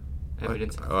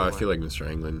 Evidence. I feel like Mr.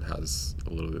 Anglin has a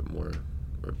little bit more,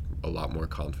 or a lot more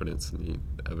confidence in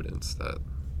the evidence that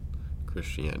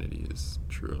Christianity is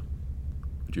true.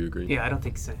 Would you agree? Yeah, I don't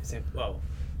think well,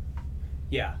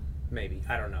 yeah, maybe.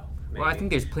 I don't know. Maybe. Well, I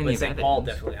think there's plenty But of St. Paul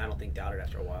evidence. definitely, I don't think, doubted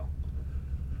after a while.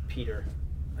 Peter,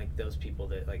 like those people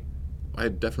that like. I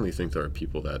definitely think there are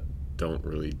people that don't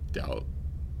really doubt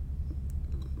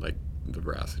like the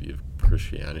veracity of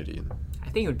Christianity. I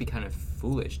think it would be kind of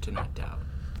foolish to not doubt.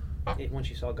 Once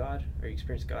you saw God or you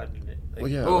experienced God, like, Well,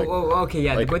 yeah. Okay,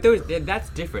 yeah, like- but that's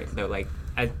different though. Like,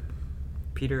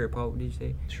 Peter or Paul, what did you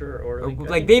say? sure, or Or, like, I like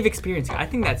think- they've experienced it. I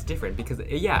think that's different because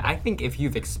I think if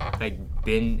you've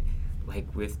been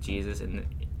like with Jesus and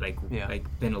like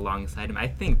been alongside him, I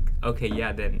think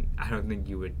then I don't think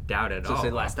you would doubt at So all. say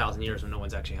the last 1,000 years when no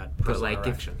one's actually had But, personal like, if-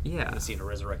 interaction, yeah. and seen a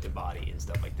resurrected body and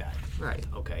stuff like that. Right.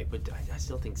 Okay, but I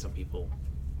still think some people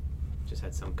just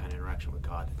had some kind of interaction with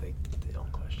God that they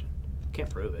don't question. Can't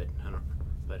prove it. I don't.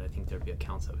 But I think there'd be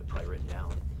accounts of it probably written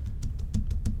down.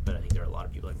 but I think there are a lot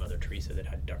of people like Mother Teresa that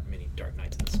had many dark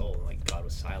nights in the soul, and like God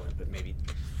was silent, but maybe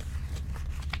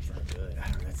felt good. I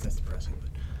don't know. That's depressing.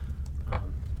 But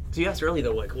so you asked earlier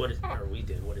though, like what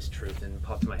is truth? And it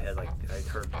popped in my head, like I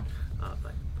heard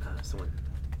someone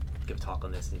give a talk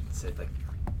on this, and he said like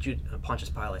Pontius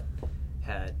Pilate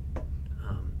had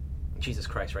Jesus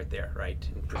Christ right there, right,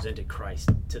 and presented Christ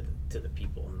to the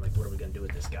people, and like, what are we gonna do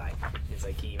with this guy? And it's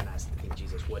like he even asked, I think,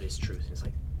 Jesus, what is truth? And it's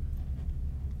like,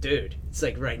 dude, it's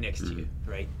like right next to you,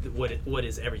 right? What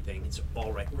is everything? It's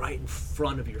all right in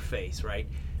front of your face, right?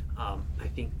 I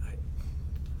think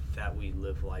that we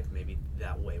live life maybe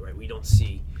that way, right? We don't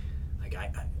see, like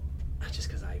I just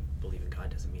because I believe in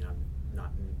God doesn't mean I'm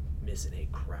not missing a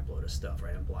crap load of stuff,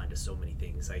 right? I'm blind to so many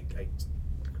things. I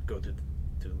go through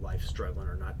life struggling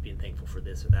or not being thankful for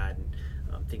this or that, and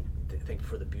thankful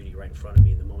for the beauty right in front of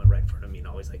me, in the moment right in front of me, and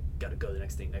always like got to go to the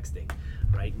next thing,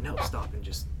 right? No, stop and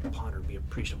just ponder and be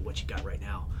appreciative of what you got right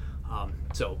now.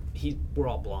 So we're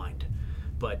all blind,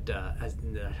 but I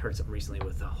heard something recently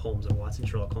with Holmes and Watson,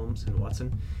 Sherlock Holmes and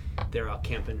Watson. They're out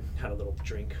camping, had a little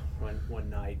drink one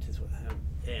night,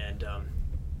 and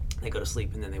they go to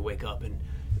sleep, and then they wake up, and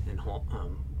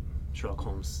Sherlock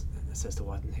Holmes says to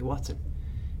Watson, "Hey Watson,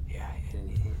 yeah,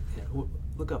 and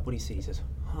look up. What do you see?" He says,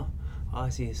 all I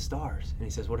see is stars. And he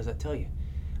says, "What does that tell you?"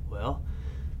 "Well,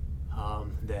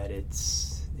 that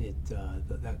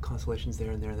that constellation's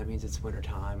there and there. That means it's winter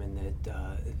time, and that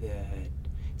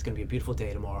it's going to be a beautiful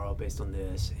day tomorrow based on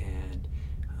this, and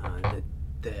that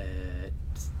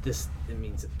this it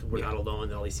means that we're not alone.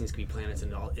 That all these things could be planets,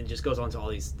 and all. It just goes on to all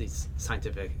these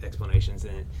scientific explanations,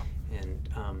 and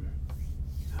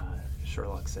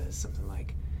Sherlock says something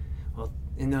like, "Well,"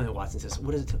 and then Watson says,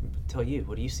 "What does it tell you?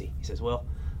 What do you see?" He says, "Well,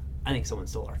 I think someone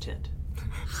stole our tent."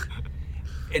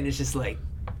 And it's just like,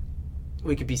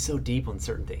 we could be so deep on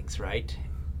certain things, right?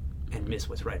 And miss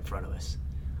what's right in front of us.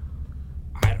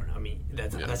 I don't know. I mean,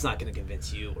 that's not going to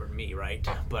convince you or me, right?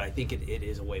 But I think it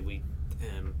is a way we,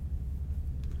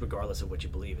 regardless of what you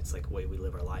believe, it's like a way we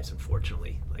live our lives,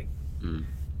 unfortunately. Like,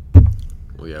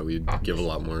 well, yeah, we give a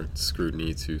lot more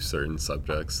scrutiny to certain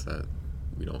subjects that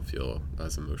we don't feel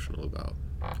as emotional about.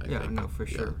 I think. No, for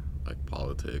sure. Like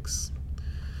politics,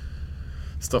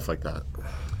 stuff like that.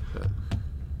 But,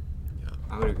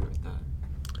 I would agree with that.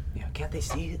 Yeah, can't they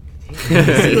see it?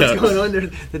 See what's going on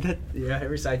there? Yeah,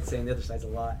 every side's saying the other side's a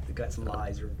lie. They got some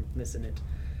lies. You're missing it.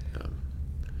 Yeah.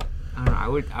 I don't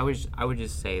know. I would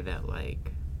just say that,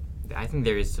 like, I think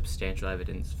there is substantial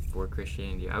evidence for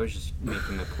Christianity. I was just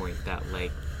making the point that,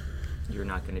 like, you're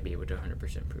not going to be able to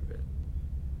 100% prove it.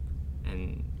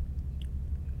 And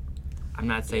I'm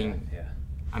not saying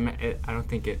I don't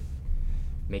think it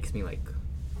makes me, like,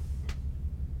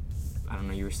 I don't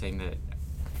know, you were saying that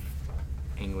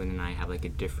Anglin and I have, like, a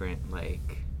different,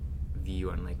 like, view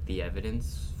on, like, the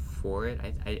evidence for it.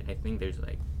 I think there's,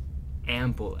 like,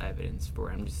 ample evidence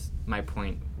for it. My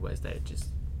point was that it just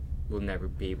will never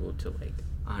be able to, like,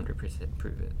 100%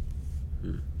 prove it.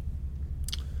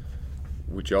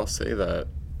 Would y'all say that,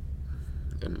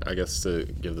 and I guess to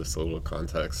give this a little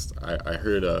context, I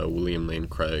heard William Lane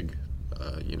Craig,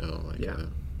 a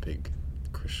big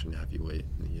Christian heavyweight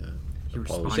in the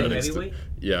apologetics. Heavyweight?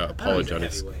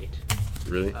 Apologetics.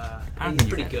 Really? I think he's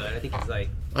pretty good. I think he's like.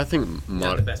 I think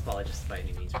not the best apologist by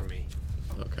any means for me.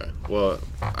 Okay. Well,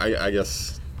 I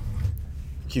guess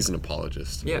he's an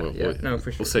apologist. No,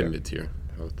 for sure. We'll say mid-tier.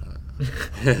 How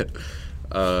about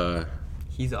that?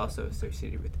 He's also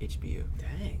associated with HBU.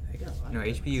 Dang, they got a lot. No,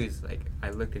 HBU is, like, I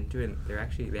looked into it, and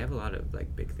they have a lot of,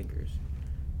 like, big thinkers.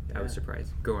 Yeah. I was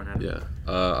surprised. Go on, Adam. Yeah.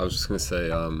 I was just gonna say,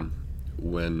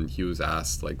 when he was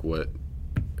asked, like, what,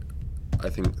 I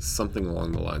think something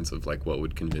along the lines of, like, what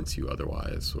would convince you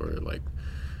otherwise, or, like,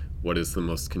 what is the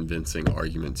most convincing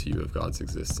argument to you of God's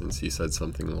existence? He said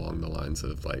something along the lines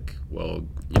of, like, well,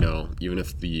 even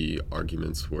if the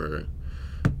arguments were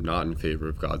not in favor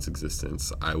of God's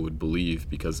existence, I would believe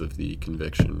because of the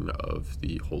conviction of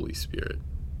the Holy Spirit,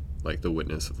 like the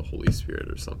witness of the Holy Spirit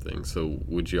or something. So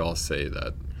would you all say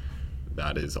that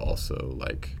is also,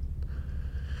 like,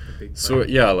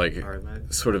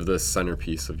 sort of the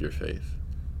centerpiece of your faith?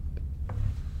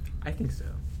 I think so.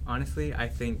 Honestly, I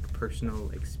think personal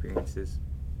experiences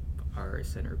are a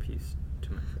centerpiece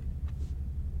to my faith.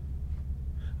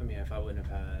 I mean, if I wouldn't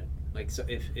have had, like, so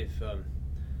if the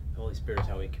Holy Spirit is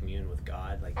how we commune with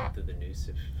God, like through the nous,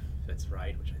 if that's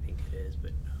right, which I think it is,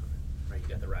 but right, you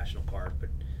got the rational part, but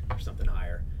there's something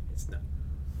higher. It's not.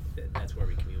 That's where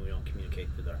we commune. We don't communicate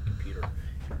with our computer,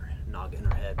 or noggin,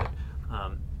 or head, but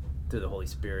through the Holy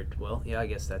Spirit. Well, yeah, I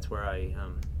guess that's where I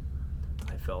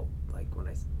felt like when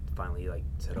I finally, like,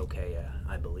 said, okay,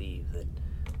 I believe that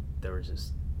there was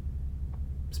this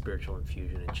spiritual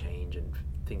infusion and change and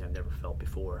thing I've never felt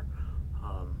before.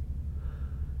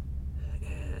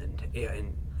 And yeah,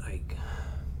 and like,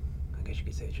 I guess you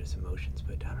could say it's just emotions,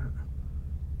 but I don't know.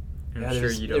 I'm Yeah, sure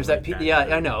there's, you don't there's like that. that. Yeah,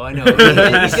 I know.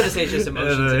 He's gonna say it's just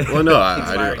emotions. Well, no,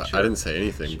 Inspiring, I sure. didn't say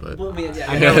anything, but Well, I mean,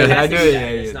 yeah, I know, that's I the know, thing, yeah,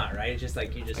 It's yeah. not right. It's just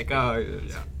like you just Like, oh,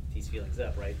 these, yeah. these feelings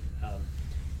up, right?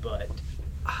 But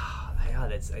yeah,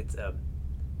 it's that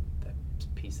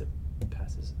piece that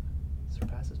passes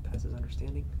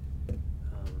understanding.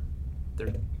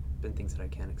 There's been things that I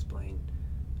can't explain,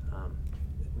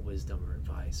 wisdom or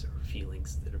advice or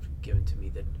feelings that have given to me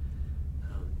that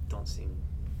don't seem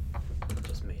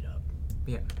just made up.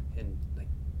 Yeah. And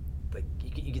like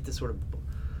you get this sort of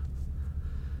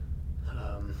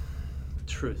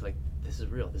truth, like this is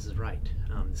real, this is right,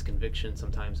 this conviction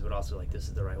sometimes, but also like this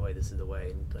is the right way, this is the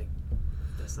way, and like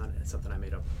that's not something I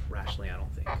made up rationally, I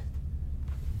don't think.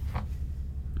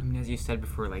 I mean, as you said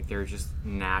before, like there are just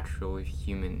natural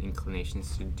human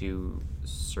inclinations to do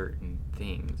certain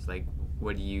things. Like,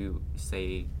 what do you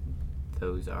say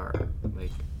those are?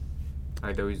 Like,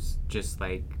 are those just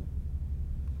like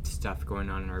stuff going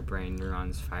on in our brain,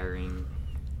 neurons firing?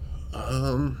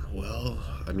 Well,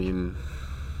 I mean,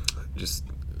 just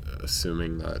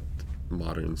assuming that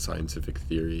modern scientific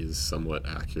theory is somewhat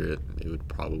accurate, it would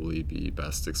probably be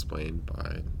best explained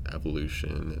by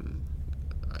evolution and,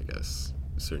 I guess,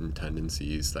 certain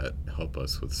tendencies that help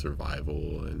us with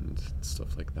survival and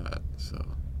stuff like that. So,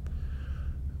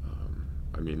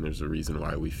 I mean, there's a reason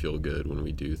why we feel good when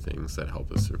we do things that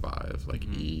help us survive, like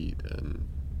eat and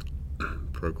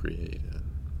procreate and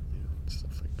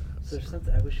stuff like that. So there's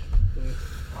something I wish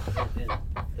in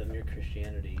the Mere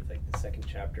Christianity, like the second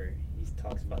chapter, he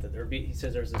talks about that he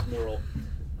says there's this moral,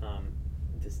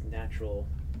 this natural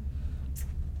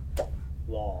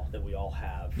law that we all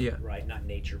have, Yeah. right? Not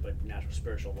nature, but natural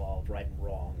spiritual law of right and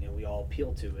wrong, and we all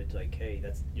appeal to it. Like, hey,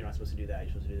 that's you're not supposed to do that.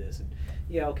 You're supposed to do this. And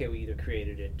yeah, okay, we either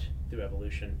created it through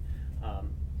evolution,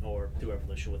 or through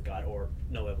evolution with God, or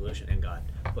no evolution and God.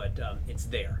 But it's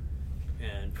there,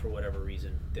 and for whatever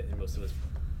reason, and most of us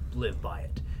live by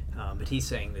it. But he's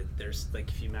saying that there's like,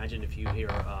 if you hear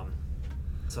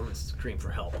someone scream for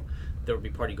help, there would be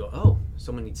part of you go, oh,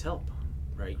 someone needs help,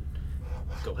 right?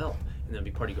 Go help. And then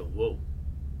be part of you go, whoa,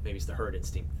 maybe it's the herd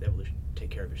instinct, the evolution. Take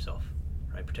care of yourself,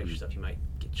 right? Protect yourself. You might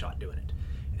get shot doing it.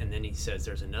 And then he says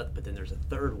there's another, but then there's a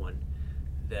third one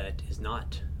that is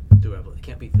not through evolution. It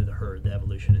can't be through the herd, the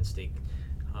evolution instinct.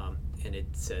 And it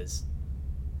says,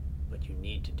 but you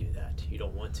need to do that. You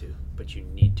don't want to, but you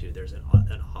need to. There's an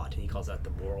ought, and he calls that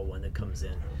the moral one that comes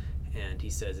in. And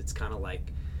he says it's kind of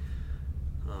like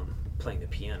playing the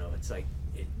piano. It's like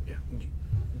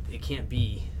it can't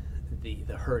be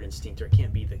the herd instinct, or it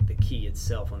can't be the key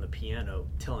itself on the piano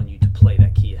telling you to play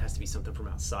that key. It has to be something from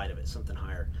outside of it, something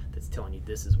higher that's telling you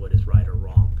this is what is right or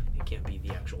wrong. It can't be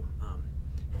the actual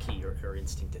key or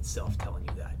instinct itself telling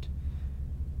you that.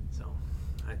 So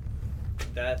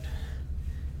that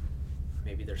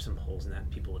maybe there's some holes in that,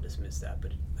 and people will dismiss that,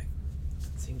 but it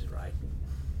seems right.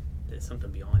 There's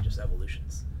something beyond just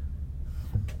evolutions.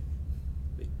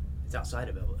 It's outside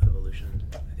of evolution,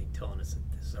 I think, telling us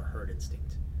that this is our herd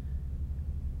instinct.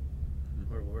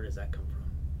 Where does that come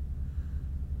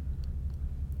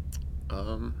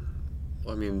from?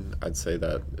 Well, I mean, I'd say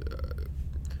that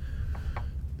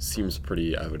seems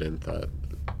pretty evident that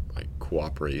like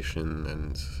cooperation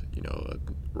and a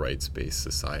rights-based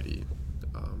society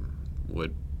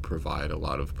would provide a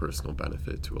lot of personal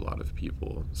benefit to a lot of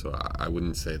people. So I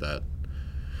wouldn't say that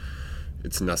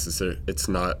it's necessary.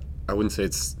 I wouldn't say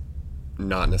it's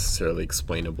not necessarily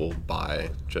explainable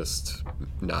by just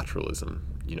naturalism.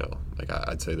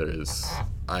 I'd say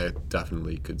I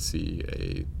definitely could see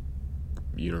a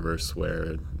universe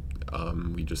where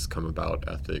we just come about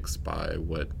ethics by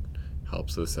what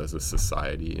helps us as a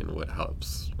society and what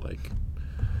helps,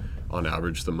 on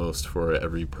average, the most for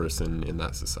every person in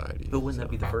that society. But wouldn't that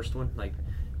be the first one? Like,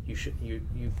 you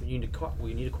need to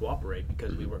cooperate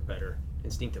because we work better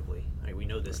instinctively. Right? We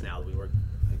know this now. We work,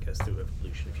 I guess, through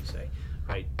evolution, if you say,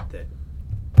 right, that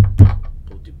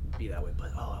we'll be that way.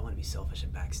 But I want to be selfish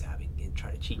and backstabbing and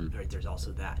try to cheat. Right? There's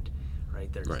also that, right?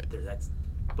 That's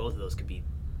both of those could be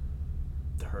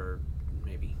the herd,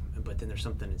 maybe. But then there's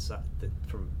something inside that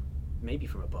from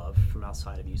above, from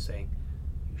outside of you saying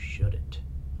you shouldn't.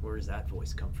 Where does that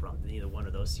voice come from? Neither one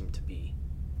of those seem to be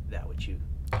that which you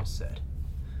just said.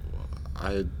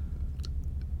 I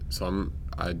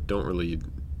don't really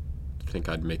think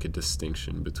I'd make a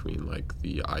distinction between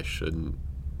the I shouldn't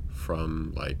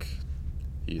from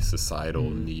the societal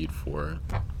need for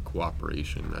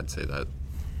cooperation. I'd say that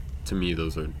to me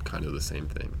those are kind of the same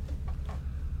thing.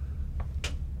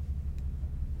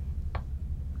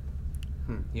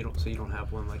 You don't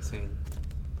have one like saying.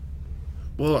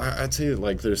 Well, I'd say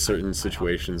like there's certain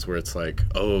situations where it's like,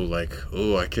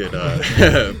 I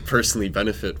could personally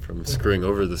benefit from screwing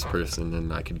over this person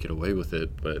and I could get away with it.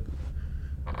 But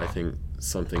I think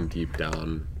something deep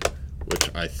down, which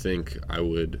I think I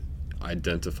would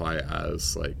identify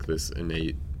as like this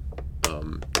innate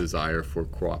desire for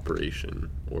cooperation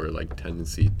or like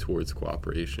tendency towards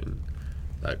cooperation,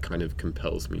 that kind of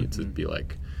compels me to be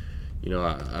like,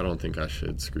 I don't think I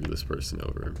should screw this person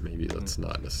over. Maybe that's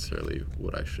not necessarily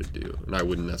what I should do. And I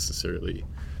wouldn't necessarily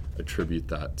attribute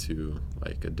that to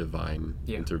like a divine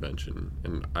intervention.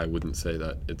 And I wouldn't say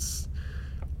that it's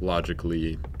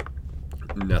logically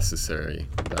necessary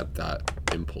that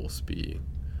impulse be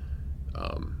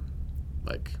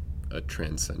like a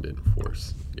transcendent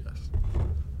force, yes.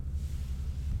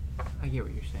 I get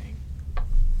what you're saying.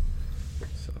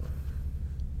 So,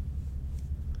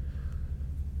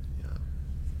 yeah.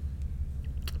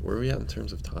 Where are we at in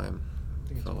terms of time?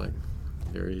 It felt like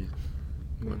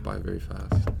went by very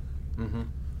fast. Mm-hmm.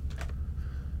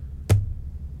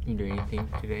 You do anything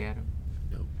today, Adam?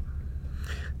 Nope.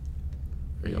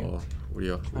 What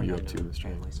are you up to, Mr.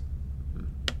 Families.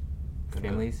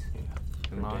 Families? Yeah.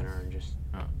 For In-laws? dinner and just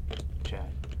chat.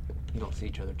 You don't see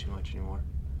each other too much anymore.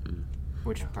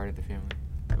 Which part of the family?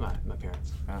 My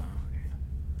parents. Oh, okay.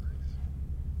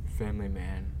 Family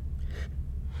man.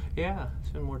 Yeah, I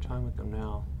spend more time with them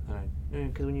now.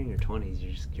 Because when you're in your 20s,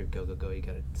 you're go. You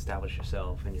got to establish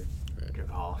yourself, and you're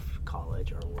off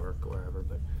college or work or wherever.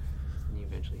 But then you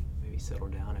eventually maybe settle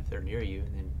down if they're near you,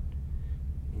 and then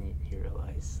you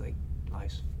realize like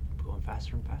life's going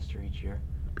faster and faster each year.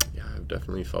 Yeah, I've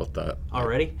definitely felt that.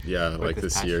 Already? Yeah, like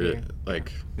this past year,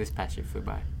 like this past year flew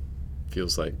by.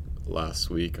 feels like last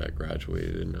week I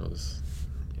graduated and I was,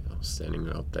 standing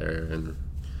out there and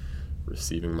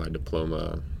receiving my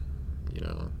diploma,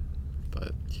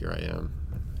 but here I am.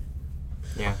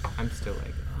 Yeah, I'm still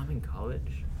like, I'm in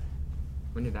college.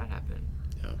 When did that happen?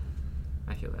 Yeah.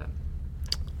 I feel that.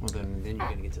 Well, then you're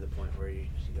gonna get to the point where you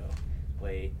go,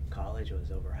 wait, college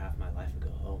was over half my life ago.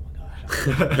 Oh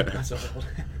my gosh, I'm so old.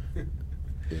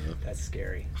 Yeah. That's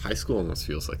scary. High school almost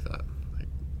feels like that. Like,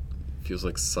 feels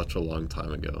like such a long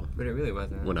time ago. But it really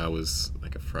wasn't. When I was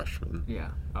like a freshman.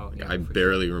 Yeah. Oh, yeah. I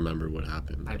barely remember what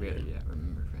happened. I barely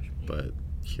remember freshman year. But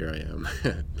here I am.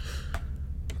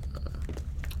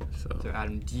 So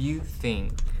Adam, do you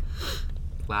think?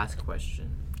 Last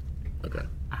question. Okay.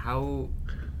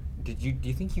 Do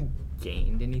you think you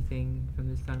gained anything from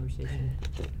this conversation?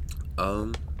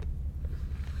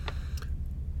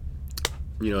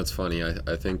 It's funny.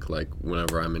 I think like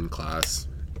whenever I'm in class,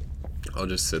 I'll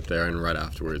just sit there and right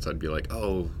afterwards I'd be like,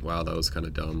 oh wow, that was kind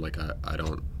of dumb. Like I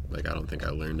don't think I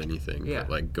learned anything. Yeah. But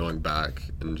like going back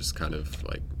and just kind of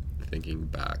like thinking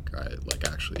back, I like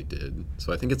actually did.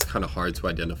 So I think it's kind of hard to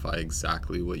identify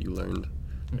exactly what you learned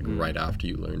like right after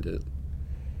you learned it.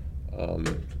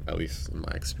 At least in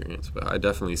my experience. But I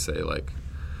definitely say like,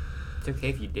 It's okay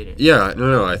if you didn't. yeah,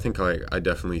 no, I think like I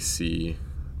definitely see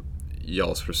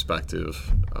y'all's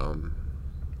perspective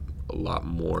a lot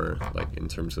more like in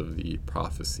terms of the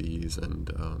prophecies and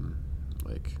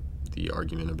like the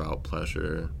argument about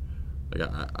pleasure. Like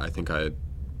I think I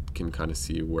can kind of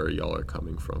see where y'all are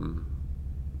coming from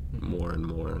more and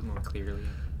more clearly.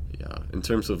 Yeah, in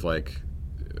terms of like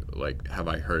have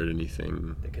I heard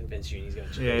anything To convince you he's gonna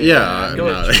change. Yeah, Go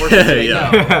no. ahead, work your way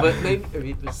Yeah. out. But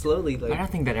maybe slowly, I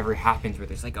don't think that ever happens where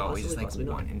there's like always just like Possibly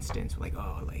not. one instance where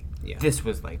like Yeah. this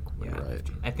was like Yeah. Right.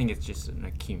 I think it's just an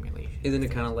accumulation. Isn't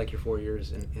it kind of like your 4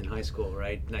 years in high school,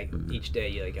 right? Like each day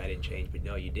you I didn't change, but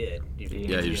no, you did. You did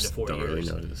Yeah, at the you end just of 4 don't years. really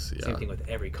notice. Yeah. Same thing with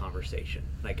every conversation.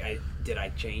 Like did I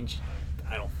change?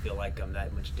 I don't feel like I'm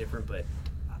that much different, but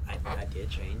I did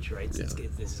change, right? So Yeah.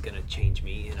 this is gonna change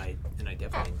me, and I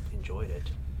definitely enjoyed it.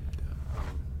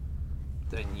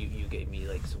 Then you gave me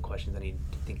like some questions I need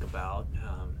to think about,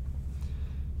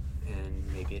 and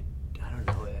maybe I don't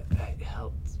know. It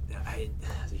helped.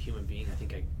 As a human being, I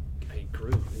think I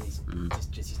grew in these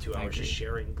just these 2 hours, just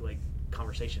sharing like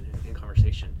conversation,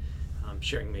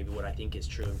 sharing maybe what I think is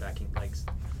true and backing like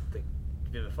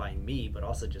vivifying me, but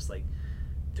also just like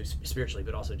through spiritually,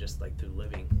 but also just like through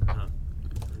living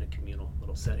in a communal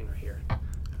little setting right here.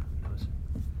 That was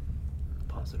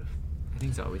positive. I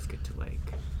think it's always good to like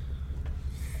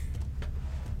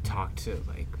talk to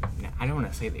like I don't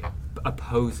want to say the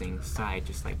opposing side,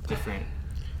 just like different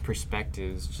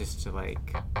perspectives, just to like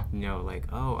like,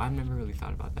 oh, I've never really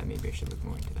thought about that, maybe I should look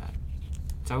more into that.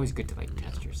 It's always good to like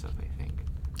test yourself, I think.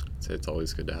 I'd say it's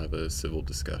always good to have a civil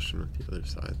discussion with the other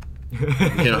side.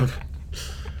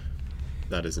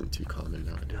 That isn't too common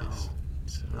nowadays. No.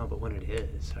 So No, but when it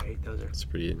is, right? it's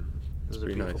pretty Those are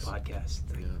pretty beautiful nice. podcasts.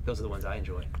 Like, Yeah. Those are the ones I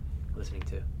enjoy listening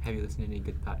to. Have you listened to any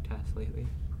good podcasts lately?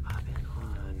 I've been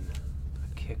on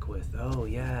a kick with, oh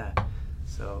yeah.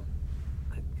 So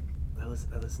I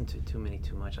listen to Too Many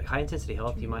Too Much. Like High Intensity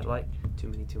Health, you might like. Too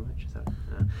Many Too Much, is that?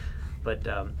 But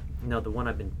no, the one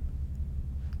I've been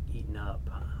eating up,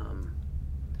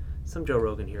 some Joe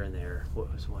Rogan here and there.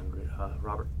 What was one?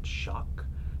 Robert Schock,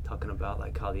 talking about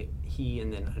like how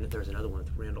and then there's another one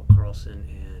with Randall Carlson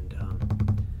and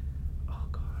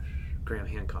Graham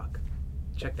Hancock.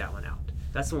 Check that one out.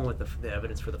 That's the one with the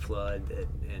evidence for the flood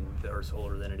and the Earth's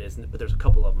older than it is. But there's a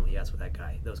couple of them he has with that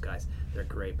guy. Those guys, they're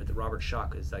great. But the Robert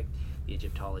Schock is like the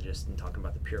Egyptologist and talking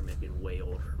about the pyramid being way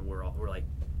older. And we're like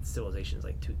civilizations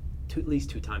like at least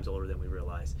 2 times older than we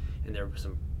realize. And there were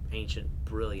some ancient,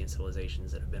 brilliant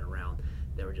civilizations that have been around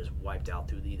that were just wiped out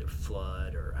through either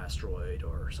flood or asteroid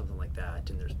or something like that.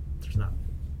 And there's not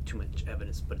too much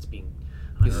evidence, but it's being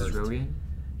This is unearthed. Rogan?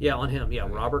 Yeah, on him. Yeah,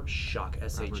 Okay. Robert Schock,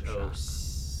 SHOCH,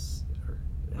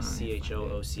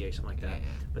 something like that. Yeah.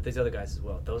 But these other guys as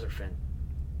well, those are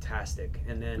fantastic.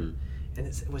 And then,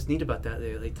 and what's neat about that,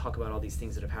 they talk about all these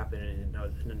things that have happened, and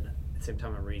at the same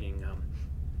time I'm reading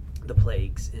the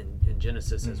plagues in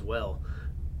Genesis as well,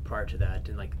 prior to that,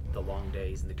 and like the long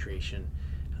days and the creation,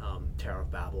 Tower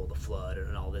of Babel, the flood,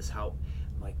 and all this, how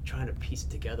I'm like trying to piece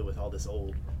it together with all this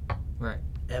old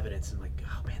evidence, and like,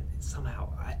 oh man,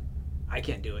 somehow I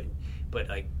can't do it, but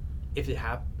like if it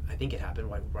happened, I think it happened.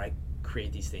 Why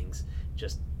create these things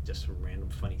just for random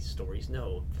funny stories?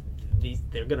 No,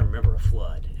 they're gonna remember a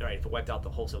flood, right? If it wiped out the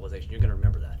whole civilization, you're gonna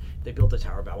remember that. If they built a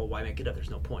Tower of Babel, why make it up? There's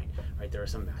no point, right? There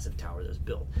was some massive tower that was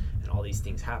built, and all these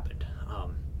things happened.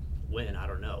 When, I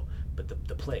don't know, but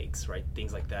the plagues, right?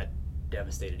 Things like that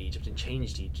devastated Egypt and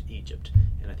changed Egypt,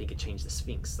 and I think it changed the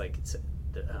Sphinx. Like it's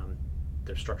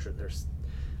their structure.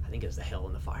 I think it was the hell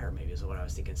and the fire, maybe is what I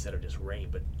was thinking, instead of just rain.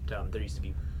 But there used to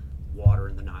be water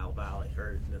in the Nile Valley,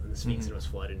 or in the Sphinx, and it was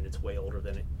flooded, and it's way older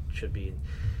than it should be. And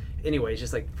anyway, it's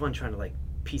just like fun trying to like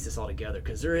piece this all together,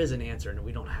 because there is an answer and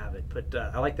we don't have it. But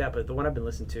I like that. But the one I've been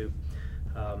listening to,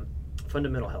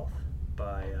 Fundamental Health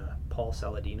by Paul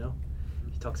Saladino.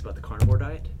 He talks about the carnivore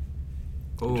diet.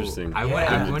 Interesting. I The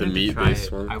wanted to meat-based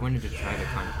try it. one? I wanted to try the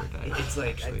carnivore diet. It's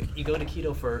like actually. you go to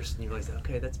keto first, and you realize,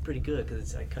 okay, that's pretty good, because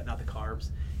it's like cutting out the carbs,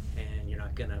 and you're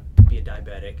not gonna be a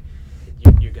diabetic.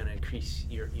 You're gonna increase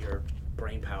your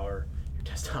brain power, your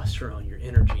testosterone, your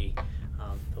energy,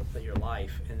 your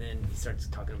life. And then he starts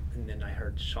talking. And then I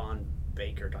heard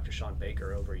Dr. Sean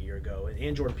Baker, over a year ago,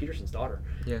 and Jordan Peterson's daughter.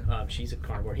 Yeah. She's a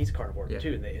carnivore. He's a carnivore Yeah.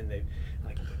 too. And they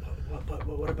like, but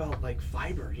what about like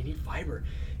fiber? You need fiber,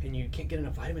 and you can't get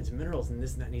enough vitamins and minerals and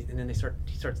this and that. And then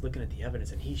he starts looking at the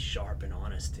evidence, and he's sharp and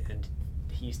honest. And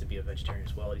he used to be a vegetarian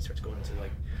as well. And he starts going into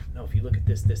like, no, if you look at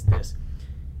this,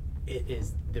 it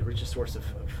is the richest source of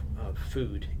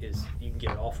food. Is you can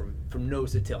get it all from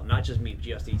nose to tail, not just meat.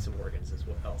 You have to eat some organs as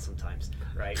well sometimes,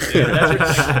 right? Yeah,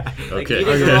 that's like, Okay.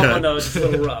 eating the raw nose is a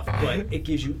little rough, but it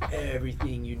gives you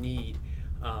everything you need,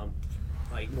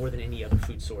 like more than any other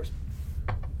food source,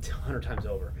 100 times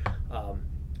over.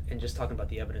 And just talking about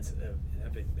the evidence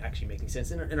of it actually making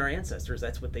sense. In our ancestors,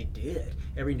 that's what they did.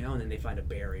 Every now and then they find a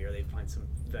berry or they find some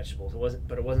vegetables.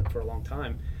 It wasn't for a long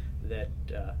time that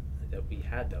we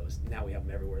had those. Now we have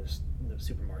them everywhere in the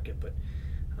supermarket. But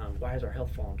why has our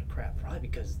health fallen to crap? Probably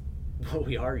because what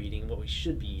we are eating, what we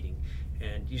should be eating.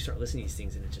 And you start listening to these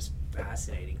things, and it's just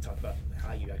fascinating. Talk about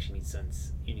how you actually need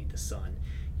You need the sun.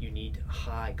 You need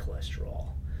high cholesterol.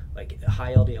 Like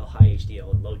high LDL, high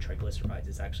HDL, and low triglycerides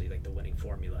is actually like the winning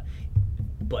formula.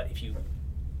 But if you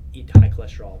eat high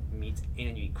cholesterol meats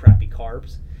and you eat crappy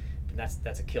carbs, then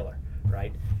that's a killer,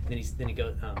 right? And then he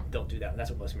goes, don't do that. And that's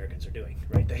what most Americans are doing,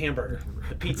 right? The hamburger,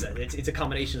 the pizza, it's a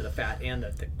combination of the fat and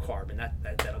the carb, and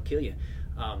that'll kill you.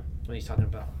 When he's talking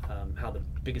about how the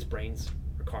biggest brains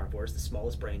are carnivores, the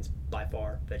smallest brains by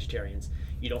far vegetarians.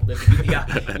 You don't live to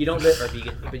be you don't live or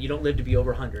vegan, but you don't live to be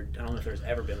over 100. I don't know if there's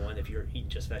ever been one if you're eating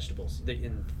just vegetables.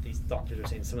 And these doctors are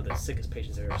saying some of the sickest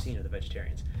patients I've ever seen are the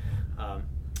vegetarians.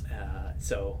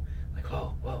 So like,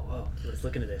 whoa, let's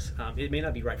look into this. It may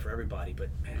not be right for everybody, but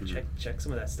man, check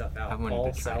some of that stuff out. I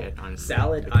wanted to try it, honestly.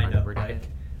 Salad, The I know, carnivore right?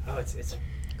 diet.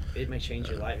 It may change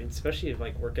your life, and especially if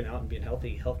like working out and being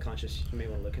healthy, health conscious. You may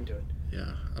want to look into it.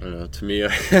 Yeah, I don't know. To me,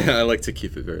 I like to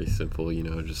keep it very simple.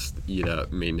 Just eat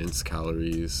at maintenance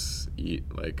calories, eat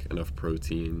like enough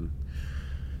protein,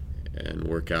 and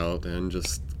work out, and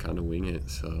just kind of wing it.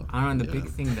 So I don't know. The big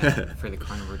thing that for the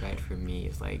carnivore diet for me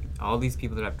is like all these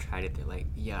people that have tried it. They're like,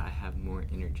 yeah, I have more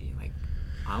energy. Like,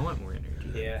 I want more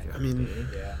energy. Yeah. throughout I mean, the day.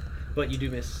 Yeah. But you do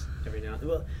miss every now and then.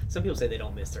 Well, some people say they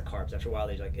don't miss their carbs. After a while,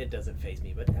 they're like, it doesn't faze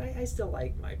me. But I still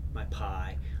like my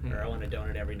pie, or I want a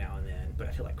donut every now and then. But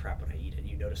I feel like crap when I eat it.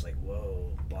 You notice like,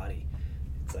 whoa, body.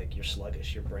 It's like you're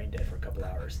sluggish. You're brain dead for a couple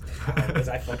hours. Was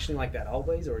I functioning like that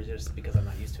always, or is it just because I'm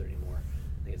not used to it anymore?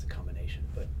 I think it's a combination.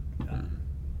 But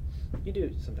you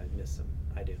do sometimes miss some.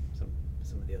 I do some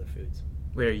of the other foods.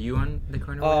 Wait, are you on the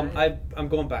carnivore diet? I'm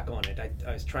going back on it.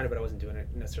 I was trying it, but I wasn't doing it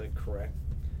necessarily correct.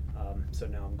 So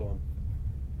now I'm going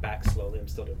back slowly. I'm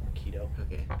still doing more keto.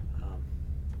 Okay.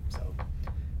 So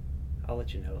I'll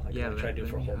let you know. Like, Yeah, I'll try to do it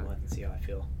for a let me whole know. month and see how I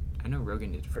feel. I know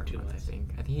Rogan did it for For 2 a month, months. I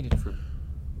think he did it for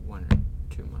 1 or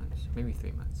 2 months, maybe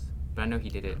 3 months. But I know he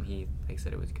did it, and he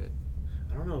said it was good.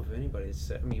 I don't know if anybody's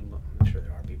said, I mean, I'm sure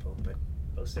there are people, but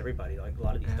most everybody, like a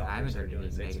lot of these I haven't doctors that are heard doing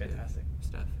any it say it's negative fantastic.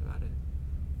 stuff about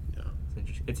it. Yeah.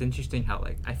 It's interesting how,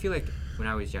 like, I feel like when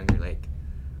I was younger, like,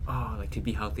 oh, like, to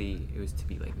be healthy, it was to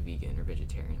be, like, vegan or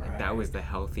vegetarian. Like, that was the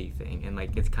healthy thing. And,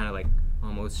 like, it's kind of, like,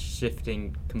 almost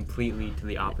shifting completely to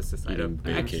the opposite side Eating of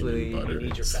bacon and actually... butter. You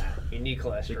need your fat. You need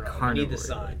cholesterol. You need carnivore. the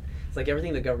sun. It's like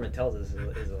everything the government tells us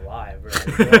is a lie.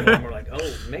 We're like,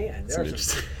 oh, man, there are some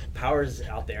Interesting. powers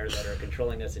out there that are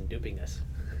controlling us and duping us.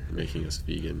 Making us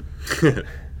vegan. Just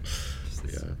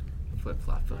Yeah.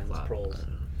 Flip-flop. Mindless proles.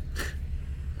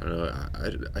 I don't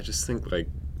know. I just think like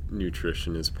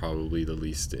nutrition is probably the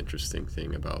least interesting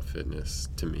thing about fitness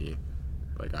to me.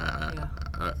 Like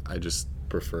I just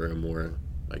prefer a more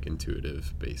like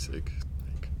intuitive, basic.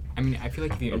 Like, I mean, I feel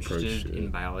like if you're approach interested to in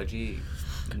it. biology,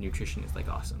 nutrition is, like,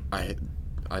 awesome. I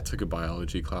took a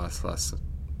biology class last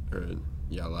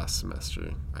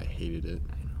semester. I hated it.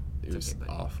 I know. It It's was okay,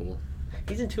 buddy. awful.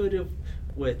 He's intuitive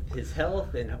with his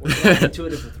health, and we're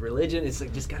intuitive with religion. It's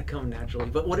like just gotta come naturally.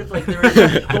 But what if like there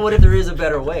is a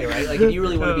better way, right? Like if you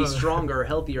really want to be stronger,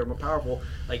 healthier, more powerful,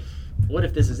 like what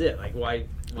if this is it? Like why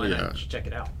Yeah. not just check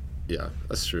it out? Yeah,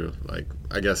 that's true. Like,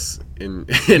 I guess in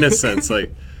a sense,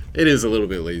 like, it is a little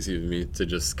bit lazy of me to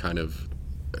just kind of,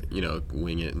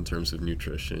 wing it in terms of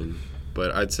nutrition.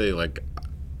 But I'd say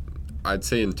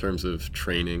in terms of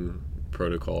training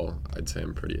protocol, I'd say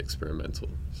I'm pretty experimental.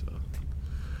 So,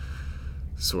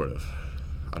 sort of.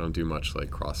 I don't do much like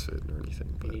CrossFit or anything.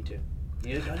 You But need to.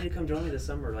 You need to come join me this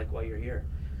summer, like while you're here.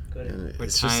 Go yeah, ahead. What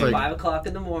it's just time? like 5:00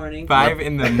 in the morning. 5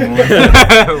 in the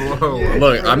morning. Whoa.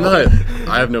 Look,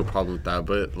 I have no problem with that,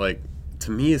 but like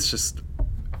to me it's just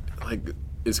like,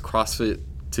 is CrossFit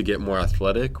to get more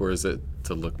athletic or is it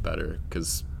to look better?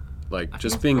 Because like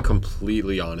just being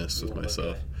completely honest You with wanna look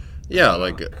myself. good. Yeah,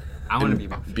 like I want to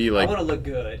and be I like want to look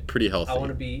good. pretty healthy. I want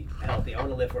to be healthy. I want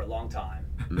to live for a long time,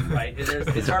 right? And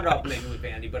it's hard off maybe with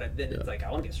Bandy, but then it's like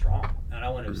I want to get strong and I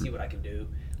want to see what I can do.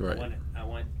 Right.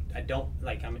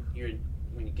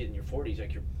 When you get in your 40s,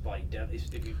 like your body even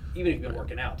if you've been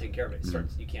working out, taking care of it,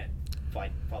 you can't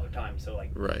fight Father Time. So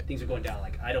like Right. things are going down.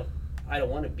 Like I don't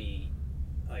want to be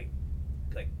like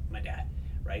my dad,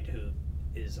 right? Who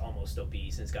is almost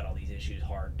obese and has got all these issues,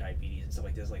 heart, diabetes, and stuff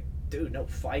like this. Like, dude, no,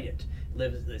 fight it.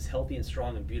 Live as healthy and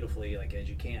strong and beautifully like as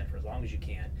you can for as long as you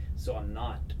can. So I'm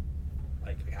not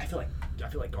like I feel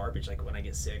like garbage like when I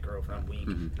get sick or if I'm weak,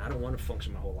 and I don't want to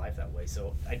function my whole life that way.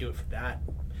 So I do it for that.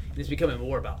 And it's becoming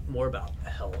more about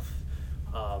health,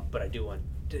 but I do want.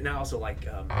 And I also like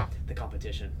the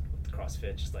competition with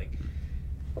CrossFit. Just like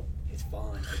it's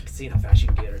fun, like seeing how fast you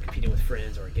can get, or competing with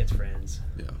friends or against friends.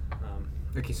 Yeah.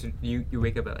 Okay, so you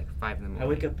wake up at like 5 in the morning. I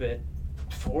wake up at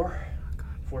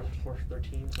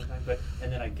 4:13 sometimes,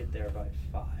 and then I get there by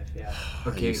 5. Yeah.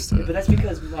 Okay. I used to- But that's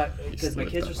because my to live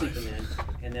kids are that sleeping life.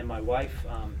 in, and then my wife,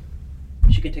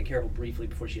 she can take care of them briefly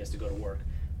before she has to go to work.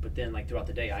 But then, like throughout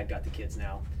the day, I've got the kids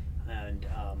now, and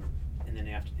then in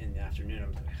the afternoon,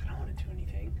 I'm like, I don't want to do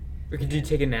anything. Or could you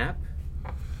take a nap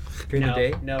during the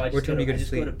day? No, I What just, time do you go I to just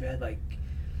sleep? go to bed like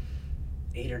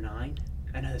 8 or 9.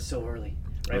 I know it's so early,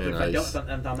 right? Man, but if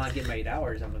I'm not getting my 8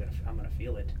 hours, I'm gonna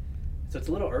feel it. So it's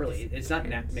a little early. It's not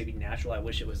maybe natural. I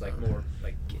wish it was like more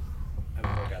like I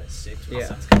would work out at 6 when the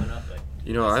sun's coming up. But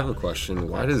I have a question.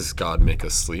 Why does God make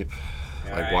us sleep?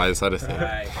 Like, why is that a thing?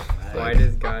 Right. Why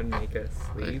does God make us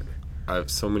sleep? I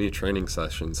have so many training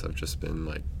sessions have just been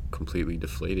like completely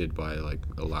deflated by like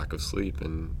a lack of sleep,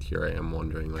 and here I am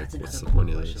wondering like, That's what's the another point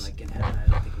of question. this? Like in heaven, I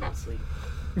don't think we would sleep.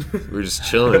 We're just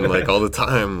chilling like all the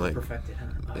time, like Perfected,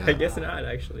 huh? Yeah. I guess not,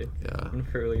 actually. yeah. I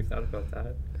never really thought about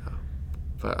that.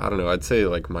 But I don't know. I'd say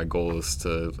like my goal is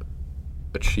to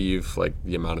achieve like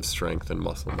the amount of strength and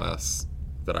muscle mass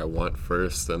that I want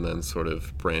first, and then sort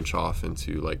of branch off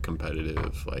into like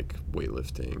competitive like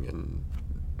weightlifting and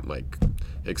like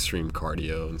extreme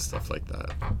cardio and stuff like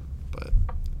that. But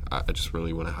I just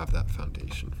really want to have that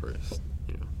foundation first,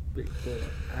 Pretty cool.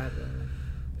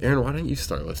 Aaron, why don't you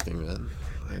start lifting, man?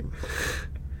 Like,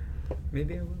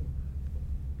 Maybe I will.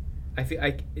 I feel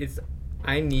like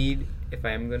I need, if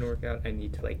I am going to work out, I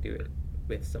need to like do it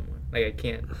with someone. Like I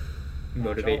can't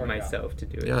motivate work out. myself to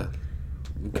do it. yeah.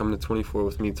 You come to 24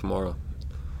 with me tomorrow.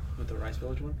 With the Rice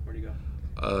Village one? Where do you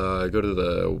go? I go to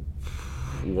the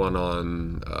one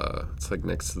on, it's like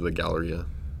next to the Galleria.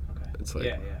 Okay. It's like,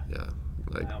 yeah.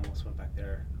 like, I almost went back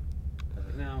there. I was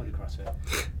like, no, I'll do CrossFit.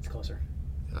 It's closer.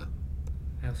 yeah.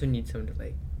 I also need someone to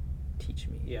like teach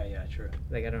me. Yeah, true.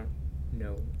 Like I don't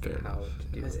know Fair how enough.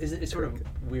 to do it. It's sort of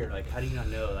weird. Like, how do you not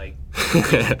know, like,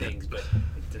 things? But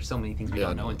there's so many things we Yeah,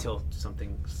 don't know no. until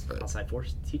something Right. outside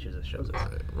force teaches us, shows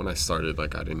us. When I started,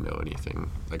 like, I didn't know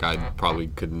anything. Like, I probably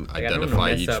couldn't Like, I don't identify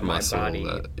wanna mess each up muscle my body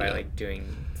that, by yeah. like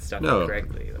doing stuff No.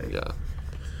 incorrectly. Like, Yeah.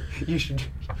 You should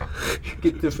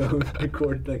get the phone,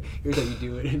 record, like, here's how you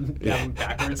do it, and Yeah. down,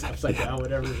 backwards, upside down,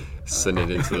 whatever. Send it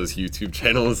into those YouTube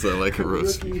channels that, like,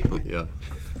 roast Rookie. people. Yeah.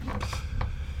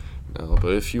 No,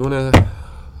 but if you want to,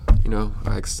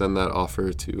 I extend that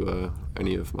offer to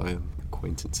any of my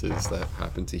acquaintances that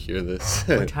happen to hear this.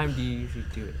 what time do you usually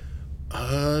do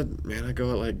it? Man, I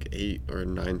go at like 8 or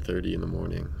 9:30 in the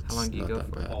morning. How long It's do you not go that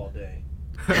for? bad. All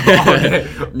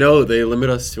day. No, they limit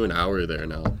us to an hour there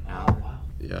now. Oh, wow.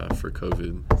 Yeah, for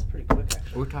COVID. That's pretty quick, actually.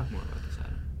 We'll talk more about this.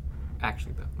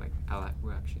 Actually, though, like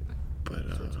we're actually like.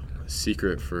 But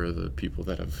secret for the people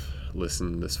that have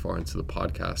listened this far into the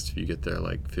podcast, if you get there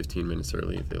like 15 minutes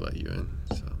early, they let you in.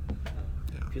 So,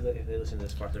 yeah. If they listen to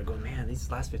this part, they're going, man, these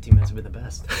last 15 minutes have been the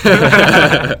best.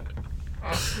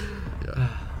 Yeah.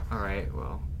 All right.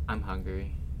 Well, I'm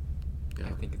hungry. Yeah.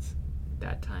 I think it's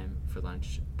that time for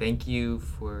lunch. Thank you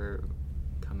for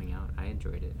coming out. I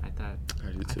enjoyed it. I thought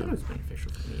too. it was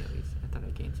beneficial for me at least. I thought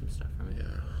I gained some stuff from it. Yeah,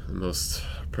 the most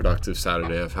productive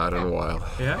Saturday I've had in a while.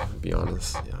 Yeah? To be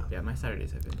honest. Yeah. Yeah, my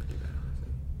Saturdays have been pretty bad,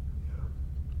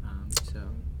 honestly. So,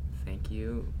 thank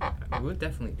you. We'll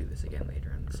definitely do this again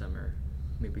later in the summer.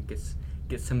 Maybe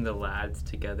get some of the lads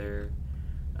together,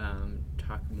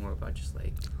 talk more about just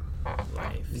like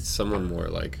life. Need someone more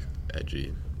like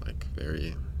edgy, like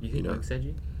very. You think Luke's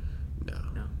edgy? No.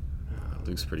 No.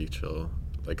 Luke's pretty chill,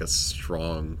 like a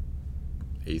strong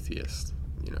atheist.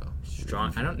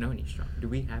 Strong? I don't know any strong. Do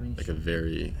we have any Like strong? a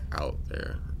very out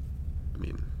there. I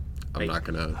mean, I'm Like- not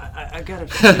gonna. I got a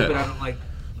few, but I don't like,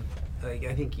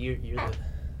 I think you're the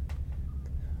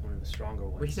one of the stronger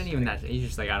ones. Well, he's not even that. He's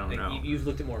just like, I don't Like, know. you've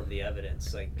looked at more of the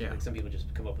evidence. Like, Yeah. like some people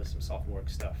just come up with some sophomoric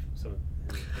stuff. So, and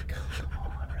you're like, oh,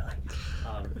 come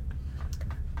on, really?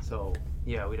 So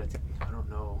yeah, we don't. I don't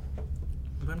know.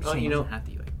 But I'm Oh, saying you he know- doesn't have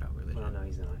to like about religion. Well, no,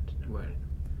 he's not. Never What? mind.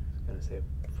 I was gonna say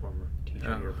a former teacher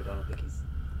Oh. here, but I don't think he's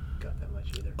got that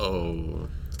much either. Oh,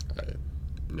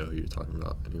 I know who you're talking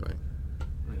about. Anyway.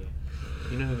 Okay.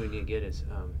 You know who we need to get is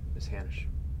Miss Hanish.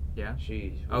 Yeah?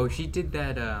 She. Oh, she did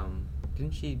that,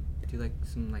 didn't she do like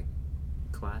some like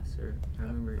class or, I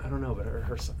remember. I don't know, but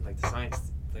her like the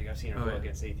science, like I've seen her Oh, go yeah.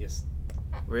 against atheists,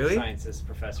 Really? scientists,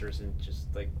 professors, and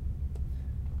just like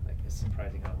it's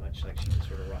surprising how much like she can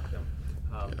sort of rock them.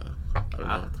 Yeah. I don't I'll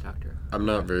know. have to talk to her. I'm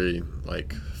not very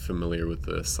like familiar with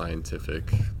the scientific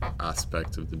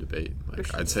aspect of the debate. But Like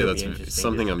should I'd say still that's be interesting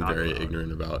something just to I'm talk very about.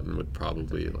 ignorant about and would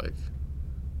probably like,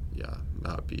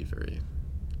 not be very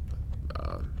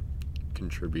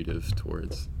contributive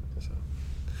towards. So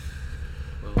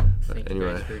Well, But thank you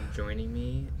anyway. guys for joining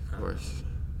me. of course.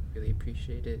 Really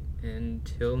appreciate it.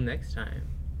 Until next time.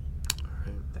 All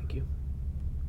right. Thank you.